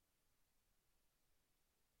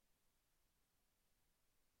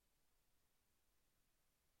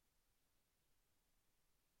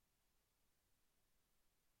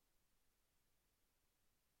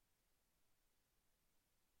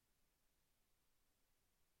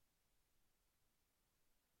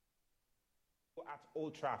at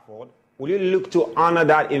Old Trafford, will you look to honor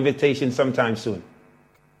that invitation sometime soon?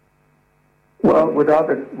 Well, without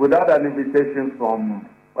an invitation from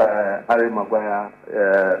Harry Maguire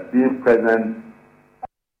being present,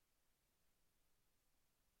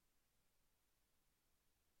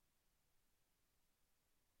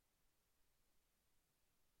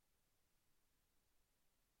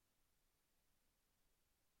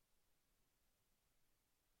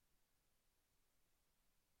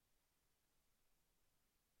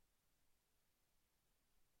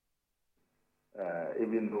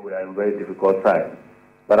 even though we are in very difficult times.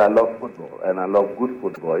 But I love football, and I love good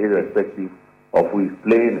football, irrespective of who is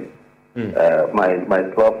playing it. My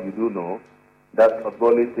club, you do know, that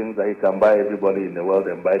footballing thinks that he can buy everybody in the world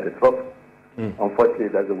and buy the trophy. Unfortunately,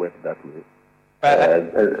 it doesn't work that way.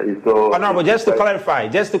 Honorable, just to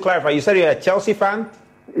clarify, you said you're a Chelsea fan?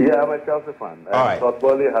 Yeah, I'm a Chelsea fan. All right.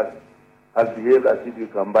 Footballing has behaved as if you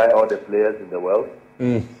can buy all the players in the world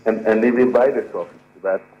and even buy the trophy.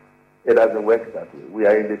 But it doesn't work that way. We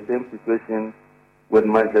are in the same situation with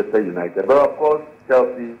Manchester United. But of course,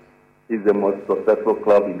 Chelsea is the most successful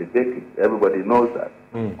club in the decade. Everybody knows that.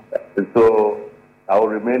 And so I will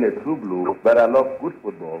remain a true blue, but I love good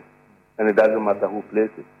football, and it doesn't matter who plays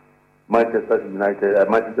it. Manchester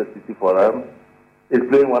City for them is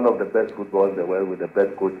playing one of the best football in the world with the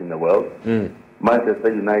best coach in the world.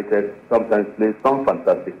 Manchester United sometimes plays some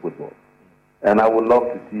fantastic football. And I would love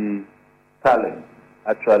to see talent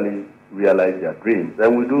actually realize their dreams.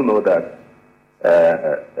 And we do know that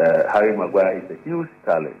Harry Maguire is a huge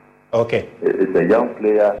talent. Okay. It's a young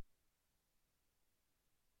player.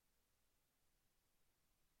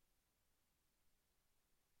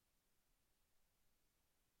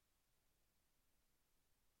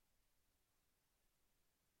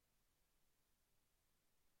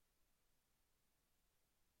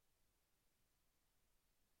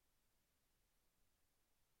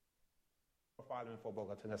 For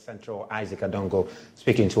Bogota Central, Isaac Adongo,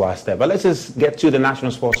 speaking to us there. But let's just get to the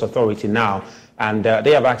National Sports Authority now. And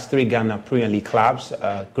they have asked 3 Ghana Premier League clubs,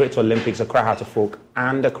 Great Olympics, Accra Heart of Folk,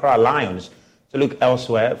 and Accra Lions, to look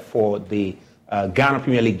elsewhere for the Ghana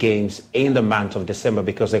Premier League games in the month of December,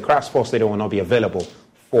 because the Accra Sports Stadium will not be available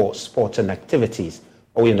for sporting activities.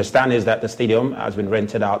 What we understand is that the stadium has been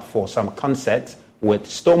rented out for some concerts, with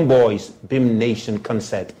Stoneboy's Beam Nation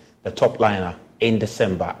concert, the top liner, in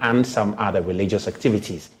December, and some other religious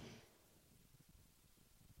activities.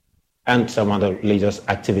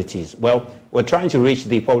 Well, we're trying to reach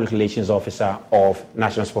the Public Relations Officer of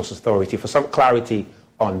National Sports Authority for some clarity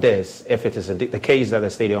on this, if it is indeed the case that the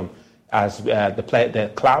stadium, as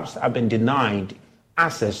the clubs have been denied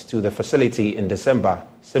access to the facility in December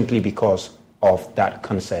simply because of that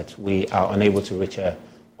concert. We are unable to reach her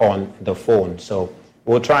on the phone. So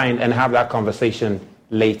we'll try and have that conversation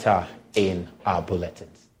later in our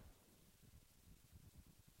bulletins.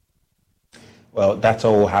 Well, that's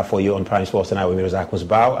all we'll have for you on Prime Sports tonight with me, Razak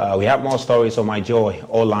Musbao. We have more stories on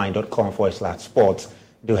myjoyonline.com/sports.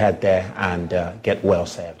 Do head there and get well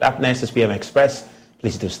served. Up next is PM Express.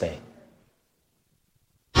 Please do stay.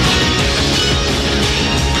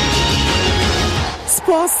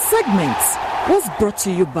 Sports segments was brought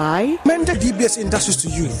to you by Mender DBS Industries to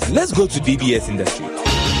you. Let's go to DBS Industries.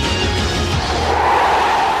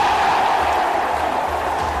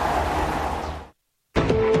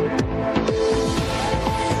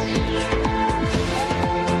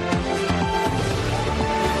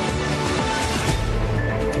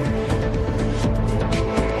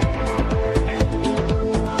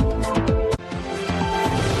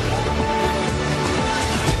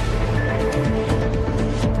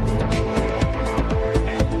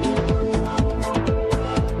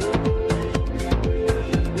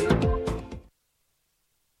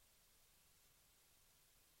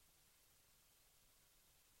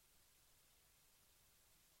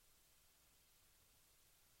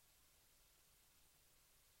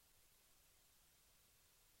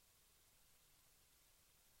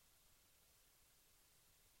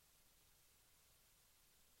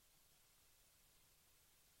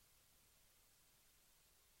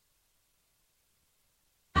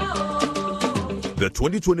 The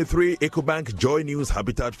 2023 EcoBank Joy News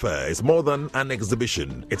Habitat Fair is more than an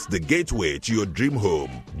exhibition. It's the gateway to your dream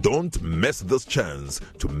home. Don't miss this chance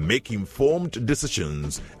to make informed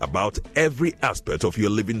decisions about every aspect of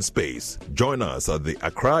your living space. Join us at the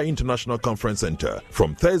Accra International Conference Center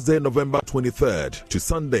from Thursday, November 23rd to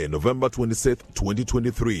Sunday, November 26th,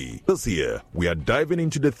 2023. This year, we are diving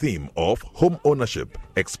into the theme of home ownership,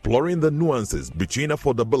 exploring the nuances between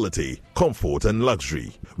affordability, comfort, and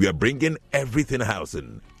luxury. We are bringing everything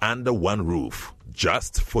housing under one roof,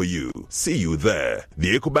 just for you. See you there.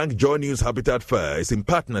 The EcoBank Joy News Habitat Fair is in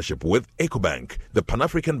partnership with EcoBank, the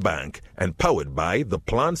Pan-African Bank, and powered by the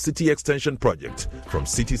Planned City Extension Project from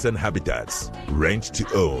Cities and Habitats. Rent to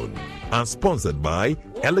own. And sponsored by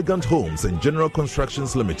Elegant Homes and General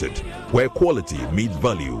Constructions Limited, where quality meets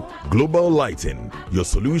value. Global Lighting, your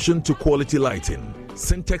solution to quality lighting.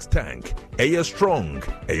 Syntex Tank, Air Strong,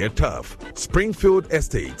 Air Tough. Springfield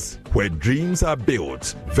Estates, where dreams are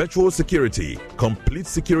built. Virtual Security, complete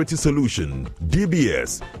security solution.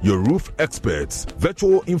 DBS, your roof experts.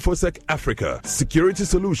 Virtual InfoSec Africa, security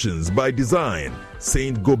solutions by design.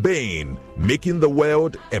 Saint Gobain, making the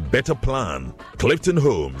world a better plan. Clifton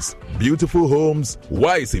Homes, beautiful homes,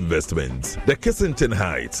 wise investments. The Kissington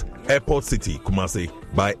Heights, Airport City, Kumasi,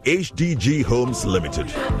 by HDG Homes Limited.